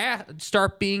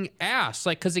start being asked.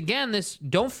 Like, because again,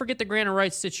 don't forget the grant of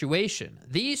rights situation.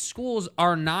 These schools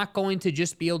are not going to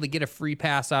just be able to get a free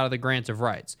pass out of the grant of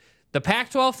rights. The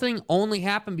Pac-12 thing only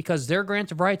happened because their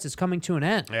grant of rights is coming to an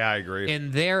end. Yeah, I agree.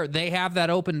 And they have that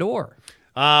open door.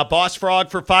 Boss Frog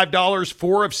for $5,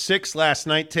 4 of 6 last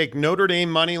night. Take Notre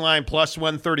Dame money line plus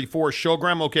 134.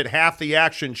 Showgram will get half the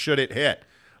action should it hit.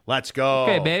 Let's go.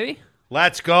 Okay, baby.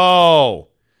 Let's go.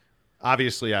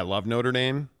 Obviously, I love Notre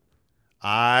Dame.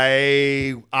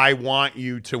 I want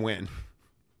you to win.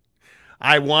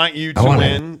 I want you to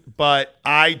win, but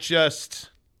I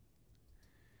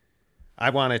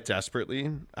want it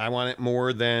desperately. I want it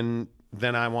more than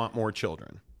I want more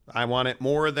children. I want it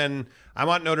more than I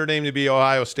want Notre Dame to be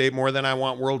Ohio State more than I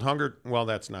want world hunger. Well,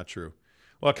 that's not true.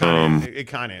 Well, it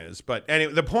kind of is. But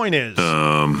anyway, the point is,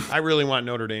 I really want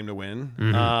Notre Dame to win.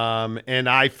 Mm-hmm. And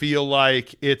I feel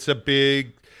like it's a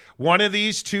big one of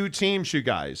these two teams, you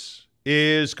guys,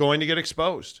 is going to get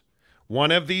exposed.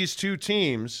 One of these two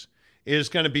teams is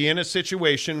going to be in a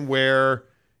situation where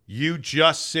you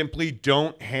just simply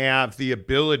don't have the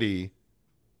ability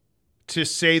to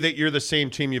say that you're the same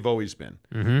team you've always been.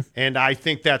 Mm-hmm. And I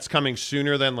think that's coming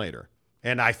sooner than later.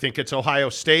 And I think it's Ohio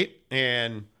State.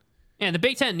 And the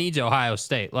Big Ten needs Ohio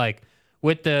State. Like,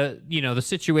 with the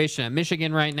situation at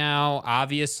Michigan right now,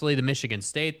 obviously the Michigan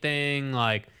State thing,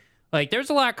 like there's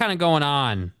a lot kind of going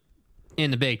on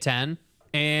in the Big Ten.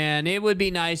 And it would be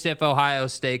nice if Ohio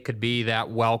State could be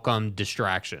that welcome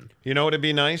distraction. You know what would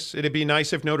be nice? It'd be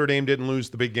nice if Notre Dame didn't lose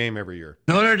the big game every year.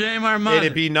 Notre Dame, our mother.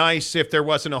 It'd be nice if there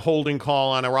wasn't a holding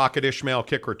call on a Rocket Ishmael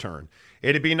kick return.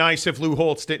 It'd be nice if Lou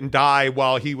Holtz didn't die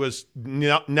while he was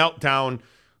knelt down,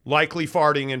 likely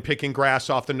farting and picking grass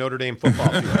off the Notre Dame football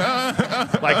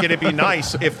field. Like, it'd be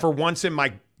nice if for once in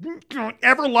my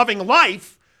ever-loving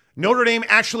life, Notre Dame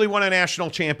actually won a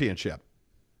national championship.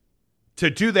 To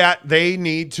do that, they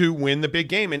need to win the big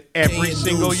game. And every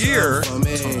single year,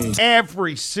 they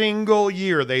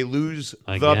lose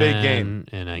the big game.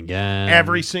 And again.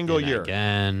 Every single year.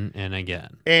 Again and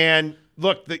again. And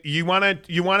look, you want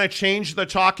to change the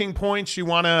talking points. You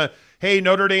want to, hey,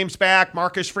 Notre Dame's back.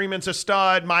 Marcus Freeman's a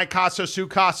stud. My casa, su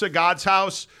casa, God's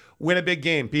house. Win a big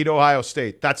game. Beat Ohio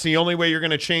State. That's the only way you're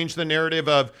going to change the narrative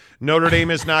of Notre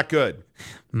Dame is not good.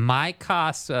 My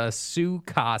casa, su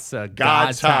casa,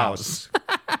 God's house.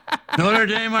 Notre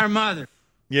Dame, our mother.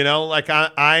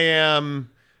 I am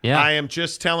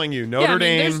just telling you, Notre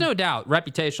Dame. There's no doubt,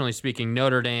 reputationally speaking,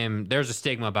 Notre Dame, there's a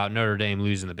stigma about Notre Dame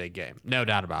losing the big game. No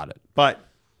doubt about it. But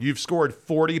you've scored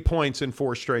 40 points in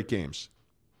 4 straight games.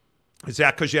 Is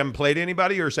that because you haven't played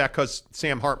anybody, or is that because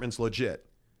Sam Hartman's legit?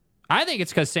 I think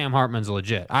it's because Sam Hartman's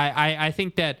legit. I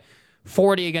think that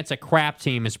 40 against a crap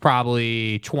team is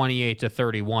probably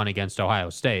 28-31 against Ohio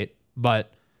State.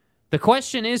 But the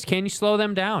question is, can you slow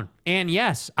them down? And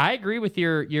yes, I agree with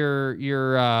your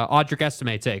Audric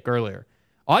Estime take earlier.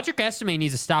 Audric Estime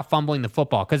needs to stop fumbling the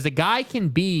football because the guy can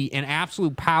be an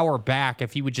absolute power back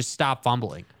if he would just stop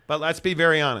fumbling. But let's be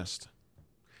very honest.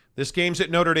 This game's at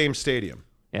Notre Dame Stadium.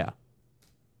 Yeah.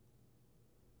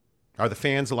 Are the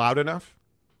fans loud enough?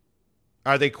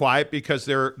 Are they quiet because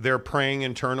they're praying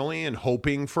internally and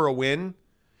hoping for a win?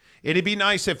 It'd be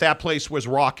nice if that place was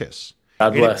raucous.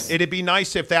 God bless. It'd be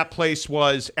nice if that place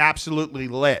was absolutely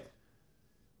lit.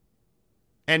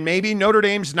 And maybe Notre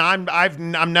Dame's not.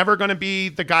 I'm never going to be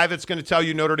the guy that's going to tell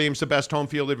you Notre Dame's the best home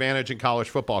field advantage in college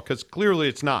football, because clearly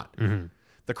it's not. Mm-hmm.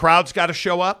 The crowd's got to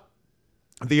show up.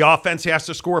 The offense has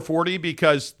to score 40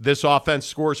 because this offense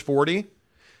scores 40.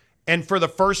 And for the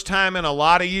first time in a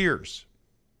lot of years,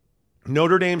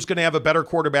 Notre Dame's going to have a better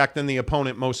quarterback than the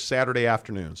opponent most Saturday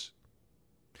afternoons.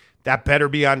 That better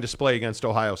be on display against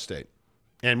Ohio State.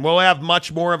 And we'll have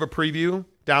much more of a preview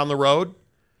down the road.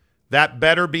 That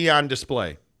better be on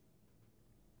display.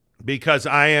 Because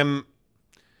I am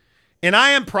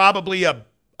probably a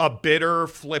bitter,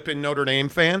 flippin' Notre Dame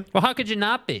fan. Well, how could you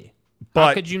not be? But,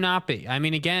 how could you not be? I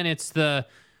mean, again, it's the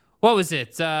what was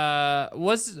it? I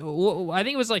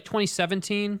think it was like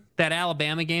 2017, that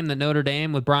Alabama game, the Notre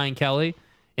Dame with Brian Kelly,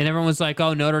 and everyone was like,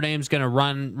 "Oh, Notre Dame's going to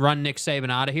run Nick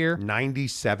Saban out of here."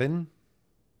 97?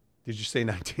 Did you say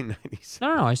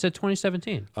 1997? No, I said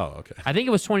 2017. Oh, okay. I think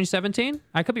it was 2017.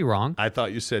 I could be wrong. I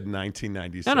thought you said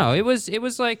 1997. No, it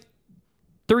was like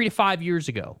 3 to 5 years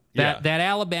ago. That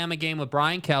Alabama game with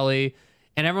Brian Kelly,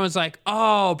 and everyone's like,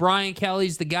 "Oh, Brian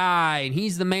Kelly's the guy, and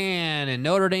he's the man, and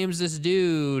Notre Dame's this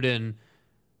dude." And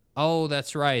oh,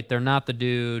 that's right, they're not the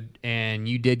dude, and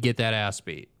you did get that ass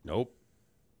beat. Nope.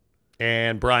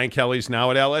 And Brian Kelly's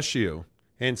now at LSU,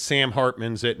 and Sam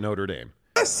Hartman's at Notre Dame.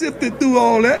 I sifted through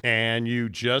all that. And you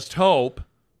just hope.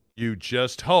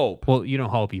 Well, you don't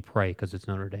hope, you pray, because it's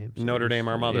Notre Dame. So Notre Dame,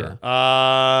 our mother.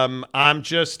 Yeah. I'm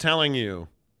just telling you,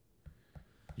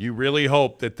 you really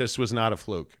hope that this was not a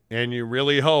fluke. And you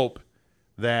really hope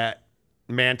that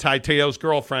Manti Te'o's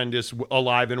girlfriend is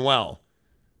alive and well.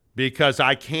 Because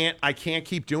I can't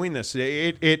keep doing this.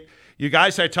 You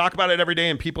guys, I talk about it every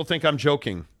day, and people think I'm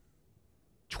joking.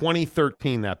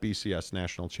 2013, that BCS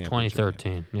national championship.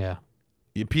 2013, yeah.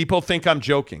 People think I'm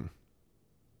joking.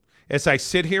 As I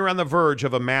sit here on the verge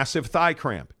of a massive thigh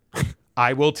cramp,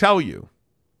 I will tell you.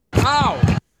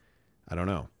 Ow! I don't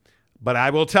know. But I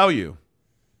will tell you,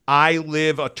 I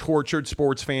live a tortured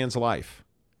sports fan's life.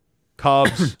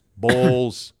 Cubs,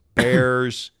 Bulls,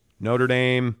 Bears, Notre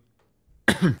Dame.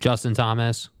 Justin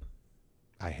Thomas.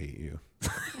 I hate you.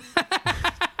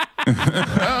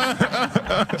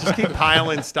 Just keep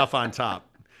piling stuff on top.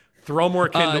 Throw more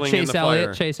kindling in the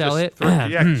fire. Chase Elliott.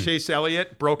 Chase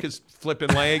Elliott broke his flipping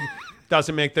leg.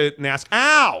 Doesn't make the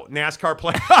NASCAR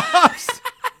playoffs.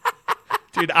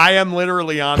 Dude, I am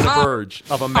literally on the verge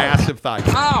of a massive thigh.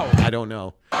 I don't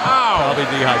know. Probably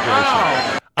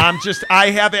dehydration.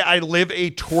 I live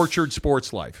a tortured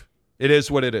sports life. It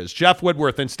is what it is. Jeff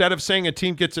Woodworth, instead of saying a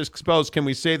team gets exposed, can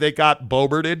we say they got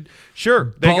boberted?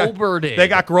 Sure. They got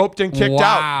groped and kicked out.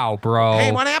 Wow, bro.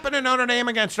 Hey, what happened to Notre Dame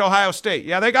against Ohio State?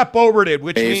 Yeah, they got boberted,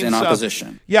 which means in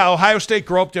opposition. Ohio State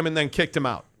groped him and then kicked him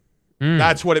out.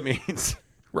 That's what it means,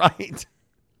 right?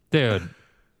 Dude.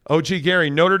 OG Gary,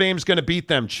 Notre Dame's going to beat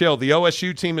them. Chill. The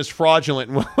OSU team is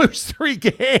fraudulent and will lose 3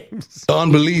 games.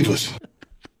 Unbelievers.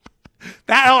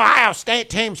 That Ohio State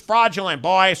team's fraudulent,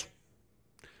 boys.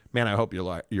 Man, I hope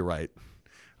you're right.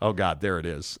 Oh, God, there it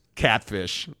is.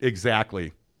 Catfish.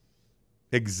 Exactly.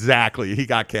 He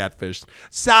got catfished.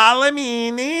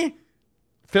 Salamini.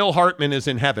 Phil Hartman is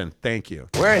in heaven. Thank you.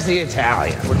 Where's the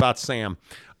Italian? What about Sam?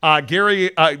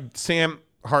 Sam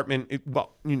Hartman,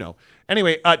 well, you know.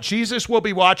 Anyway, Jesus will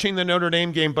be watching the Notre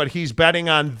Dame game, but he's betting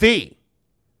on the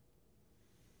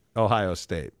Ohio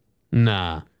State.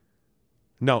 Nah.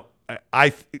 No,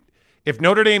 if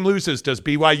Notre Dame loses, does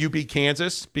BYU beat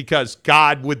Kansas? Because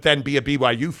God would then be a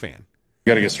BYU fan.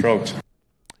 You got to get stroked.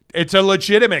 It's a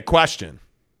legitimate question.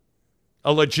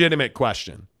 I'm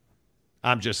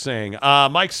just saying.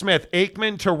 Mike Smith,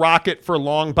 Aikman to Rocket for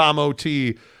long bomb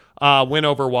OT win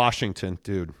over Washington.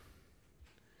 Dude,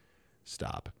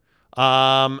 stop.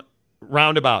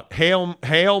 Roundabout.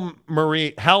 Hail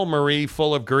Marie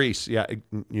full of grease. Yeah,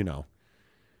 you know.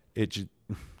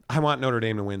 I want Notre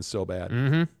Dame to win so bad.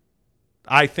 Mm-hmm.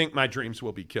 I think my dreams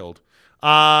will be killed.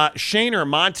 Shaner,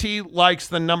 Monty likes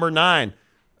the number 9.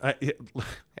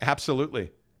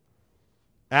 Absolutely.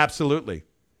 There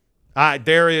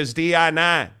is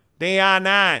DI9.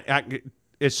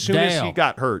 As soon as he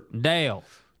got hurt. Dale.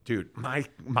 Dude, my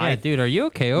yeah, dude, are you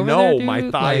okay over there, dude? My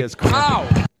thigh is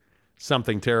cramping.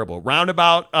 Something terrible.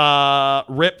 Roundabout,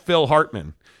 Rip Phil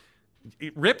Hartman.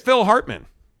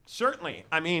 Certainly.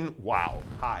 I mean, wow.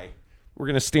 Hi. We're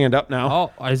going to stand up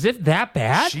now. Oh, is it that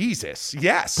bad? Jesus.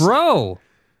 Yes. Bro.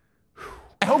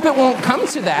 I hope it won't come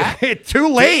to that.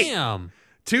 Too late. Damn.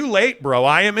 Too late, bro.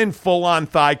 I am in full-on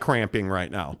thigh cramping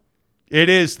right now.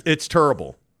 It's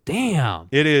terrible. Damn.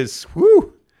 It is.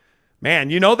 Whew. Man,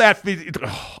 you know that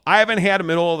I haven't had a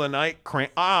middle of the night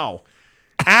cramp. Ow.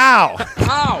 Ow.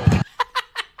 Ow.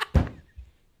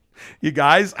 You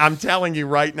guys, I'm telling you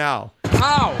right now.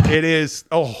 Ow. It is.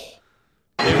 Oh.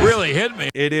 It really hit me.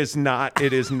 It is not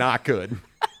good.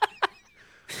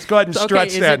 Let's go ahead and stretch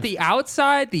okay, is that. it the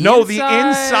outside? No, inside? the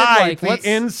inside. Like,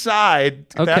 the inside.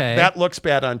 Okay. That looks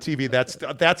bad on TV.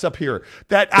 That's up here.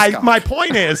 My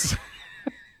point is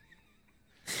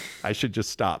I should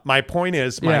just stop. My point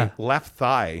is my left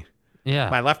thigh. Yeah.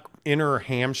 My left inner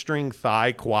hamstring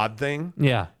thigh quad thing.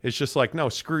 Yeah. It's just like, no,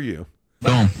 screw you.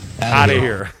 Boom. Out of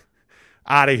here.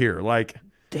 Out of here. Like,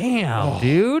 damn,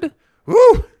 dude.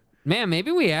 Woo. Man,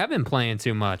 maybe we have been playing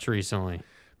too much recently.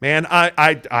 Man,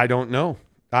 I don't know.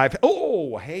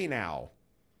 Hey now.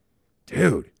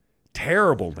 Dude,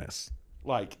 terribleness.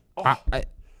 Like, I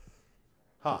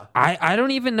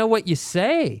don't even know what you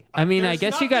say. I mean, I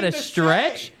guess you got to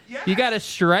stretch. Yes. You got to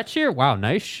stretch here. Wow,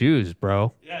 nice shoes,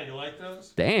 bro. Yeah, you like those?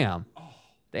 Damn.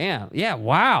 Damn. Yeah,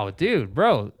 wow, dude,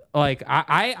 bro. Like,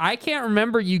 I can't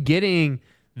remember you getting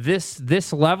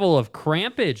this level of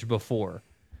crampage before.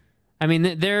 I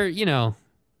mean, they're,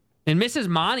 and Mrs.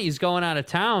 Monty's going out of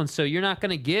town, so you're not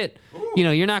going to get,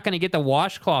 you're not going to get the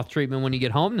washcloth treatment when you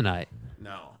get home tonight.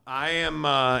 No. I am,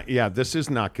 this is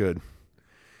not good.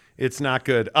 It's not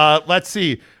good. Let's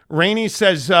see. Rainey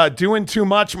says, doing too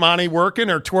much, Monty, working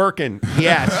or twerking?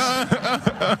 Yes.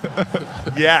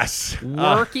 Yes.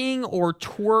 Working or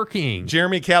twerking?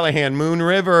 Jeremy Callahan, Moon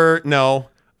River, no.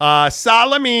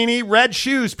 Salamini, red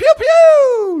shoes, pew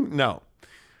pew. No.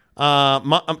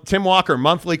 Tim Walker,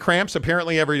 monthly cramps,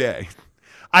 apparently every day.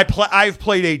 I've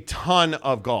played a ton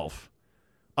of golf.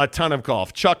 A ton of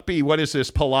golf. Chuck B, what is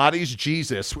this? Pilates?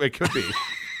 Jesus, it could be.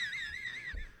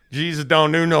 Jesus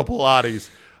don't do no Pilates.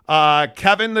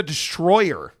 Kevin the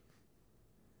Destroyer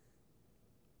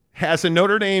has a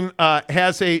Notre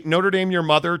Dame your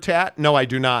mother tat. No, I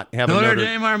do not have Notre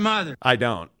Dame our mother. I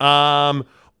don't.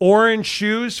 Orange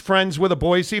shoes, friends with a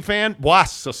Boise fan.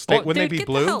 Was wouldn't they be get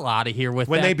blue? The hell out of here with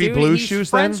Wouldn't that, they be dude. blue He's shoes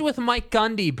friends then? with Mike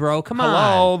Gundy, bro. Come on.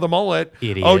 Hello, the mullet.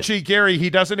 Idiot. OG Gary, he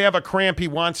doesn't have a cramp. He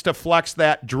wants to flex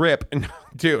that drip.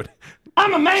 Dude,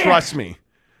 I'm a man. trust me.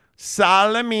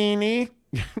 Salamini.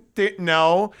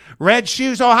 No. Red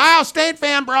shoes, Ohio State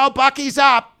fan, bro. Bucky's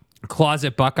up.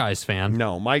 Closet Buckeyes fan.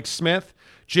 No. Mike Smith.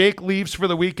 Jake leaves for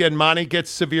the weekend. Monty gets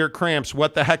severe cramps.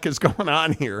 What the heck is going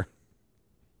on here?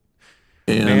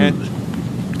 And,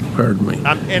 pardon me.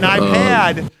 I've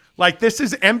had, this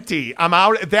is empty. I'm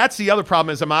out. That's the other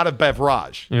problem is I'm out of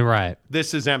beverage. You're right.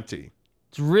 This is empty.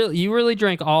 You really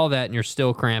drank all that and you're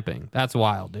still cramping. That's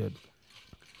wild, dude.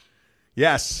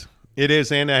 Yes, it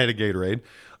is. And I had a Gatorade.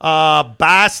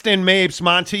 Boston Mapes,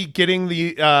 Monty getting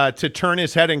the to turn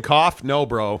his head and cough. No,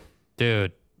 bro.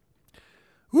 Dude.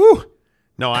 Woo.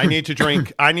 No, I need to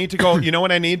drink. I need to go. You know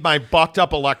what I need? My bucked up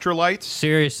electrolytes.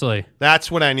 Seriously. That's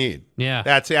what I need. Yeah.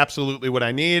 That's absolutely what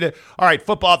I need. All right.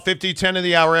 Football 50, 10 of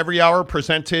the hour, every hour,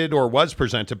 was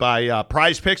presented by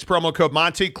Prize Picks, promo code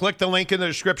Monty. Click the link in the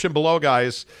description below,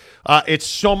 guys. It's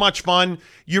so much fun.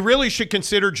 You really should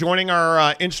consider joining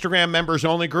our Instagram members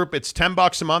only group. It's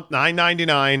 $10 a month,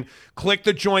 $9.99. Click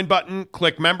the join button.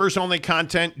 Click members only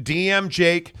content. DM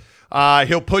Jake.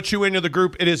 He'll put you into the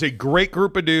group. It is a great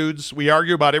group of dudes. We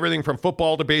argue about everything from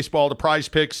football to baseball to Prize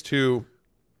Picks to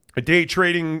day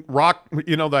trading, rock,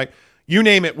 you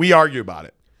name it, we argue about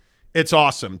it. It's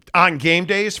awesome. On game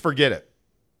days, forget it.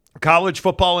 College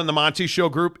football in the Monty Show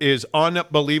group is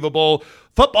unbelievable.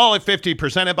 Football at 50,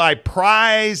 presented by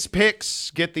Prize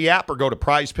Picks. Get the app or go to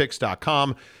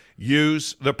prizepicks.com.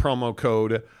 Use the promo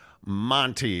code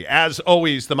Monty. As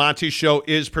always, the Monty Show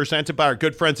is presented by our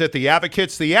good friends at The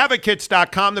Advocates.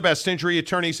 TheAdvocates.com, the best injury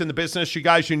attorneys in the business. You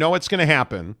guys, you know it's going to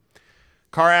happen.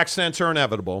 Car accidents are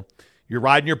inevitable. You're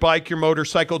riding your bike, your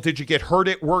motorcycle. Did you get hurt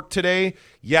at work today?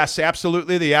 Yes,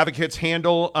 absolutely. The Advocates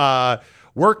handle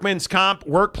workman's comp,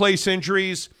 workplace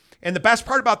injuries. And the best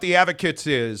part about the Advocates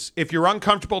is if you're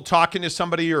uncomfortable talking to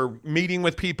somebody or meeting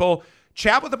with people,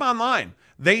 chat with them online.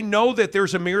 They know that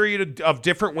there's a myriad of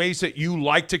different ways that you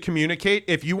like to communicate.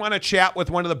 If you want to chat with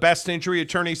one of the best injury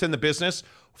attorneys in the business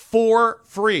for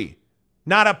free,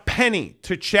 not a penny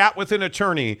to chat with an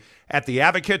attorney at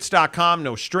theadvocates.com,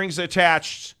 no strings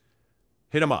attached.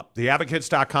 Hit them up,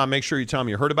 theadvocates.com. Make sure you tell them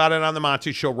you heard about it on the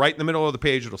Monty Show. Right in the middle of the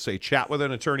page, it'll say chat with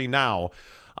an attorney now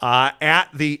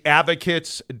at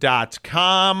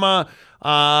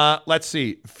theadvocates.com. Let's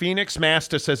see. Phoenix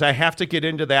Masta says, I have to get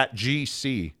into that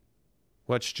GC.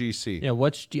 What's GC? Yeah,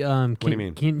 what do you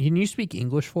mean? Can you speak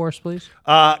English for us, please?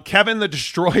 Kevin the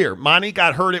Destroyer. Monty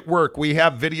got hurt at work. We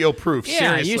have video proof. Yeah,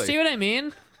 Seriously. you see what I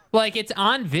mean? Like, it's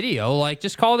on video. Like,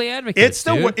 just call the advocates,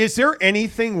 dude. Is there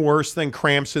anything worse than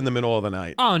cramps in the middle of the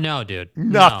night? Oh, no, dude.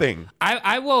 Nothing. No.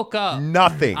 I woke up.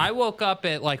 Nothing. I woke up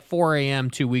at like 4 a.m.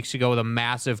 2 weeks ago with a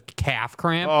massive calf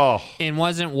cramp and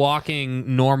wasn't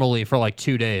walking normally for like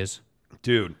 2 days.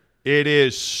 Dude, it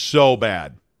is so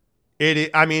bad.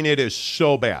 It is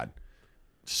so bad.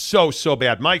 So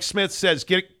bad. Mike Smith says,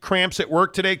 get cramps at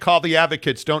work today, call the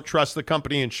advocates. Don't trust the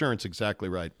company insurance. Exactly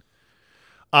right.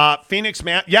 Phoenix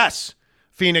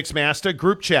Masta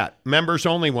group chat, members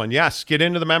only one. Yes, get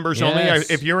into the members only.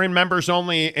 If you're in members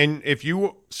only and if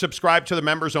you subscribe to the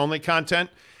members only content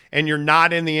and you're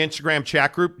not in the Instagram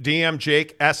chat group, DM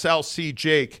Jake, SLC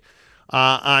Jake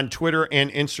on Twitter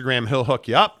and Instagram. He'll hook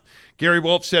you up. Gary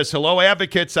Wolf says, hello,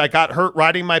 advocates. I got hurt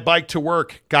riding my bike to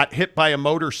work. Got hit by a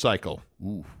motorcycle.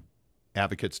 Ooh,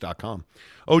 advocates.com.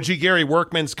 OG Gary,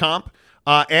 Workman's Comp.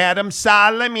 Adam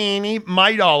Salamini,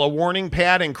 Midol, a warming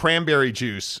pad and cranberry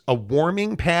juice. A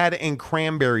warming pad and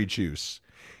cranberry juice.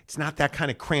 It's not that kind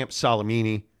of cramp,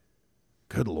 Salamini.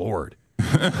 Good Lord.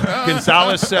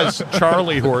 Gonzalez says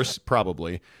Charlie Horse,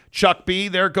 probably. Chuck B,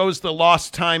 there goes the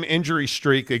lost time injury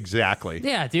streak. Exactly.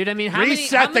 Yeah, dude. I mean, how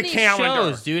Reset many the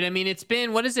calendar. shows, dude? I mean, it's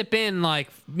been, what has it been like,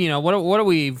 what are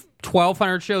we,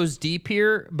 1,200 shows deep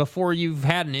here before you've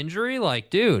had an injury? Like,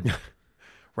 dude.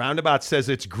 Roundabout says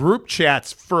it's group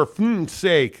chats for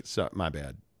sake. So, my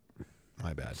bad.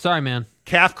 Sorry, man.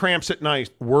 Calf cramps at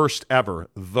night. Worst ever.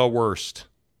 The worst.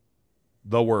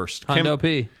 Hondo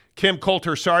P. Kim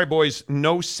Coulter, sorry, boys.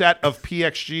 No set of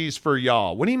PXGs for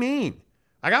y'all. What do you mean?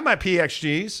 I got my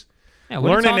PXGs. Yeah,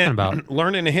 what are you talking about?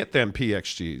 Learning to hit them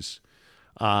PXGs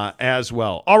as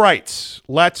well. All right,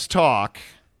 let's talk.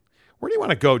 Where do you want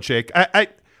to go, Jake? I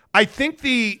think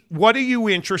what are you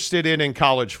interested in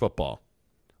college football?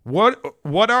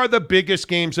 What are the biggest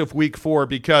games of week 4?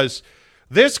 Because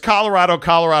this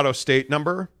Colorado State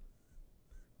number,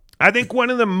 I think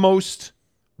one of the most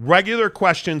regular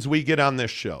questions we get on this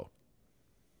show.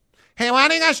 Hey, why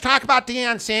do you guys talk about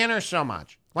Deion Sanders so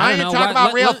much? Why don't you talk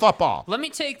about real football? Let me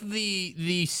take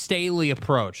the Staley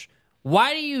approach.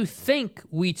 Why do you think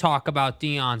we talk about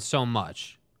Deion so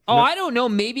much? Oh, I don't know.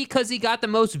 Maybe because he got the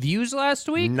most views last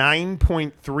week?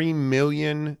 9.3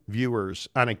 million viewers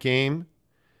on a game.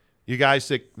 You guys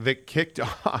that kicked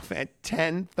off at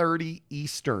 10:30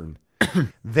 Eastern.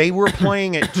 They were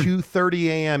playing at 2:30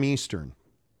 a.m. Eastern.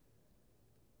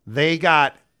 They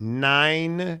got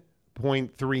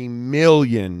 9.3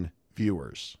 million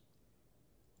viewers.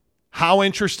 How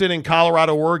interested in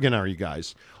Colorado, Oregon are you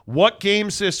guys? What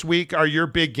games this week are your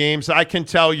big games? I can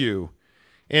tell you,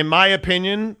 in my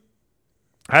opinion,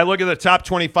 I look at the top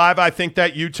 25. I think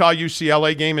that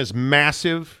Utah-UCLA game is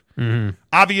massive. Mm-hmm.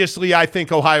 Obviously, I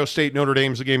think Ohio State-Notre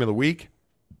Dame is the game of the week.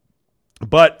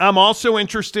 But I'm also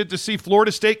interested to see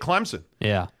Florida State-Clemson.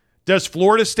 Yeah. Does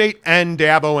Florida State end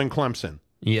Dabo and Clemson?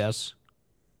 Yes.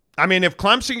 I mean, if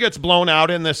Clemson gets blown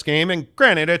out in this game, and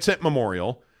granted, it's at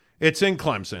Memorial, it's in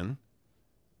Clemson.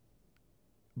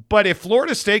 But if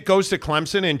Florida State goes to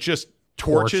Clemson and just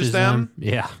torches them,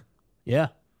 yeah,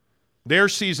 their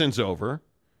season's over.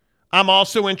 I'm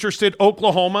also interested,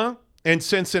 Oklahoma and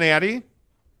Cincinnati.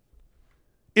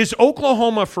 Is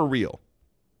Oklahoma for real?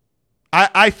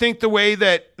 I think the way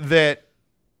that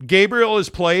Gabriel is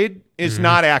played is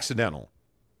not accidental.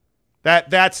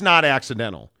 That's not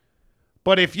accidental.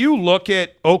 But if you look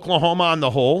at Oklahoma on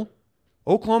the whole,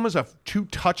 Oklahoma's a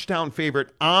 2-touchdown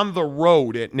favorite on the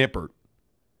road at Nippert.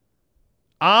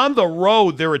 On the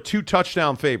road, they're a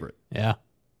 2-touchdown favorite. Yeah.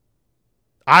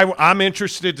 I'm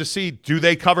interested to see, do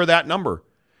they cover that number?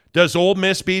 Does Ole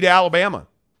Miss beat Alabama?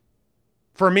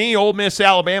 For me, Ole Miss,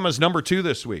 Alabama's number 2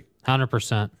 this week.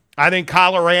 100%. I think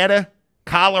Colorado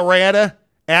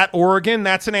at Oregon,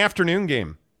 that's an afternoon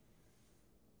game.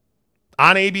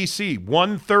 On ABC,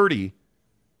 1:30,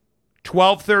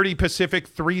 12:30 Pacific,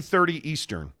 3:30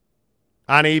 Eastern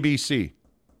on ABC.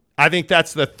 I think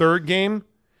that's the third game.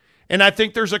 And I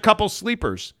think there's a couple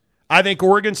sleepers. I think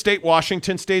Oregon State,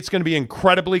 Washington State's going to be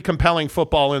incredibly compelling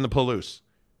football in the Palouse.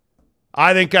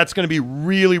 I think that's going to be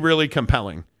really, really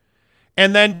compelling.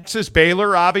 And then Texas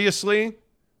Baylor, obviously.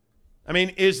 I mean,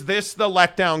 is this the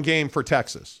letdown game for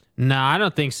Texas? No, I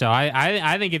don't think so.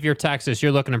 I think if you're Texas,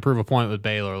 you're looking to prove a point with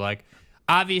Baylor. Like,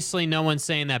 obviously, no one's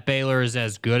saying that Baylor is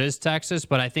as good as Texas,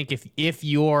 but I think if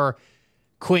you're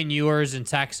Quinn Ewers in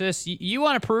Texas, you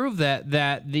want to prove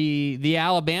that the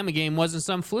Alabama game wasn't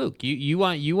some fluke. You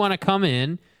want to come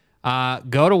in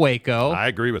Go to Waco. I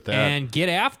agree with that. And get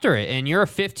after it. And you're a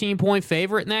 15-point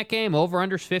favorite in that game.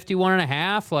 Over-under's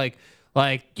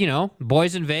 51.5.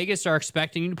 Boys in Vegas are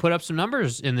expecting you to put up some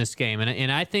numbers in this game.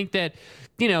 And I think that,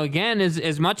 again,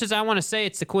 as much as I want to say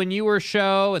it's the Quinn Ewers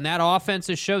show and that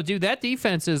offensive show, dude, that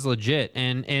defense is legit.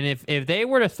 And if they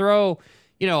were to throw,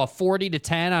 a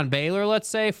 40-10 on Baylor, let's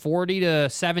say,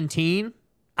 40-17,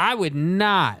 I would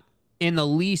not in the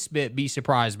least bit be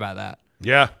surprised by that.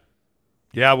 Yeah.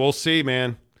 Yeah, we'll see,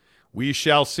 man. We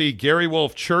shall see. Gary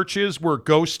Wolf, churches were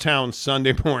ghost towns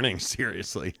Sunday morning.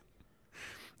 Seriously.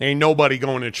 Ain't nobody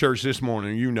going to church this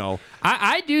morning,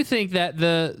 I do think that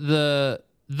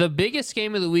the biggest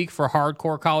game of the week for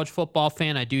hardcore college football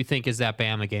fan, I do think, is that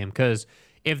Bama game. Because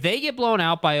if they get blown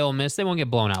out by Ole Miss, they won't get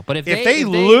blown out. But if they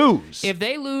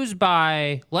lose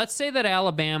by, let's say that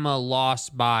Alabama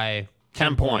lost by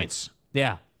 10 points.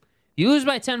 Yeah. You lose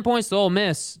by 10 points to Ole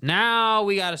Miss, now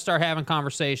we got to start having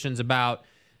conversations about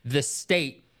the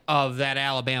state of that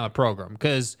Alabama program,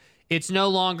 because it's no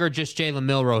longer just Jalen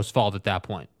Milroe's fault at that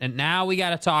point. And now we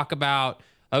got to talk about,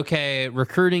 okay,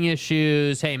 recruiting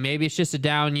issues. Hey, maybe it's just a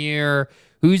down year.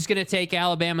 Who's going to take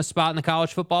Alabama's spot in the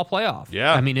college football playoff?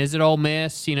 Yeah. I mean, is it Ole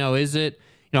Miss? Is it,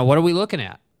 what are we looking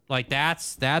at? Like,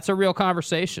 that's a real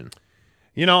conversation.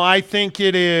 I think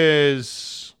it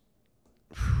is.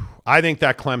 I think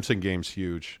that Clemson game's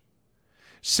huge.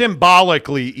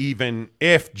 Symbolically, even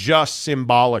if just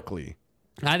symbolically.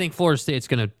 I think Florida State's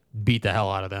going to beat the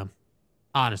hell out of them.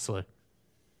 Honestly.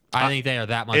 I think they are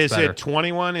that much better. Is it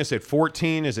 21? Is it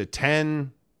 14? Is it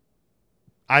 10?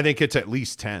 I think it's at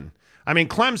least 10. I mean,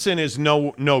 Clemson is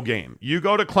no game. You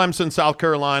go to Clemson, South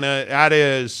Carolina,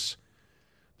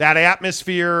 that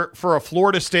atmosphere for a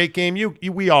Florida State game,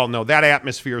 we all know that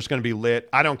atmosphere is going to be lit.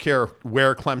 I don't care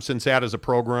where Clemson's at as a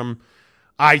program.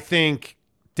 I think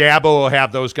Dabo will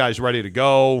have those guys ready to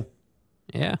go.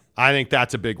 Yeah. I think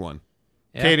that's a big one.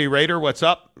 Yeah. Katie Rader, what's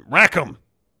up? Rackham.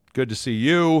 Good to see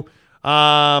you.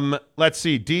 Let's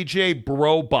see. DJ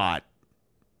Brobot.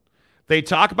 They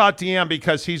talk about Deion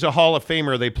because he's a Hall of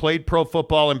Famer. They played pro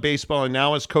football and baseball and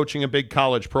now is coaching a big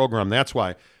college program. That's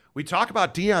why. We talk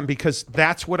about Deion because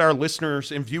that's what our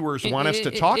listeners and viewers want us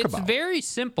to talk about. It's very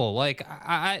simple. Like,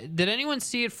 did anyone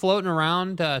see it floating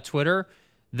around Twitter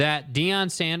that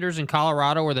Deion Sanders in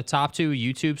Colorado were the top 2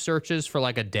 YouTube searches for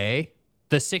like a day?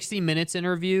 The 60 Minutes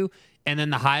interview and then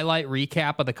the highlight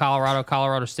recap of the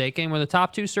Colorado State game were the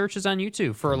top 2 searches on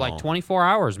YouTube for like 24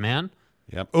 hours, man.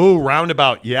 Yep. Oh,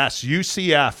 roundabout. Yes,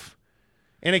 UCF.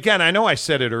 And again, I know I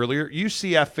said it earlier.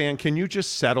 UCF fan, can you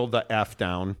just settle the F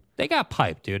down? They got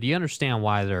piped, dude. You understand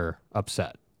why they're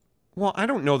upset. Well, I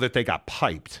don't know that they got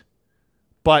piped.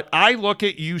 But I look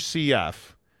at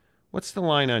UCF. What's the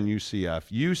line on UCF?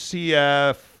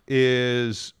 UCF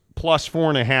is plus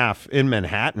 4.5 in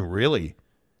Manhattan, really.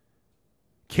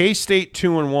 K-State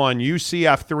 2-1,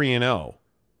 UCF 3-0.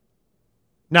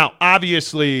 Now,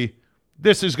 obviously,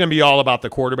 this is going to be all about the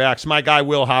quarterbacks. My guy,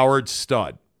 Will Howard,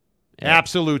 stud. Yeah.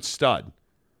 Absolute stud.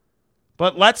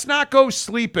 But let's not go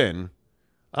sleeping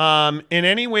in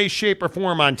any way, shape, or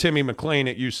form on Timmy McClain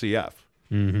at UCF.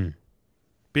 Mm-hmm.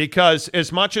 Because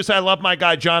as much as I love my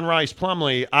guy, John Rice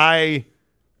Plumlee,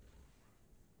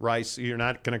 Rice, you're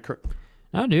not going to...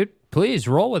 No, dude. Please,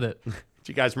 roll with it.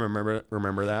 Do you guys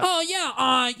remember that?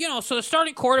 Oh, yeah. So the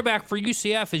starting quarterback for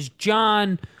UCF is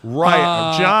John...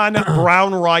 John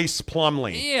Brown Rice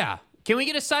Plumlee. Yeah. Can we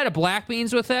get a side of black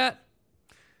beans with that?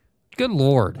 Good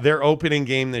Lord. Their opening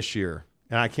game this year.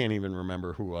 And I can't even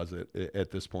remember who was it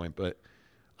at this point, but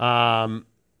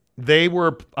they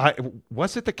were.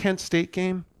 Was it the Kent State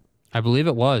game? I believe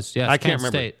it was. Yes, I can't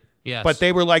remember. State. Yes, but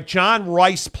they were like John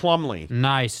Rice Plumlee.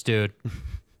 Nice, dude.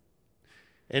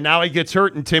 And now he gets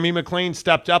hurt, and Timmy McClain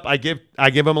stepped up. I give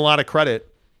him a lot of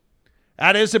credit.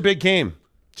 That is a big game.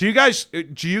 Do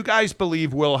you guys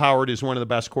believe Will Howard is one of the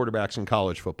best quarterbacks in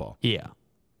college football? Yeah.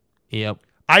 Yep.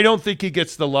 I don't think he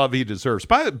gets the love he deserves.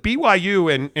 By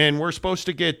BYU, and we're supposed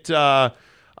to get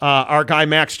our guy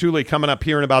Max Tooley coming up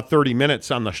here in about 30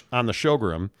 minutes on the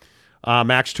showroom.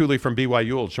 Max Tooley from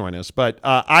BYU will join us, but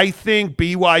I think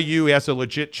BYU has a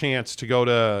legit chance to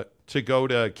go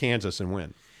to Kansas and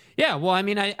win. Yeah, well, I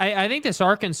mean, I think this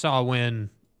Arkansas win,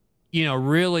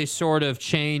 really sort of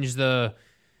changed the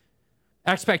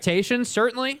expectations,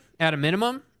 certainly at a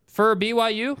minimum. For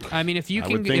BYU, I mean, if you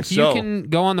can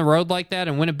go on the road like that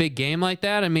and win a big game like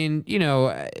that, I mean,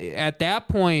 at that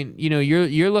point,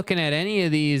 you're looking at any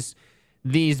of these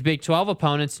Big 12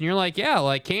 opponents, and you're like, yeah,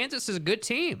 like Kansas is a good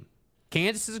team.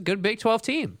 Kansas is a good Big 12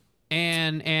 team,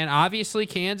 and obviously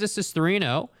Kansas is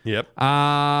 3-0. Yep.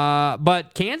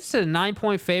 But Kansas is a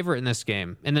 9-point favorite in this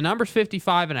game, and the number's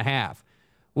 55.5.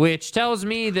 which tells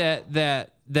me that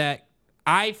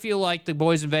I feel like the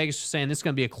boys in Vegas are saying this is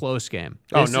going to be a close game.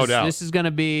 No doubt. This is going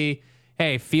to be,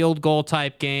 hey, field goal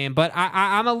type game. But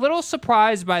I'm a little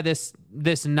surprised by this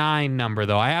 9 number,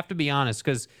 though. I have to be honest.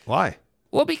 Why?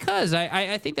 Well, because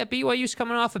I think that BYU's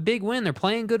coming off a big win. They're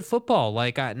playing good football.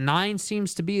 Like 9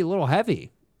 seems to be a little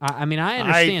heavy. I mean, I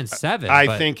understand 7.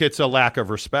 I think it's a lack of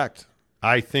respect.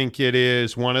 I think it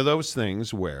is one of those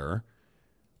things where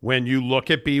when you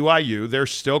look at BYU,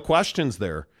 there's still questions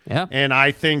there. Yeah. And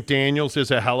I think Daniels is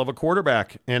a hell of a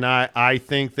quarterback. And I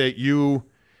think that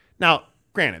now,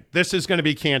 granted, this is going to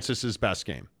be Kansas's best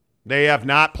game. They have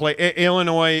not played.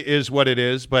 Illinois is what it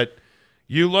is, but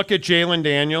you look at Jalen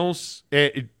Daniels,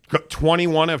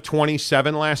 21 of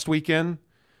 27 last weekend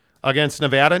against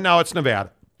Nevada. Now it's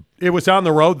Nevada. It was on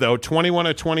the road, though. 21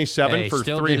 of 27 for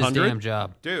 300. Did his damn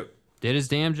job. Dude. Did his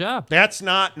damn job. That's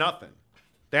not nothing.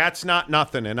 That's not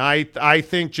nothing. And I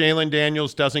think Jalen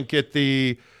Daniels doesn't get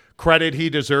the credit he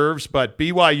deserves, but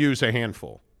BYU's a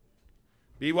handful.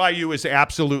 BYU is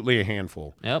absolutely a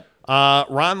handful. Yep.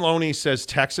 Ron Loney says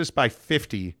Texas by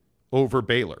 50 over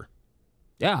Baylor.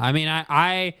 Yeah, I mean,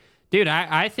 I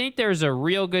think there's a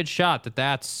real good shot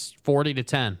that's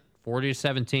 40-10,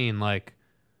 40-17. Like,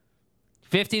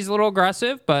 50's a little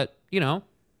aggressive, but, you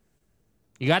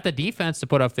got the defense to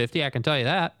put up 50, I can tell you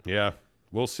that. Yeah,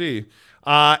 we'll see.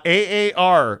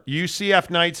 AAR, UCF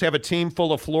Knights have a team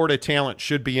full of Florida talent.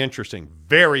 Should be interesting.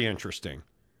 Very interesting.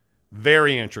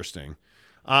 Very interesting.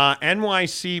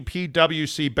 NYC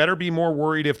PWC better be more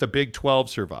worried if the Big 12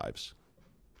 survives.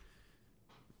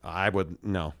 I would,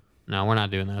 no. No, we're not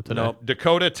doing that today. No.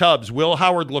 Dakota Tubbs, Will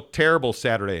Howard looked terrible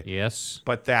Saturday. Yes.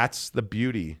 But that's the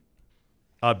beauty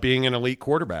of being an elite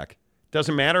quarterback.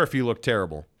 Doesn't matter if you look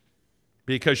terrible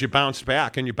because you bounced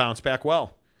back and you bounced back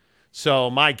well.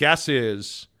 So my guess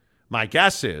is that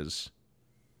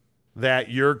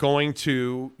you're going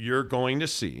to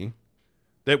see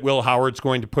that Will Howard's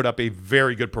going to put up a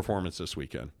very good performance this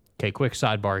weekend. Okay, quick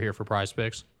sidebar here for Prize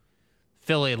Picks.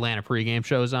 Philly Atlanta pregame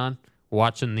shows on.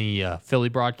 Watching the Philly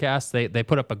broadcast, they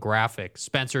put up a graphic.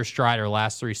 Spencer Strider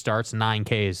last 3 starts, 9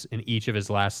 Ks in each of his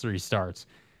last 3 starts.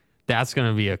 That's going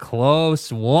to be a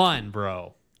close one,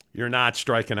 bro. You're not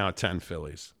striking out 10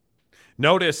 Phillies.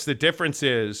 Notice the difference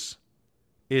is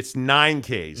it's 9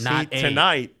 Ks. Not 8.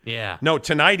 Tonight. Yeah. No,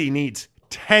 tonight he needs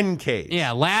 10 Ks.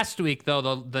 Yeah, last week, though,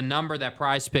 the number that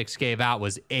Prize Picks gave out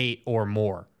was 8 or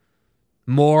more.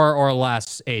 More or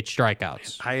less 8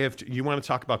 strikeouts. You want to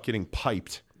talk about getting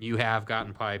piped. You have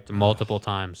gotten piped multiple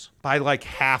times. By like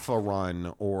half a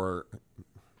run or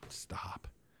stop.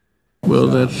 Well,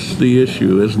 that's the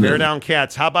issue, isn't it? Bear down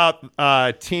cats. How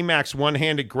about T-Mac's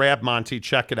one-handed grab, Monty?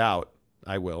 Check it out.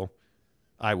 I will.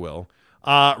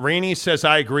 Rainey says,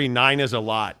 I agree. 9 is a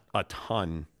lot. A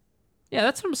ton. Yeah,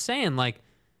 that's what I'm saying. Like,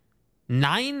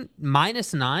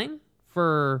 -9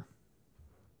 for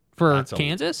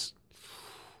Kansas?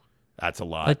 That's a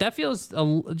lot. Like, that feels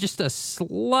just a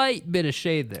slight bit of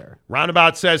shade there.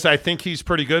 Roundabout says, I think he's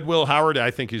pretty good. Will Howard,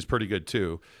 I think he's pretty good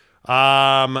too.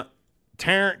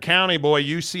 Tarrant County boy,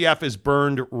 UCF is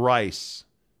burned rice.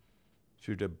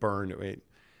 Should have burned. Wait.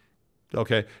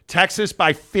 Okay. Texas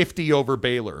by 50 over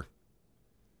Baylor.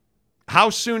 How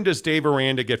soon does Dave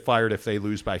Aranda get fired if they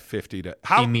lose by 50?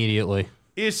 Immediately.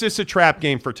 Is this a trap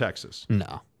game for Texas?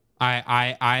 No.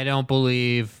 I don't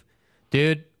believe.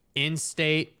 Dude,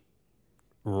 in-state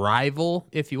rival,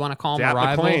 if you want to call them a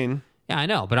rival. McLean. Yeah, I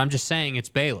know, but I'm just saying it's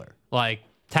Baylor. Like,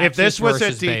 Texas if this was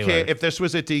versus Baylor. If this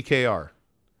was at DKR,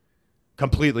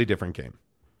 completely different game.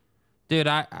 Dude,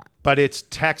 but it's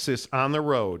Texas on the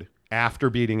road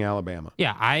after beating Alabama.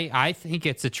 Yeah, I think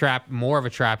it's more of a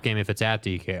trap game if it's at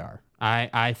DKR.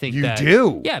 I think you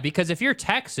do. Yeah, because if you're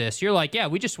Texas, you're like, yeah,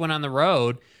 we just went on the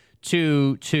road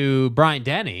to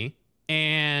Bryant-Denny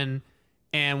and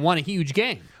won a huge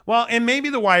game. Well, and maybe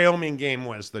the Wyoming game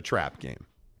was the trap game.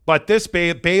 But this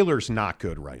Baylor's not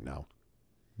good right now.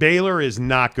 Baylor is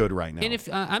not good right now. And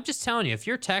if I'm just telling you, if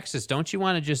you're Texas, don't you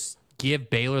want to just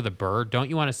give Baylor the bird? Don't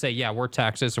you want to say, yeah, we're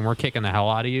Texas and we're kicking the hell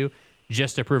out of you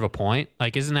just to prove a point?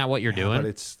 Like, isn't that what you're doing? But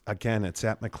it's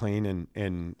at McLean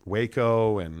and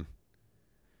Waco, and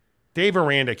Dave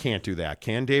Aranda can't do that.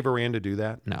 Can Dave Aranda do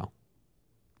that? No.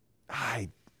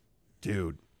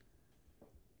 Dude.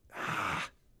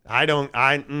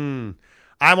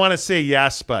 I want to say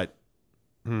yes, but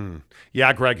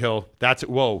yeah, Greg Hill.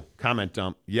 Comment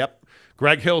dump. Yep.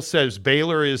 Greg Hill says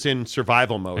Baylor is in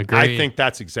survival mode. Agreed. I think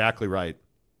that's exactly right.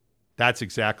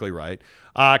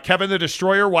 Kevin the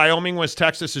Destroyer, Wyoming was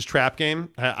Texas's trap game.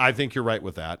 I think you're right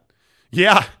with that.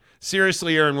 Yeah.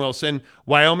 Seriously, Aaron Wilson,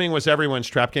 Wyoming was everyone's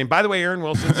trap game. By the way, Aaron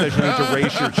Wilson says you need to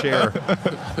raise your chair.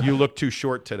 You look too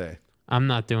short today. I'm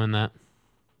not doing that.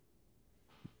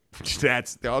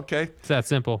 That's okay. It's that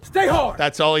simple. Stay hard.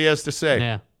 That's all he has to say.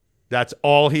 Yeah. That's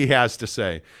all he has to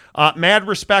say. Mad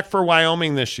respect for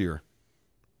Wyoming this year.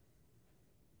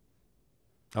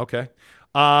 Okay.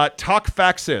 Tuck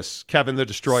Fexus, Kevin the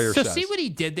Destroyer so says. See what he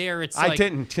did there? It's I like,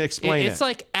 didn't explain it. It's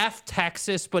like F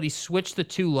Texas, but he switched the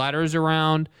 2 letters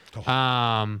around.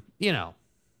 You know.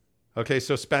 Okay,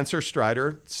 so Spencer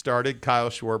Strider started Kyle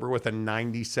Schwarber with a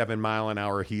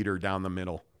 97-mile-an-hour heater down the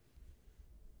middle.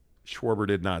 Schwarber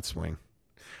did not swing.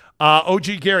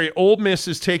 OG Gary, Ole Miss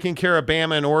is taking care of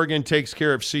Bama and Oregon takes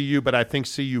care of CU, but I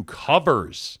think CU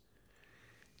covers.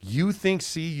 You think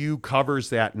CU covers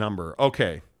that number?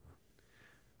 Okay.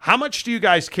 How much do you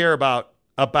guys care about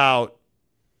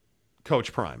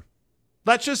Coach Prime?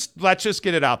 Let's just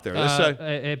get it out there.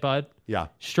 Hey, bud. Yeah.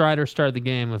 Strider started the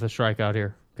game with a strikeout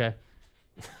here. Okay.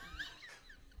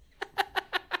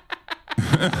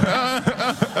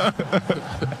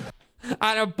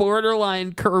 On a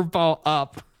borderline curveball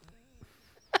up.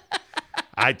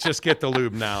 I just get the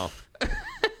lube now.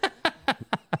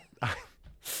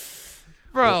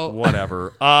 Bro.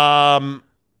 Whatever.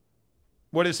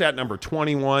 What is that number?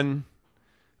 21?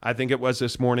 I think it was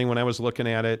this morning when I was looking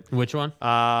at it. Which one?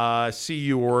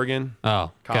 CU Oregon. Oh,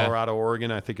 okay. Colorado,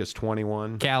 Oregon, I think it's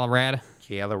 21. Colorado.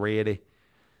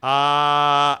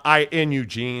 In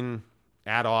Eugene,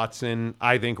 at Autzen,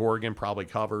 I think Oregon probably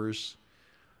covers.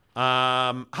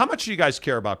 How much do you guys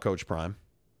care about Coach Prime?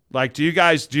 Like, do you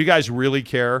guys really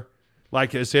care?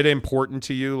 Like, is it important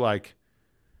to you? Like,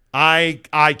 I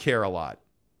care a lot.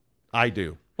 I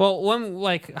do.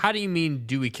 Well, how do you mean,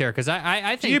 do we care? Because I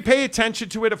think... Do you pay attention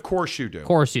to it? Of course you do. Of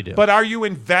course you do. But are you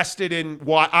invested in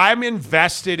what? I'm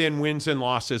invested in wins and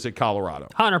losses at Colorado.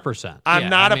 100%.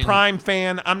 I'm not a Prime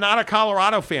fan. I'm not a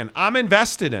Colorado fan. I'm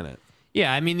invested in it.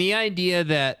 Yeah, I mean, the idea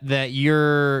that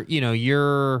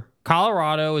your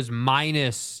Colorado is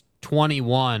minus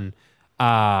 21 going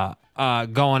up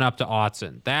to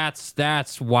Autzen.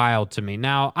 That's wild to me.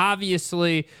 Now,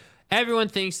 obviously... Everyone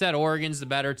thinks that Oregon's the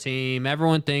better team.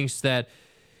 Everyone thinks that,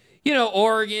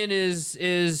 Oregon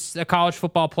is a college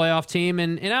football playoff team,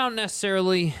 and I don't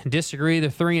necessarily disagree. They're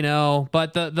 3-0,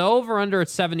 but the over-under at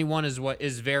 71 is what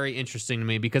is very interesting to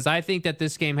me because I think that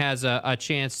this game has a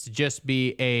chance to just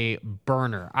be a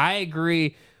burner. I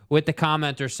agree with the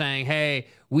commenter saying, hey,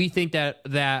 we think that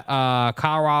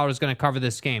Colorado is going to cover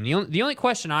this game. The only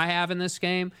question I have in this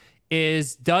game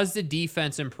is, does the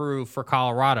defense improve for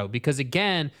Colorado? Because,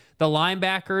 again, the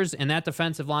linebackers and that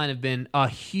defensive line have been a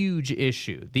huge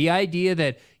issue. The idea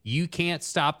that you can't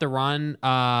stop the run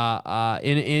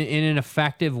in an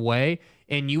effective way,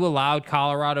 and you allowed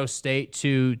Colorado State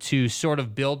to sort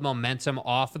of build momentum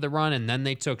off of the run, and then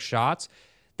they took shots,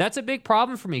 that's a big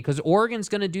problem for me because Oregon's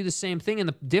going to do the same thing. And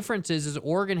the difference is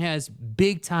Oregon has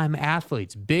big-time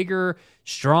athletes, bigger,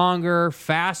 stronger,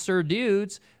 faster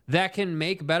dudes that can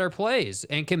make better plays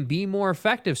and can be more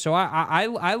effective. So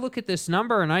I look at this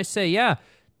number and I say, yeah,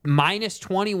 minus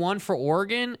 21 for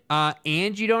Oregon,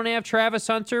 and you don't have Travis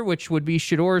Hunter, which would be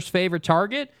Shador's favorite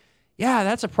target. Yeah,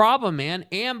 that's a problem, man.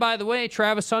 And by the way,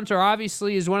 Travis Hunter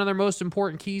obviously is one of their most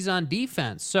important keys on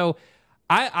defense. So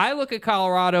I look at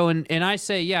Colorado and I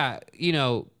say, yeah,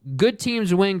 good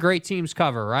teams win, great teams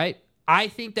cover, right? I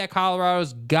think that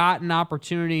Colorado's got an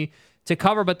opportunity to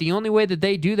cover, but the only way that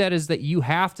they do that is that you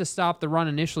have to stop the run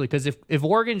initially. Because if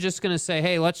Oregon's just going to say,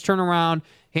 hey, let's turn around,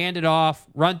 hand it off,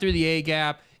 run through the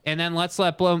A-gap, and then let's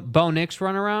let Bo Nix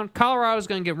run around, Colorado's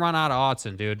going to get run out of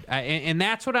Autzen, dude. And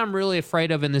that's what I'm really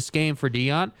afraid of in this game for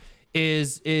Deion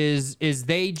is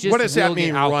they just... What does that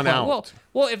mean, run out?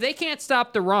 Well, if they can't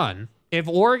stop the run, if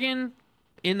Oregon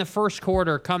in the first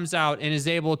quarter comes out and is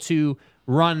able to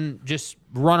run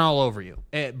all over you.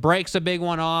 It breaks a big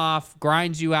one off,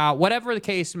 grinds you out, whatever the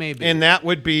case may be. And that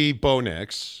would be Bo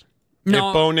Nix. No.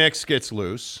 If Bo Nix gets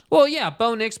loose. Well, yeah,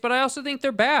 Bo Nix, but I also think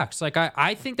their backs. Like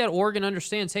I think that Oregon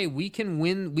understands, hey, we can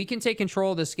win, we can take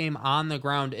control of this game on the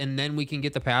ground, and then we can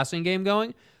get the passing game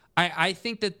going. I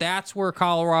think that that's where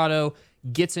Colorado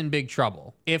gets in big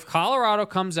trouble. If Colorado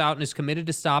comes out and is committed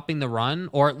to stopping the run,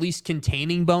 or at least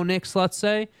containing Bo Nix, let's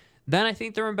say, then I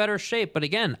think they're in better shape. But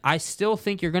again, I still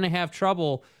think you're going to have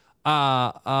trouble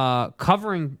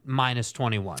covering minus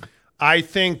 21. I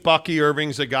think Bucky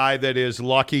Irving's a guy that is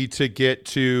lucky to get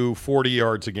to 40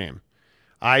 yards a game.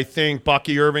 I think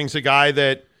Bucky Irving's a guy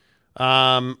that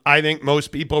I think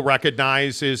most people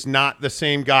recognize is not the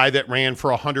same guy that ran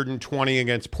for 120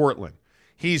 against Portland.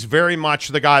 He's very much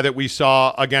the guy that we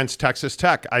saw against Texas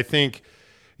Tech. I think,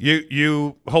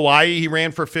 Hawaii, he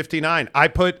ran for 59.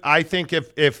 I think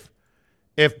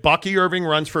if Bucky Irving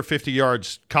runs for 50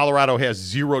 yards, Colorado has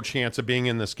zero chance of being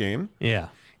in this game. Yeah.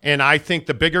 And I think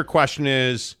the bigger question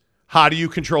is, how do you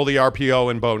control the RPO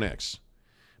and Bo Nix?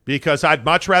 Because I'd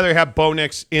much rather have Bo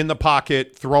Nix in the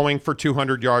pocket throwing for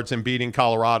 200 yards and beating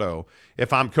Colorado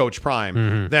if I'm Coach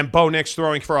Prime than Bo Nix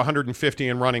throwing for 150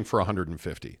 and running for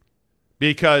 150.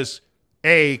 Because,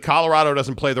 A, Colorado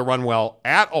doesn't play the run well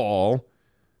at all.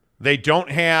 They don't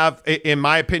have, in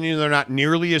my opinion, they're not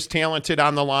nearly as talented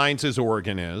on the lines as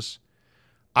Oregon is.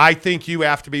 I think you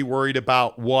have to be worried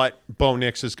about what Bo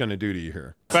Nix is going to do to you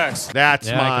here. Facts. I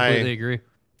completely agree.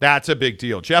 That's a big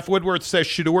deal. Jeff Woodworth says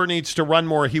Shedeur needs to run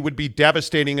more. He would be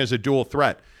devastating as a dual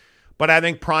threat. But I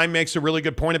think Prime makes a really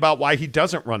good point about why he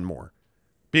doesn't run more.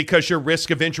 Because your risk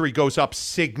of injury goes up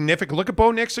significantly. Look at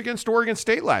Bo Nix against Oregon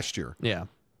State last year. Yeah.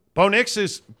 Bo Nix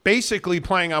is basically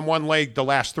playing on one leg the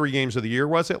last 3 games of the year,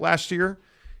 was it last year?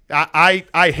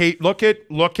 I hate, look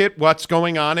at what's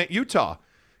going on at Utah.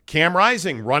 Cam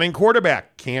Rising, running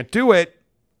quarterback, can't do it,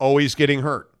 always getting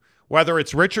hurt. Whether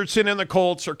it's Richardson in the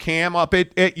Colts or Cam up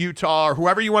at Utah or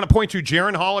whoever you want to point to,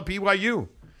 Jaron Hall at BYU.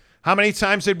 How many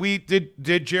times did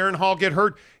Jaron Hall get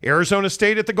hurt? Arizona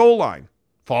State at the goal line,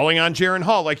 falling on Jaron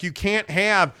Hall. Like, you can't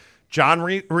have John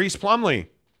Reese Plumlee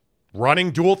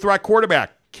running dual threat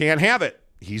quarterback. Can't have it.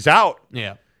 He's out.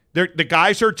 Yeah. The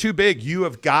guys are too big. You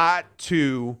have got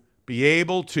to be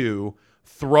able to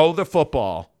throw the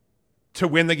football to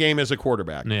win the game as a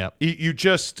quarterback. Yeah.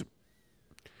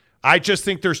 I just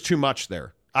think there's too much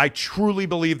there. I truly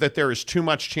believe that there is too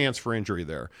much chance for injury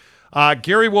there.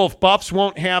 Gary Wolf, Buffs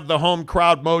won't have the home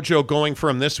crowd mojo going for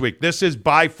him this week. This is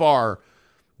by far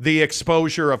the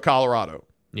exposure of Colorado.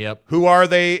 Yep. Who are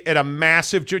they at a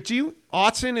massive...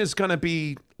 Autzen is going to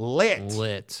be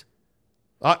lit.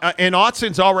 And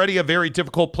Autzen's already a very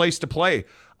difficult place to play.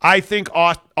 I think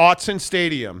Autzen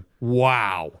Stadium.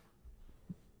 Wow.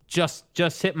 Just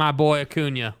hit my boy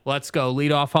Acuna. Let's go.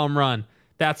 Leadoff home run.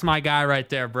 That's my guy right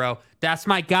there, bro. That's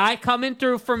my guy coming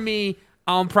through for me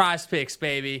on Prize Picks,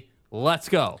 baby. Let's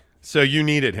go. So you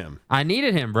needed him. I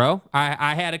needed him, bro.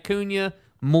 I had Acuna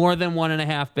more than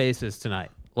 1.5 bases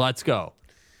tonight. Let's go.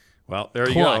 Well, there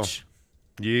you Clutch. go.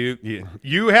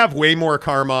 You have way more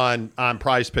karma on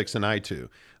Prize Picks than I do.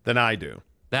 That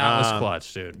was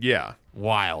clutch, dude. Yeah.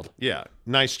 Wild. Yeah.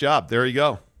 Nice job. There you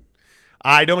go.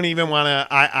 I don't even want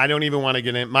to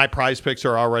get in. My Prize Picks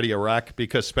are already a wreck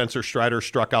because Spencer Strider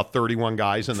struck out 31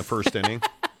 guys in the first inning.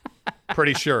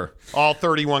 Pretty sure all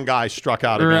 31 guys struck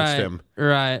out against him.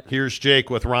 Right. Here's Jake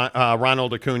with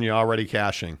Ronald Acuna already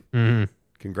cashing. Mm-hmm.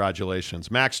 Congratulations.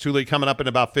 Max Tooley coming up in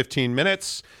about 15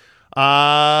 minutes.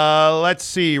 Let's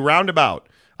see. Roundabout.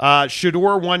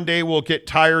 Shedeur one day will get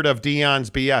tired of Deion's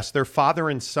BS. Their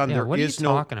father and son. Yeah, there what are you is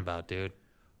no talking about, dude?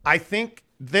 I think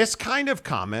this kind of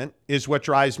comment is what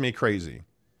drives me crazy.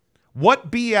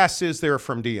 What BS is there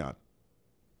from Deion?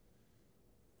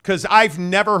 Because I've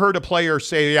never heard a player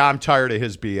say, yeah, I'm tired of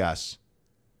his BS.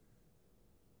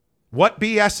 What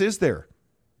BS is there?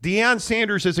 Deion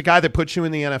Sanders is a guy that puts you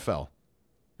in the NFL.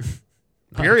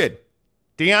 Period.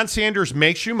 Deion Sanders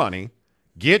makes you money,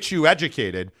 gets you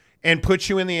educated, and puts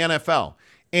you in the NFL.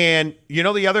 And you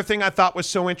know the other thing I thought was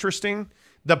so interesting?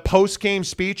 The post-game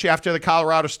speech after the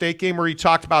Colorado State game where he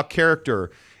talked about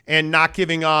character and not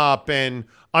giving up and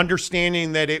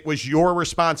understanding that it was your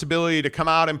responsibility to come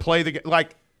out and play the game.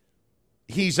 Like,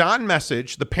 he's on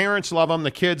message. The parents love him.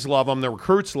 The kids love him. The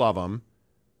recruits love him.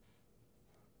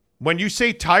 When you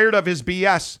say tired of his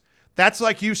BS, that's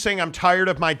like you saying I'm tired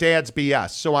of my dad's BS,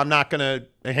 so I'm not going to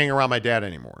hang around my dad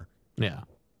anymore. Yeah.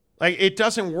 Like, it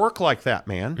doesn't work like that,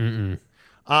 man. Mm-mm.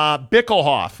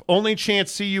 Bickelhoff, only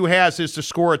chance CU has is to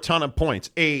score a ton of points.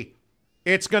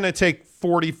 It's going to take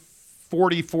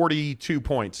 42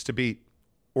 points to beat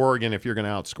Oregon if you're going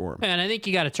to outscore them. And I think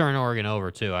you got to turn Oregon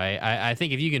over, too. I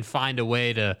think if you can find a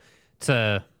way to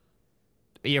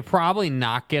you're probably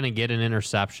not going to get an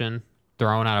interception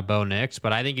thrown out of Bo Nix,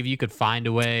 but I think if you could find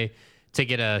a way to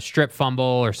get a strip fumble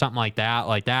or something like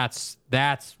that's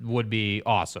would be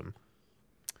awesome.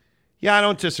 Yeah, I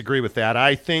don't disagree with that.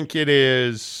 I think it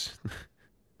is,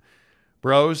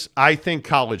 bros, I think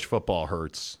college football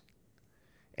hurts.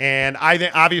 And I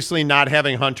think obviously not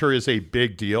having Hunter is a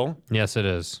big deal. Yes, it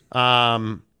is.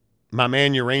 My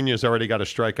man Urania's already got a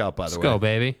strikeout, by the way. Let's go,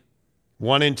 baby.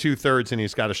 1 2/3, and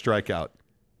he's got a strikeout.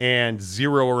 And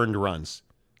 0 earned runs.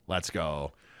 Let's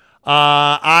go.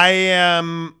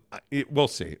 We'll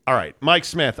see. All right, Mike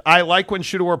Smith. I like when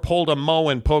Shedeur pulled a Mo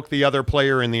and poked the other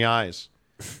player in the eyes.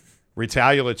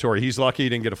 Retaliatory. He's lucky he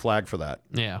didn't get a flag for that.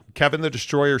 Yeah. Kevin the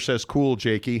Destroyer says, cool,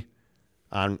 Jakey.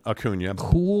 on Acuna.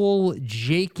 Cool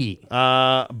Jakey.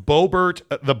 Bobert,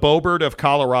 the Bobert of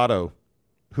Colorado.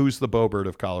 Who's the Bobert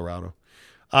of Colorado?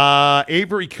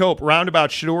 Avery Cope,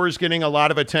 roundabout. Shador is getting a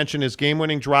lot of attention. His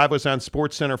game-winning drive was on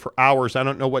SportsCenter for hours. I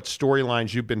don't know what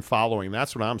storylines you've been following.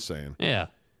 That's what I'm saying. Yeah.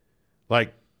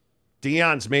 Like,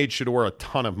 Deion's made Shador a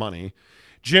ton of money.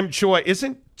 Jim Choi,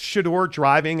 isn't Shador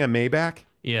driving a Maybach?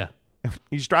 Yeah.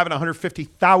 He's driving a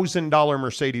 $150,000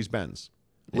 Mercedes-Benz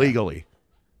legally.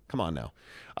 Come on now.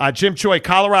 Jim Choi,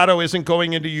 Colorado isn't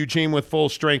going into Eugene with full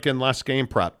strength and less game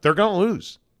prep. They're going to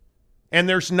lose. And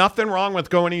there's nothing wrong with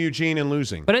going to Eugene and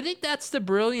losing. But I think that's the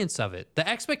brilliance of it. The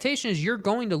expectation is you're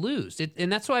going to lose. And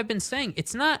that's what I've been saying.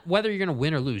 It's not whether you're going to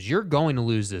win or lose. You're going to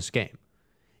lose this game.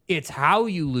 It's how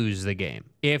you lose the game.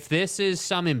 If this is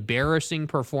some embarrassing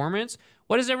performance,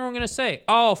 what is everyone going to say?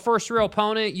 Oh, first real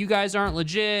opponent, you guys aren't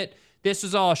legit. This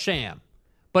is all a sham.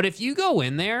 But if you go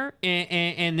in there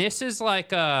and this is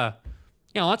like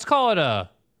let's call it a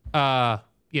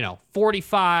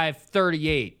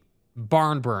 45-38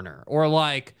 barn burner, or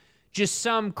like just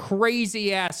some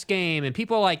crazy ass game, and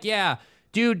people are like, yeah,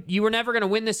 dude, you were never going to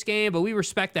win this game, but we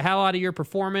respect the hell out of your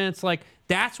performance. Like,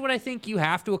 that's what I think you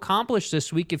have to accomplish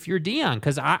this week if you're Deion,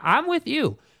 because I'm with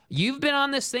you. You've been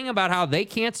on this thing about how they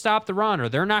can't stop the run, or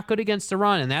they're not good against the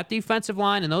run, and that defensive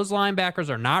line and those linebackers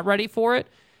are not ready for it,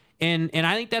 and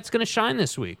I think that's going to shine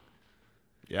this week.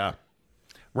 Yeah.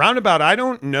 Roundabout, I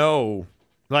don't know.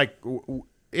 Like,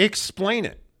 explain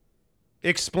it.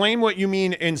 Explain what you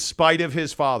mean in spite of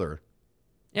his father.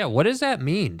 Yeah, what does that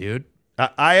mean, dude?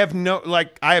 I have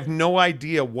no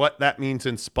idea what that means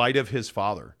in spite of his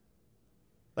father.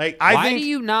 Like, Why do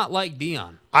you not like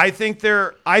Deion? I think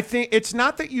it's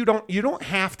not that you don't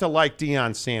have to like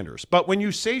Deion Sanders, but when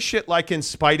you say shit like in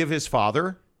spite of his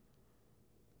father,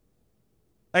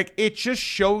 like, it just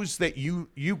shows that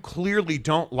you clearly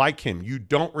don't like him. You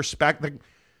don't respect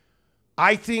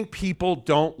I think people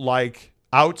don't like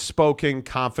outspoken,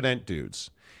 confident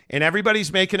dudes. And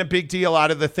everybody's making a big deal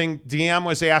out of the thing. Deion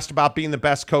was asked about being the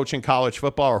best coach in college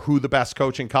football, or who the best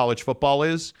coach in college football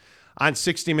is, on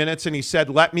 60 Minutes, and he said,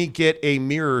 let me get a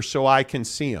mirror so I can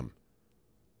see him.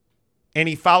 And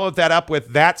he followed that up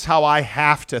with, that's how I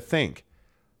have to think.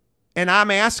 And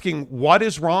I'm asking, what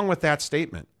is wrong with that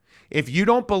statement? If you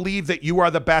don't believe that you are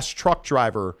the best truck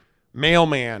driver,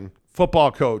 mailman,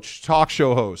 football coach, talk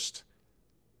show host,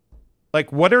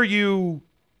 like, what are you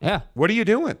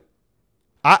doing?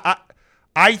 I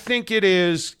think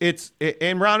it's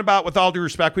in roundabout, with all due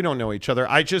respect, we don't know each other.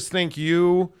 I just think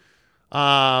you're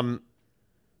one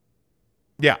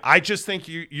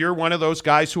of those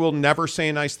guys who will never say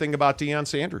a nice thing about Deion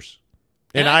Sanders.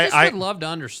 And I would love to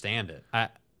understand it.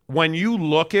 When you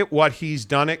look at what he's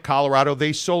done at Colorado,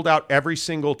 they sold out every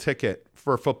single ticket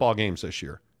for football games this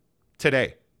year.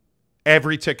 Today.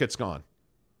 Every ticket's gone.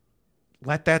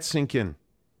 Let that sink in.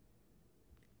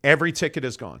 Every ticket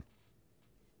is gone.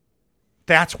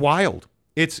 That's wild.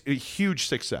 It's a huge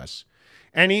success.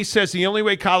 And he says the only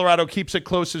way Colorado keeps it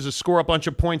close is to score a bunch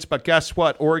of points, but guess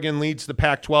what? Oregon leads the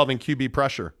Pac-12 in QB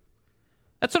pressure.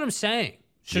 That's what I'm saying.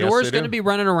 Shador is going to be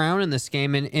running around in this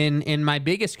game, and my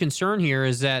biggest concern here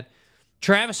is that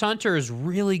Travis Hunter is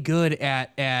really good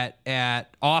at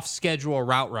off-schedule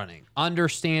route running,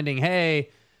 understanding, hey,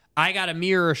 I got to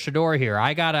mirror Shador here.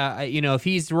 I got to, if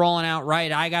he's rolling out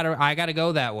right, I got to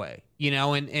go that way,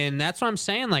 and that's what I'm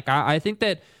saying. Like, I think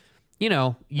that,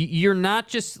 you're not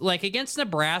just like against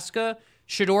Nebraska,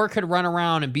 Shador could run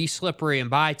around and be slippery and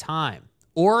buy time.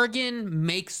 Oregon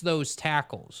makes those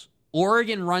tackles.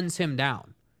 Oregon runs him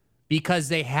down because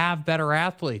they have better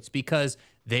athletes, because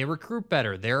they recruit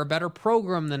better. They're a better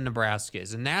program than Nebraska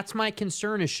is. And that's my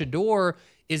concern, is Shador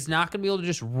is not going to be able to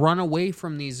just run away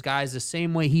from these guys the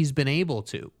same way he's been able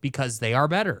to, because they are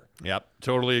better. Yep,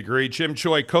 totally agree. Jim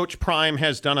Choi, Coach Prime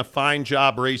has done a fine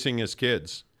job raising his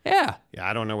kids. Yeah. Yeah,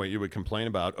 I don't know what you would complain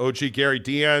about. OG Gary,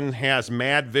 Deion has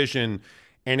mad vision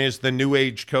and is the new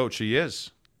age coach. He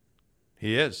is.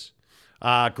 He is.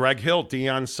 Greg Hill,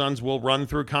 Deion's sons will run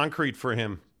through concrete for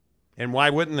him. And why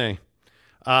wouldn't they?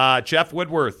 Jeff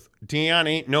Woodworth, Deion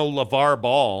ain't no LeVar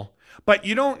Ball. But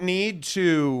you don't need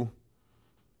to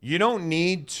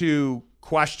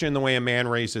question the way a man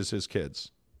raises his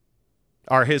kids.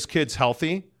 Are his kids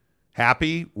healthy,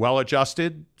 happy,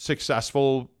 well-adjusted,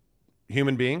 successful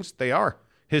human beings? They are.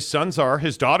 His sons are.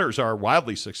 His daughters are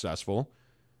wildly successful.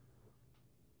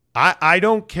 I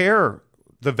don't care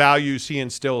the values he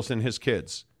instills in his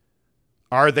kids.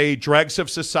 Are they dregs of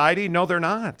society? No, they're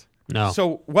not. No.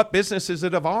 So what business is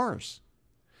it of ours?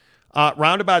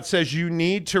 Roundabout says you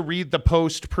need to read the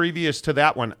post previous to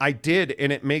that one. I did,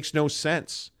 and it makes no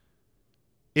sense.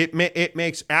 It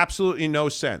makes absolutely no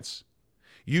sense.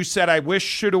 You said, I wish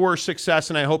Shedeur success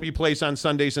and I hope he plays on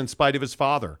Sundays in spite of his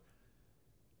father.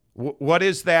 What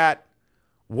is that?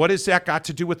 What has that got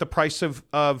to do with the price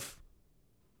of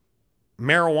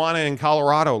marijuana in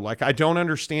Colorado? Like, I don't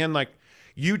understand. Like,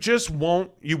 you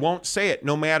won't say it.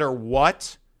 No matter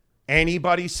what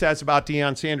anybody says about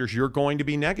Deion Sanders, you're going to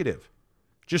be negative.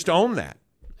 Just own that.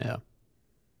 Yeah.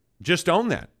 Just own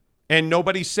that. And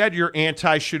nobody said you're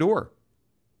anti-Shedeur.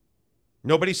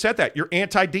 Nobody said that. You're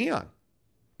anti-Deion.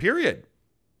 Period.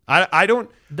 I don't.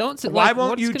 Why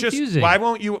won't you confusing? Why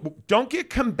won't you? Don't get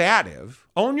combative.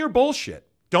 Own your bullshit.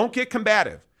 Don't get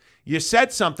combative. You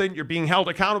said something. You're being held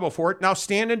accountable for it. Now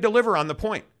stand and deliver on the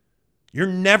point. You're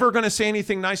never going to say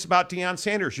anything nice about Deion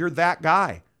Sanders. You're that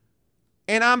guy.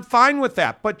 And I'm fine with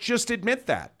that, but just admit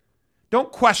that.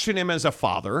 Don't question him as a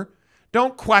father.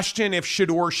 Don't question if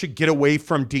Shedeur should get away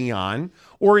from Deion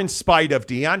or in spite of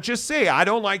Deion. Just say, I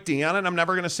don't like Deion and I'm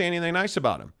never going to say anything nice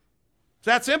about him. It's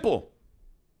that simple.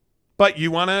 But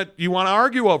you want to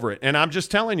argue over it. And I'm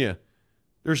just telling you,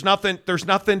 there's nothing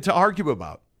to argue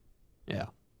about. Yeah.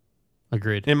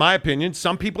 Agreed. In my opinion,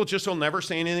 some people just will never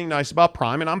say anything nice about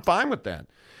Prime, and I'm fine with that.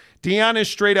 Deion is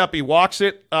straight up. He walks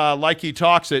it like he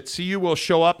talks it. CU will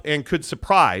show up and could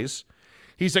surprise.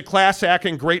 He's a class act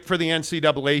and great for the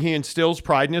NCAA. He instills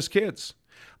pride in his kids.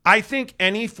 I think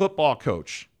any football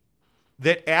coach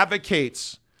that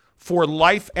advocates for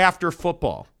life after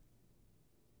football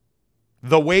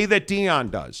the way that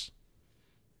Deion does,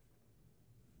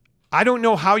 I don't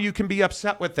know how you can be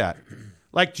upset with that.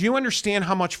 Like, do you understand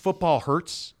how much football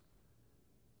hurts?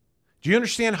 Do you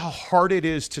understand how hard it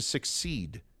is to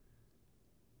succeed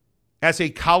as a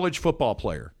college football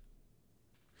player?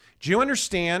 Do you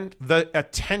understand the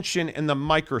attention and the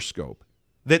microscope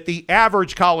that the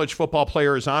average college football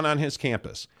player is on his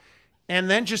campus? And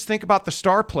then just think about the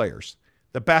star players,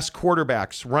 the best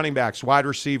quarterbacks, running backs, wide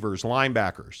receivers,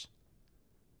 linebackers.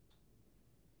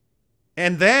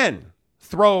 And then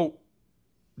throw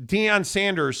Deion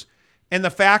Sanders and the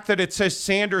fact that it says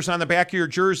Sanders on the back of your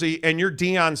jersey and you're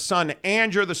Deion's son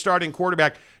and you're the starting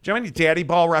quarterback. Do you know how many daddy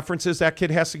ball references that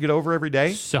kid has to get over every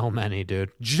day? So many,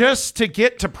 dude. Just to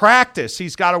get to practice,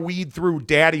 he's got to weed through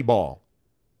daddy ball.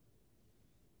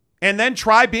 And then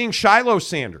try being Shiloh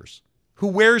Sanders, who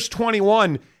wears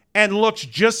 21 and looks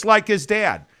just like his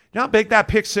dad. You know how big that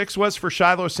pick six was for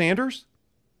Shiloh Sanders?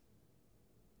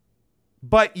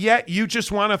 But yet you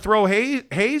just want to throw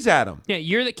haze at him. Yeah,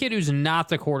 you're the kid who's not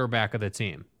the quarterback of the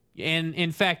team. And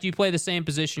in fact, you play the same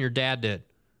position your dad did.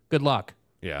 Good luck.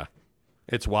 Yeah,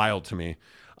 it's wild to me.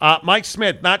 Mike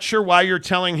Smith, not sure why you're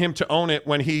telling him to own it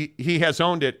when he has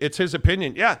owned it. It's his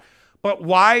opinion. Yeah, but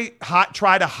why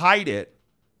try to hide it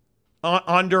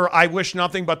under I wish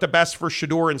nothing but the best for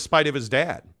Shedeur in spite of his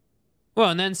dad? Well,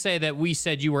 and then say that we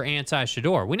said you were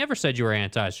anti-Shedeur. We never said you were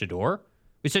anti-Shedeur.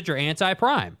 We said you're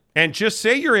anti-Prime. And just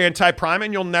say you're anti-Prime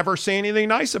and you'll never say anything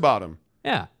nice about him.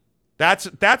 Yeah.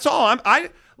 That's all. I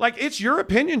like, it's your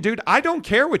opinion, dude. I don't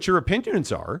care what your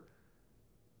opinions are.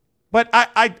 But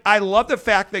I love the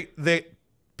fact that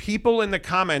people in the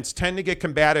comments tend to get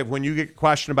combative when you get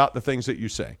questioned about the things that you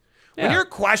say. Yeah. When you're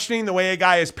questioning the way a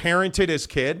guy has parented his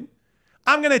kid,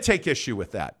 I'm going to take issue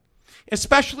with that.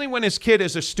 Especially when his kid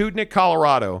is a student at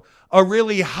Colorado, a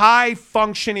really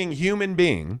high-functioning human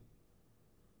being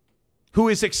who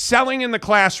is excelling in the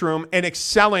classroom and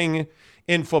excelling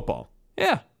in football.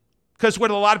 Yeah. Because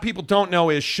what a lot of people don't know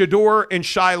is Shedeur and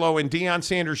Shiloh and Deion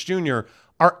Sanders Jr.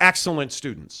 are excellent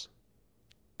students.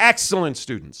 Excellent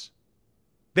students.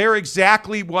 They're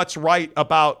exactly what's right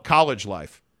about college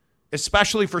life,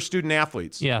 especially for student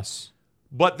athletes. Yes.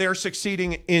 But they're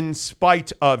succeeding in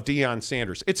spite of Deion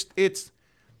Sanders.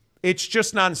 It's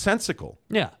just nonsensical.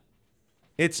 Yeah.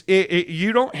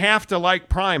 You don't have to like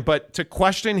Prime, but to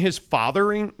question his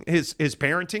fathering, his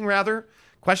parenting rather,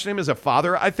 question him as a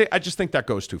father, I just think that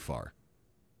goes too far.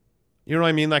 You know what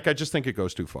I mean? Like, I just think it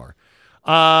goes too far.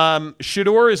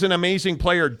 Shedeur is an amazing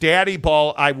player. Daddy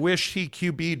ball. I wish he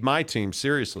QB'd my team.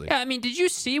 Seriously. Yeah, I mean, did you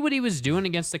see what he was doing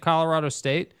against the Colorado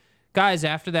State guys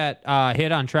after that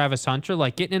hit on Travis Hunter?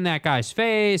 Like, getting in that guy's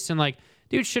face and like,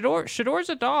 dude, Shedeur's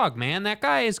a dog, man. That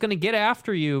guy is going to get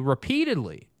after you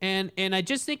repeatedly. And I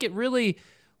just think it really,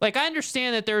 like, I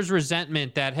understand that there's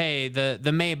resentment that, hey, the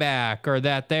Maybach or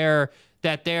that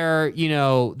they're, you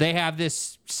know, they have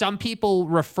this, some people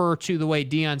refer to the way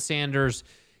Deion Sanders,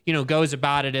 you know, goes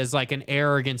about it as like an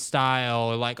arrogant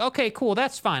style or like, okay, cool,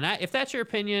 that's fine. If that's your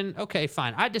opinion, okay,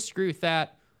 fine. I disagree with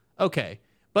that. Okay.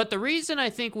 But the reason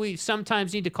I think we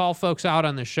sometimes need to call folks out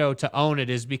on the show to own it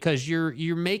is because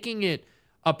you're making it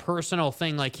a personal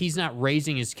thing, like he's not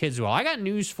raising his kids well. I got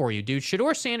news for you, dude.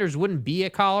 Shedeur Sanders wouldn't be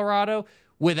at Colorado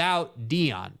without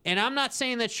Dion. And I'm not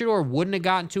saying that Shedeur wouldn't have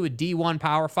gotten to a D1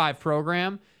 Power 5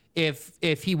 program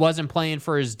if he wasn't playing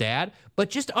for his dad, but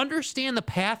just understand the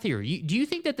path here. Do you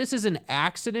think that this is an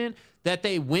accident that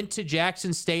they went to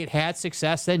Jackson State, had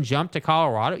success, then jumped to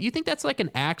Colorado? You think that's like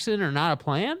an accident or not a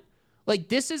plan? Like,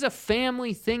 this is a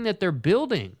family thing that they're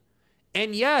building.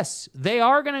 And yes, they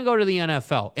are going to go to the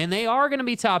NFL, and they are going to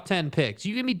be top 10 picks.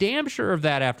 You can be damn sure of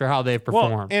that after how they've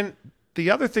performed. Well, and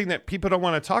the other thing that people don't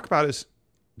want to talk about is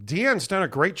Deion's done a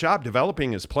great job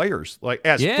developing his players, like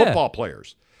as football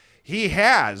players. He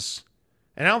has,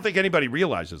 and I don't think anybody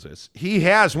realizes this, he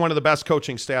has one of the best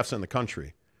coaching staffs in the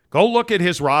country. Go look at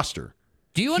his roster.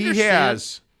 Do you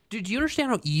understand? Do you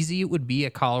understand how easy it would be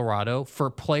at Colorado for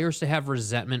players to have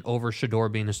resentment over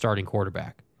Shedeur being the starting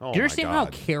quarterback? Do you understand how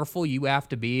careful you have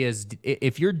to be as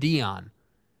if you're Deion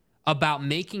about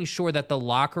making sure that the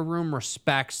locker room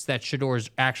respects that Shedeur's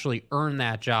actually earned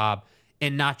that job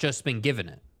and not just been given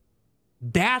it?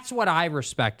 That's what I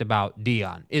respect about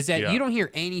Deion, is that you don't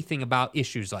hear anything about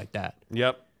issues like that.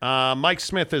 Yep. Mike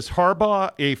Smith, is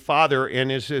Harbaugh a father,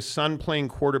 and is his son playing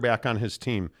quarterback on his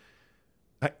team?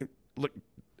 Look,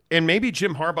 and maybe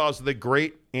Jim Harbaugh is the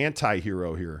great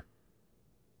anti-hero here.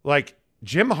 Like,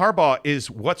 Jim Harbaugh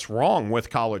is what's wrong with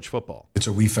college football. It's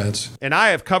a defense. And I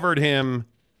have covered him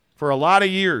for a lot of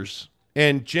years.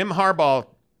 And Jim Harbaugh,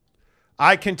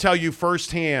 I can tell you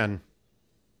firsthand,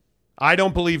 I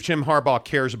don't believe Jim Harbaugh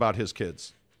cares about his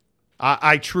kids.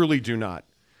 I truly do not.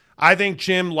 I think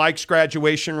Jim likes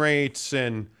graduation rates,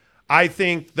 and I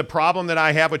think the problem that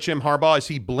I have with Jim Harbaugh is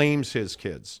he blames his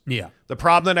kids. Yeah. The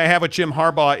problem that I have with Jim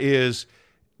Harbaugh is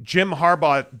Jim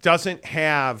Harbaugh doesn't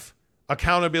have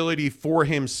accountability for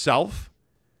himself,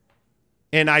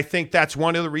 and I think that's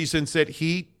one of the reasons that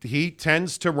he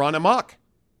tends to run amok.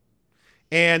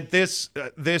 And this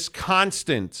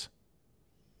constant,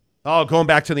 going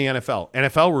back to the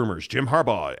NFL rumors, Jim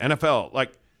Harbaugh, NFL,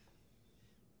 like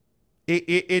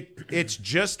it's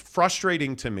just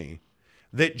frustrating to me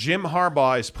that Jim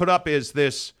Harbaugh is put up as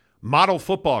this model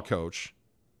football coach,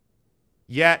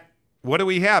 yet what do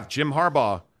we have? Jim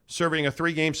Harbaugh serving a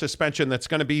 3-game suspension that's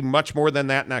going to be much more than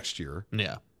that next year.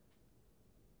 Yeah.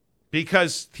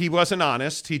 Because he wasn't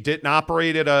honest. He didn't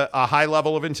operate at a high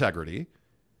level of integrity.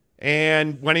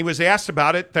 And when he was asked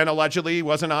about it, then allegedly he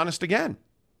wasn't honest again.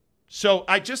 So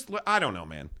I don't know,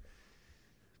 man.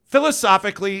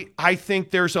 Philosophically, I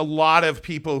think there's a lot of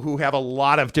people who have a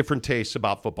lot of different tastes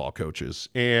about football coaches.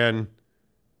 And,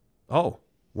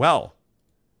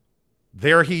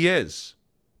 there he is.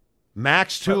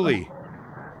 Max Tooley.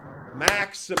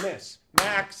 Maximus,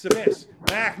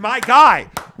 my guy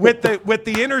with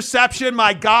the interception,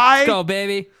 my guy. Let's go,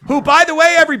 baby. Who, by the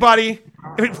way, everybody,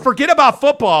 forget about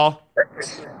football.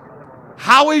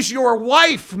 How is your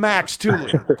wife, Max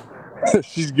Tooley?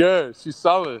 She's good. She's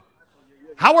solid.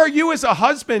 How are you as a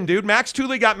husband, dude? Max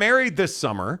Tooley got married this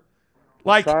summer.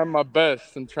 I'm trying my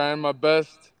best.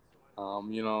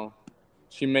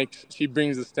 She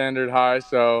brings the standard high,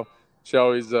 so she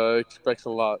always expects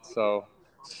a lot. So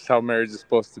that's how marriage is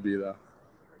supposed to be, though.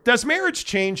 Does marriage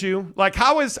change you? Like,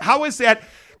 how is that?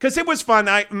 Because it was fun.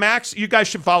 Max, you guys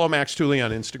should follow Max Tooley on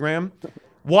Instagram.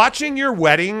 Watching your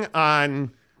wedding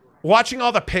watching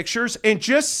all the pictures and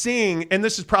just seeing, and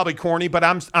this is probably corny, but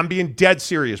I'm being dead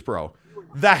serious, bro.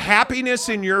 The happiness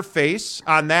in your face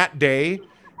on that day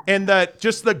and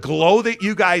the glow that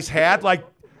you guys had, like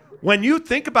when you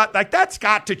think about, like, that's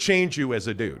got to change you as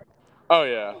a dude. Oh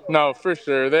yeah, no, for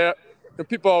sure.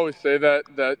 People always say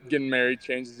that getting married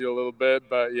changes you a little bit,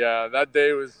 but yeah, that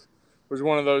day was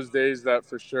one of those days that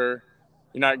for sure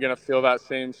you're not gonna feel that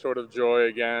same sort of joy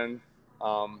again.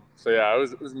 So yeah, it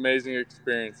was an amazing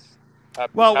experience.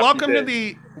 Welcome to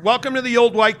the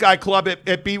old white guy club at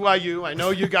BYU. I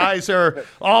know you guys are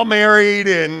all married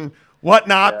and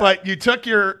whatnot, but you took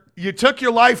your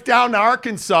life down to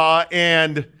Arkansas,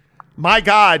 and my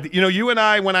God, you and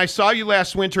I, when I saw you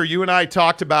last winter, you and I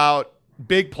talked about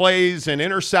big plays and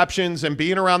interceptions and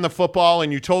being around the football,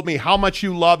 and you told me how much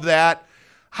you love that.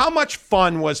 How much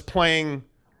fun was playing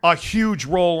a huge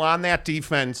role on that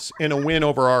defense in a win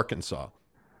over Arkansas?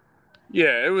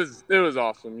 Yeah, it was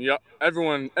awesome. Yeah,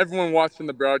 everyone watching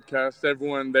the broadcast,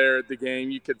 everyone there at the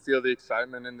game, you could feel the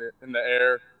excitement in the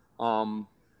air.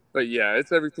 But yeah,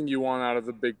 it's everything you want out of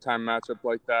a big time matchup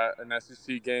like that, an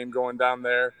SEC game going down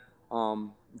there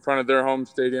in front of their home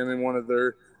stadium in one of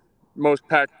their most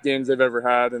packed games they've ever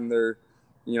had in their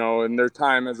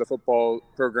time as a football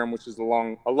program, which is a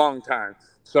long time.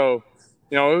 So,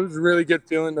 it was a really good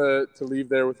feeling to leave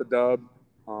there with a dub.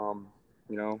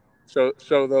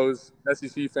 Show those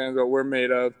SEC fans what we're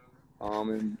made of,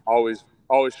 and always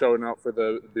always showing up for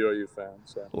the BYU fans.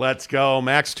 So. Let's go.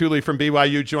 Max Tooley from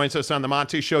BYU joins us on the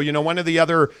Monty Show. You know, one of the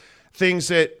other things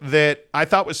that I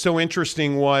thought was so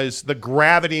interesting was the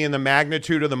gravity and the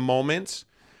magnitude of the moments.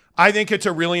 I think it's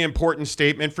a really important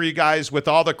statement for you guys with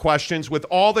all the questions, with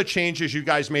all the changes you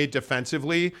guys made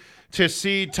defensively, to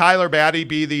see Tyler Batty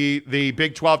be the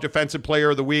Big 12 Defensive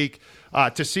Player of the Week,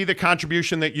 to see the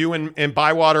contribution that you and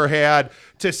Bywater had,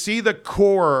 to see the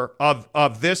core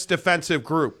of this defensive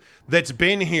group that's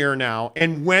been here now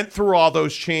and went through all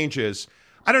those changes.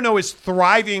 I don't know, is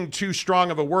thriving too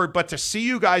strong of a word, but to see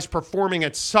you guys performing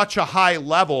at such a high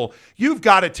level, you've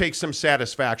got to take some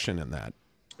satisfaction in that.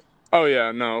 Oh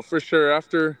yeah, no, for sure.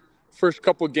 After first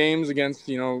couple games against,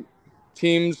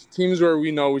 teams where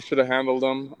we know we should have handled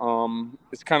them,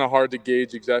 it's kind of hard to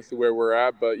gauge exactly where we're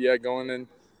at. But yeah, going and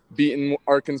beating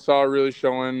Arkansas, really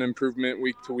showing improvement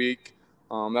week to week.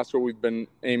 That's what we've been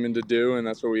aiming to do, and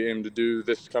that's what we aim to do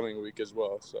this coming week as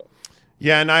well. So.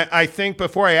 Yeah, and I think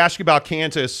before I ask you about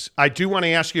Kansas, I do want to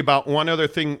ask you about one other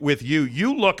thing with you.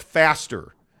 You look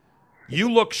faster.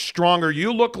 You look stronger.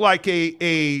 You look like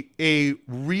a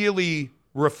really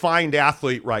refined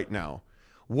athlete right now.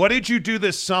 What did you do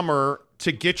this summer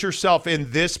to get yourself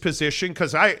in this position?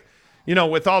 Because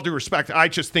with all due respect, I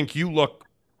just think you look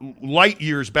light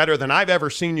years better than I've ever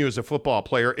seen you as a football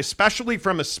player, especially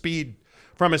from a speed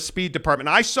department.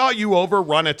 I saw you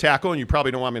overrun a tackle, and you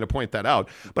probably don't want me to point that out,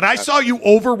 but I saw you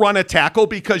overrun a tackle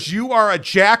because you are a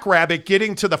jackrabbit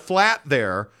getting to the flat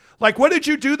there. Like, what did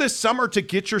you do this summer to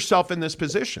get yourself in this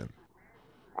position?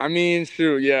 I mean,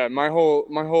 shoot, yeah. My whole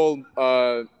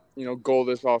goal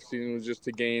this offseason was just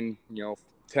to gain,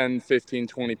 10, 15,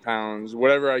 20 pounds,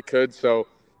 whatever I could. So,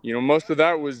 most of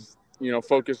that was,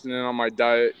 focusing in on my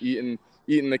diet, eating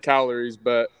the calories,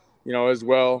 but, as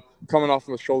well, coming off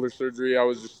of a shoulder surgery, I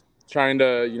was just trying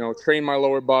to, train my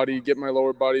lower body, get my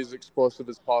lower body as explosive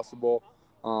as possible.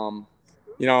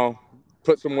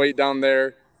 Put some weight down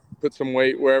there. Put some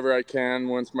weight wherever I can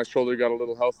once my shoulder got a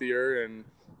little healthier. And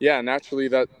yeah, naturally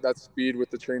that speed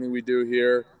with the training we do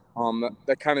here,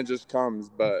 that kind of just comes.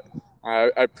 But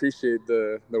I appreciate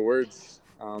the words.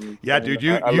 Yeah, dude,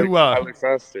 I look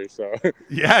faster. So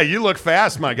yeah, you look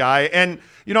fast, my guy. And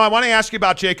I want to ask you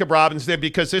about Jacob Robinson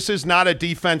because this is not a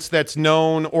defense that's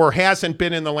known or hasn't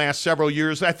been in the last several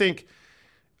years. I think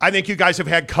you guys have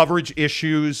had coverage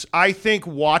issues. I think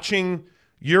watching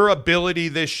your ability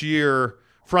this year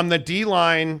from the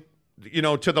D-line,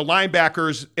 to the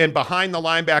linebackers and behind the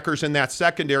linebackers in that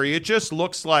secondary, it just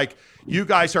looks like you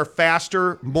guys are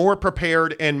faster, more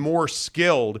prepared, and more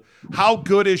skilled. How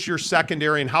good is your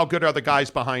secondary, and how good are the guys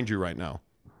behind you right now?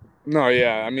 No,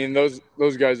 yeah, I mean those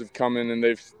guys have come in and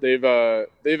they've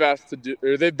been asked to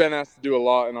do a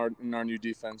lot in our new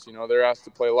defense. They're asked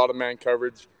to play a lot of man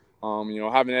coverage.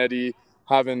 Having Eddie,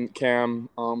 having Cam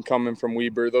coming from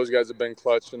Weber, those guys have been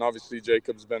clutch, and obviously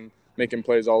Jacob's been making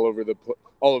plays all over the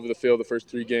field the first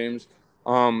 3 games.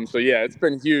 So yeah, it's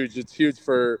been huge. It's huge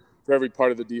for every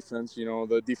part of the defense.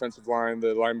 The defensive line,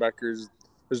 the linebackers.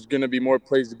 There's going to be more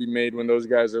plays to be made when those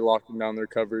guys are locking down their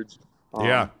coverage.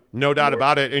 Yeah, no doubt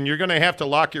about it. And you're going to have to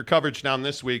lock your coverage down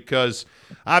this week because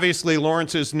obviously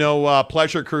Lawrence is no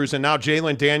pleasure cruise, and now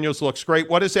Jalen Daniels looks great.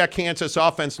 What does that Kansas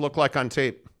offense look like on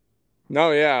tape?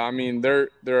 No, yeah, I mean they're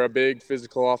a big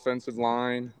physical offensive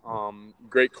line,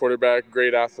 great quarterback,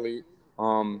 great athlete.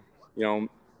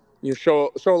 You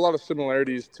show a lot of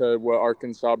similarities to what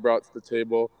Arkansas brought to the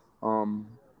table.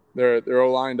 Their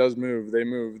O-line does move.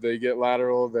 They get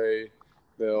lateral.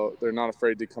 They're not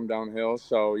afraid to come downhill.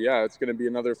 So yeah, it's going to be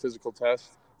another physical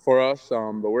test for us.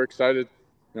 But we're excited.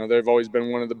 They've always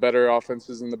been one of the better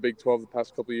offenses in the Big 12 the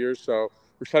past couple of years. So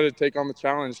we're excited to take on the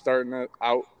challenge, starting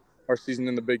out our season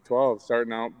in the Big 12,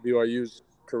 starting out BYU's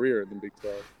career in the Big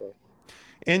 12. So.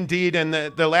 Indeed, and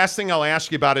the last thing I'll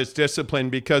ask you about is discipline,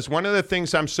 because one of the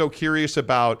things I'm so curious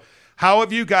about, how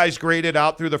have you guys graded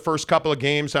out through the first couple of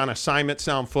games on assignment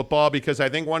sound football? Because I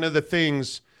think one of the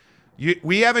things,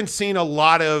 we haven't seen a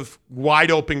lot of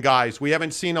wide open guys. We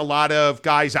haven't seen a lot of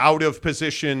guys out of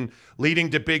position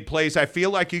leading to big plays. I feel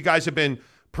like you guys have been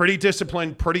pretty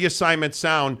disciplined, pretty assignment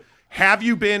sound. Have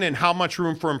you been, and how much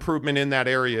room for improvement in that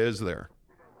area is there?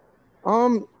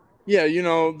 Yeah,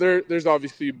 there's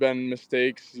obviously been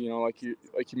mistakes, like you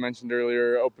mentioned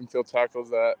earlier, open field tackles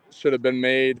that should have been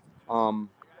made. Am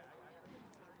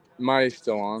I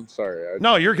still on? Sorry.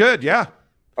 No, you're good. Yeah.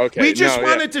 Okay. We just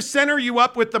wanted to center you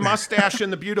up with the mustache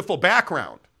and the beautiful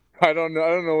background. I don't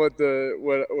know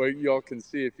what y'all can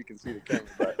see, if you can see the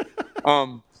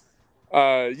camera,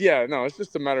 but yeah, no, it's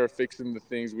just a matter of fixing the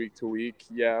things week to week.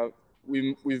 Yeah.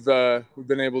 We've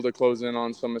been able to close in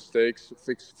on some mistakes,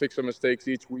 fix some mistakes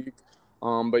each week.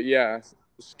 But yeah,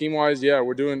 scheme wise, yeah,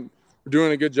 we're doing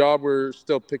a good job. We're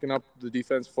still picking up the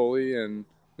defense fully, and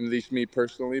at least me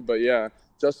personally. But yeah,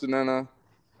 Justin Enna,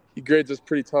 he grades us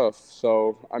pretty tough.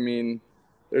 So I mean,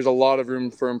 there's a lot of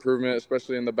room for improvement,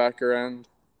 especially in the backer end.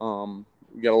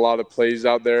 We got a lot of plays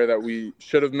out there that we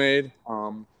should have made.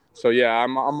 So yeah,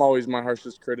 I'm always my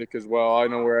harshest critic as well. I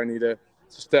know where I need to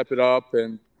step it up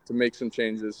and to make some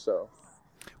changes. So.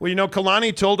 Well, you know,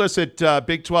 Kalani told us at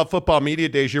Big 12 Football Media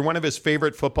Days you're one of his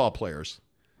favorite football players.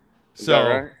 Is that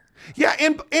right? Yeah,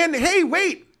 and hey,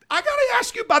 wait, I got to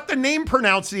ask you about the name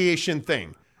pronunciation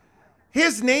thing.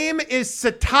 His name is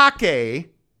Satake,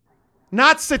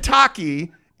 not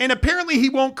Sataki, and apparently he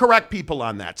won't correct people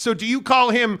on that. So do you call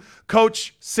him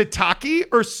Coach Sataki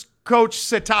or Coach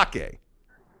Satake?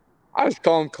 I just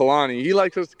call him Kalani. He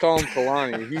likes us to call him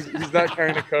Kalani. He's that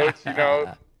kind of coach, you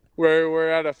know. We're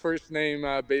at a first name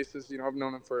basis. You know, I've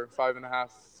known him for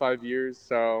 5 years.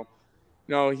 So,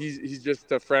 you know, he's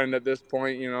just a friend at this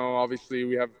point. You know, obviously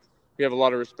we have a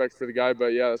lot of respect for the guy, but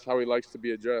yeah, that's how he likes to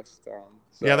be addressed. So.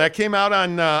 Yeah, that came out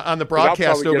on the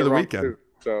broadcast over the weekend. Too.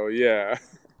 So yeah,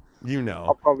 you know,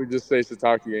 I'll probably just say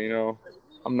Satake. You know,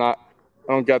 I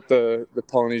don't got the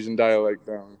Polynesian dialect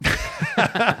down.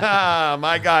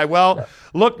 My guy. Well,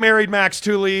 look, married Max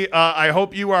Tooley, I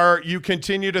hope you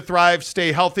continue to thrive.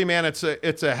 Stay healthy, man. It's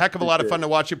a heck of a lot of fun to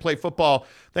watch you play football.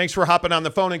 Thanks for hopping on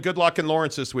the phone, and good luck in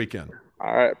Lawrence this weekend.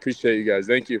 All right. Appreciate you guys.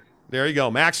 Thank you. There you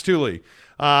go. Max Tooley,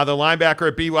 the linebacker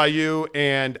at BYU.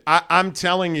 And I'm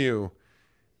telling you,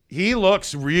 he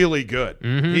looks really good.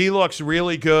 Mm-hmm. He looks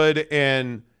really good.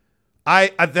 And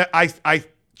I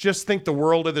just think the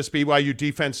world of this BYU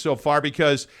defense so far,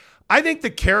 because I think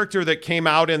the character that came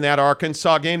out in that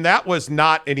Arkansas game, that was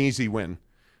not an easy win.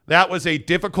 That was a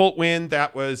difficult win.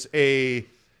 That was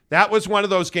one of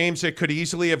those games that could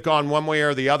easily have gone one way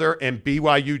or the other, and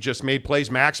BYU just made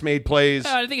plays. Max made plays.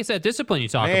 I think it's that discipline you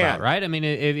talk about, right? I mean,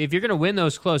 if you're going to win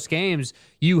those close games,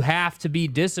 you have to be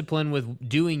disciplined with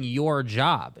doing your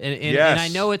job. And I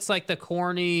know it's like the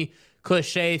corny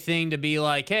cliche thing to be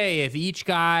like, hey, if each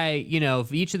guy,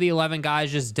 if each of the 11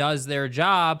 guys just does their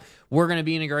job, we're going to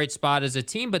be in a great spot as a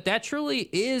team. But that truly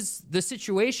is the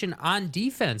situation on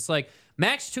defense. Like,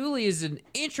 Max Tooley is an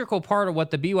integral part of what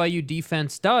the BYU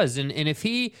defense does. And if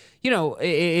he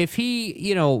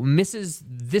misses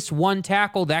this one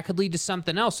tackle, that could lead to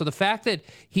something else. So the fact that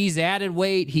he's added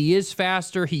weight, he is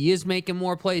faster, he is making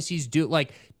more plays, he's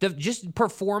just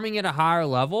performing at a higher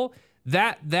level,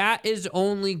 that is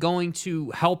only going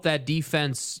to help that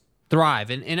defense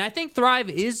thrive. And I think thrive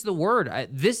is the word.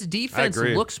 This defense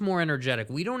looks more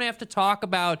energetic. We don't have to talk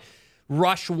about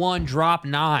rush 1, drop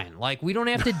 9. Like, we don't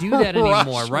have to do that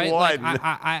anymore, right? Like,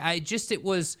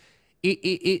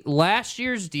 last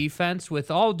year's defense,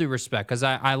 with all due respect, because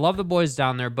I love the boys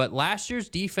down there, but last year's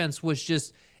defense was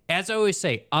just, as I always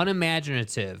say,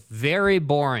 unimaginative, very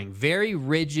boring, very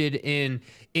rigid in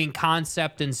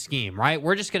concept and scheme, right?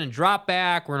 We're just going to drop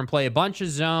back, we're going to play a bunch of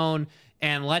zone,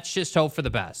 and let's just hope for the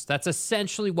best. That's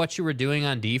essentially what you were doing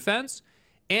on defense.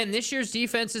 And this year's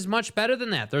defense is much better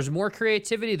than that. There's more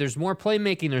creativity, there's more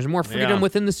playmaking, there's more freedom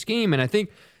within the scheme, and I think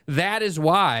that is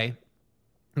why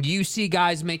you see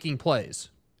guys making plays.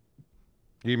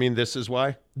 You mean this is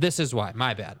why? This is why.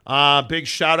 My bad. Big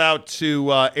shout out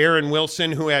to Aaron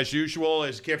Wilson, who, as usual,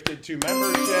 is gifted 2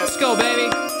 memberships. Let's go,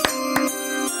 baby.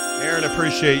 Aaron,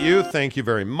 appreciate you. Thank you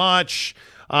very much.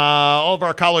 All of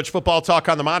our college football talk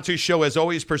on the Monty Show, as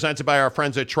always, presented by our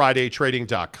friends at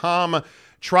TryDayTrading.com.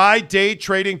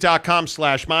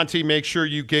 TryDayTrading.com/Monty. Make sure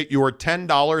you get your $10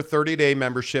 30-day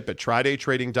membership at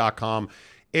TryDayTrading.com.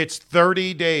 It's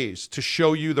 30 days to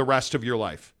show you the rest of your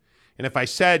life. And if I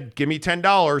said, give me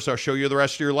 $10, I'll show you the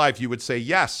rest of your life, you would say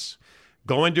yes.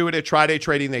 Go and do it at TryDay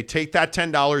Trading. They take that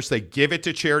 $10, they give it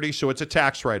to charity, so it's a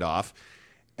tax write-off.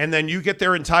 And then you get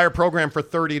their entire program for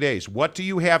 30 days. What do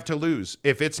you have to lose?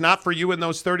 If it's not for you in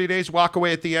those 30 days, walk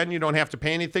away at the end. You don't have to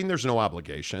pay anything. There's no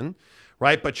obligation,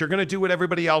 right? But you're going to do what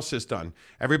everybody else has done.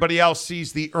 Everybody else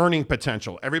sees the earning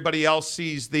potential. Everybody else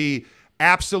sees the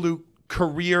absolute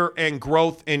career and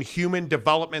growth and human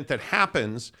development that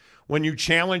happens when you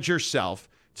challenge yourself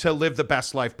to live the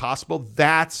best life possible.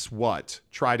 That's what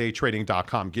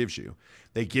TryDayTrading.com gives you.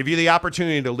 They give you the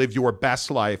opportunity to live your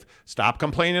best life. Stop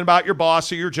complaining about your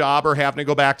boss or your job or having to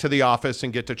go back to the office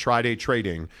and get to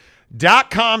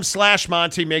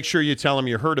TryDayTrading.com/Monty. Make sure you tell them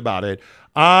you heard about it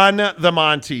on the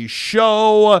Monty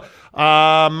Show.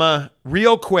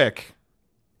 Real quick.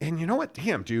 And you know what?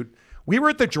 Damn, dude. We were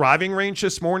at the driving range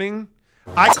this morning.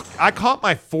 I caught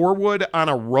my forward on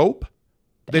a rope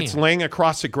that's laying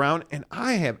across the ground, and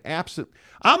I'm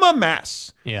a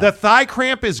mess. Yeah. The thigh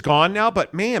cramp is gone now,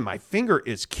 but man, my finger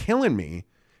is killing me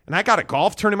And I got a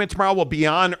golf tournament tomorrow. We'll be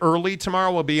on early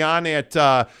tomorrow. We'll be on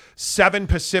at 7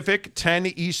 Pacific, 10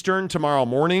 Eastern tomorrow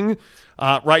morning,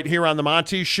 right here on the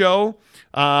Monty Show.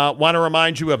 Want to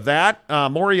remind you of that.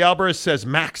 Maury Alvarez says,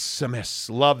 Maximus.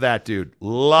 Love that dude.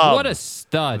 Love what a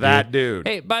stud, that dude.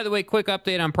 Hey, by the way, quick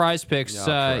update on Prize Picks.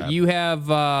 Oh, You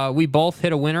have we both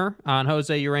hit a winner on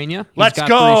Jose Urania. Let's got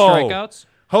go. 3 strikeouts.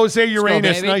 Jose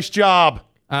Uranus, nice job.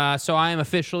 So I am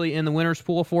officially in the winner's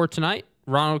pool for tonight.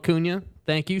 Ronald Acuna,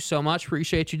 thank you so much.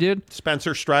 Appreciate you, dude.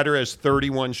 Spencer Strider has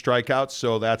 31 strikeouts,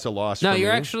 so that's a loss. No, for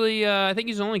you're me. actually. I think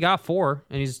he's only got 4,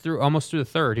 and he's almost through the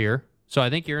third here. So I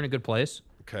think you're in a good place.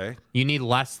 Okay. You need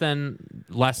less than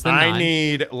 9. I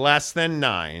need less than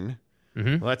 9.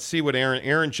 Mm-hmm. Let's see what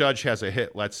Aaron Judge has a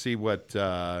hit. Let's see what.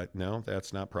 No,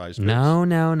 that's not Prize Picks.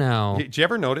 No. Did you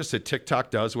ever notice that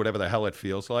TikTok does whatever the hell it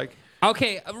feels like?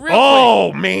 Okay. Oh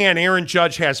quick. man, Aaron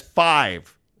Judge has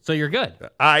 5. So you're good.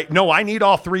 I need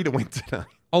all 3 to win tonight.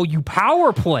 Oh, you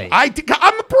power play. I'm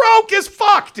broke as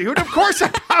fuck, dude. Of course I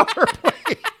power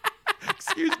play.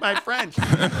 Excuse my French.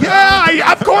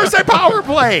 Yeah, of course I power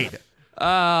played.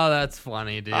 Oh, that's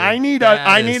funny, dude. I need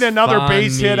another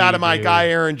base hit out of my guy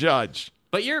Aaron Judge.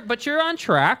 But you're on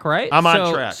track, right? I'm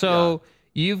on track. So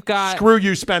you've got screw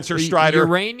you, Spencer Strider.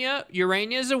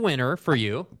 Urania is a winner for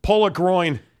you. Pull a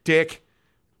groin, dick.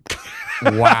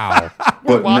 Wow.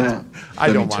 But now,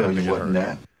 I don't want him to get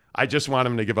hurt. I just want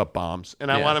him to give up bombs,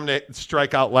 and I want him to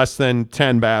strike out less than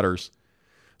 10 batters.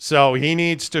 So he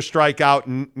needs to strike out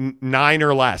 9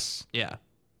 or less. Yeah.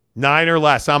 9 or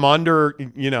less. I'm under,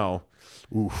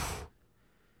 oof.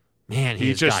 Man,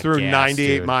 he just threw gas,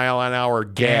 98 mile-an-hour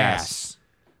gas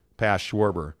past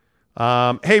Schwarber.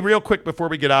 Hey, real quick before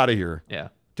we get out of here. Yeah.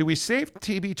 Do we save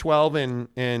TB12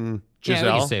 in Giselle?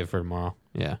 Yeah, we can save it for tomorrow.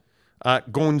 Yeah.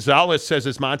 Gonzalez says,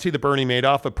 is Monty the Bernie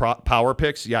Madoff of power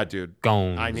picks? Yeah, dude.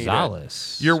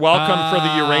 Gonzalez. You're welcome for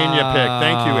the Urania pick.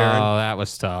 Thank you, Aaron. Oh, that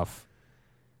was tough.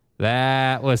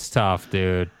 That was tough,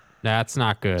 dude. That's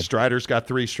not good. Strider's got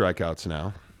 3 strikeouts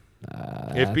now.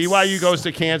 If BYU goes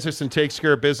to Kansas and takes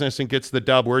care of business and gets the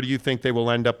dub, where do you think they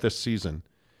will end up this season?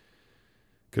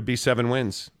 Could be 7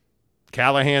 wins.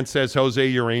 Callahan says Jose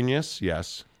Uranius.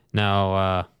 Yes.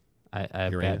 No, I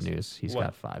have bad news. He's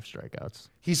got 5 strikeouts.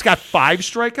 He's got 5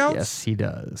 strikeouts? Yes, he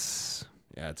does.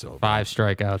 Yeah, it's over. 5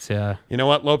 strikeouts, yeah. You know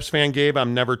what, Lopes fan Gabe?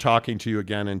 I'm never talking to you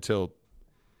again until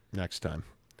next time.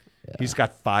 Yeah. He's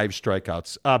got 5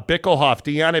 strikeouts. Bickelhoff,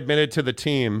 Dion admitted to the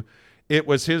team it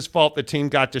was his fault the team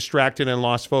got distracted and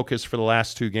lost focus for the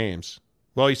last 2 games.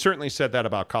 Well, he certainly said that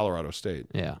about Colorado State.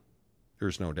 Yeah.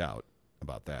 There's no doubt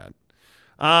about that.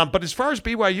 But as far as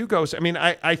BYU goes, I mean,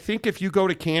 I think if you go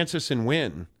to Kansas and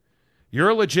win, you're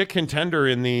a legit contender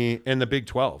in the Big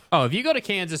 12. Oh, if you go to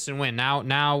Kansas and win,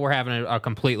 now we're having a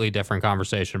completely different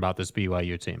conversation about this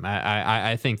BYU team.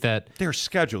 I think that their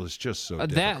schedule is just so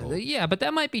difficult. But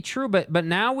that might be true. But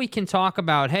now we can talk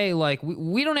about, hey, like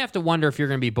we don't have to wonder if you're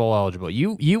going to be bowl eligible.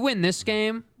 You win this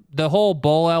game, the whole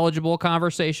bowl eligible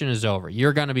conversation is over.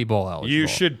 You're going to be bowl eligible. You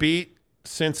should beat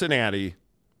Cincinnati.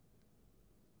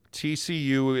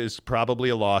 TCU is probably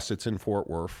a loss. It's in Fort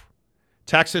Worth.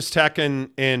 Texas Tech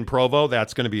in Provo,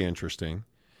 that's going to be interesting.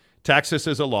 Texas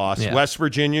is a loss. Yeah. West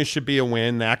Virginia should be a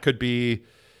win. That could be,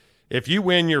 if you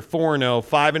win, you're 4-0,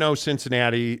 5-0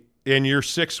 Cincinnati, and your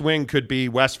 6th win could be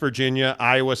West Virginia,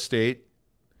 Iowa State,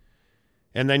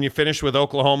 and then you finish with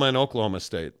Oklahoma and Oklahoma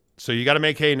State. So you got to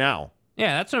make hay now.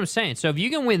 Yeah, that's what I'm saying. So if you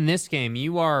can win this game,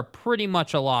 you are pretty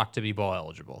much a lock to be bowl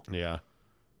eligible. Yeah.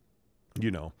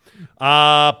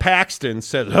 Paxton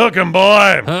said, hook 'em,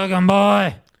 boy. Hook 'em,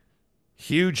 boy.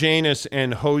 Hugh Janus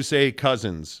and Jose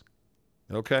Cousins.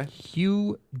 Okay.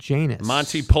 Hugh Janus.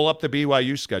 Monty, pull up the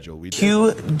BYU schedule. We did.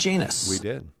 Hugh Janus.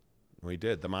 We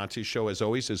did. The Monty Show, as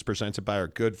always, is presented by our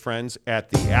good friends at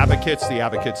The Advocates,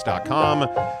 theadvocates.com.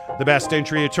 The best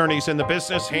injury attorneys in the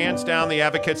business, hands down,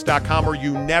 theadvocates.com, where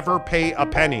you never pay a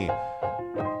penny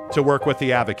to work with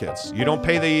the Advocates. You don't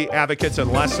pay the Advocates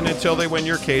unless and until they win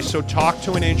your case. So talk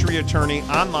to an injury attorney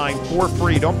online for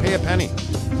free. Don't pay a penny.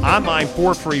 Online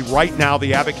for free right now,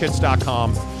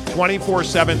 theadvocates.com.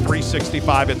 24/7,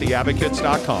 365 at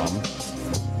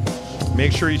theadvocates.com.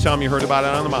 Make sure you tell them you heard about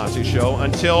it on the Monty Show.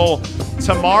 Until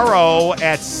tomorrow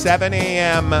at 7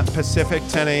 a.m. Pacific,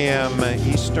 10 a.m.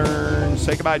 Eastern.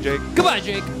 Say goodbye, Jake. Goodbye,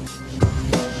 Jake.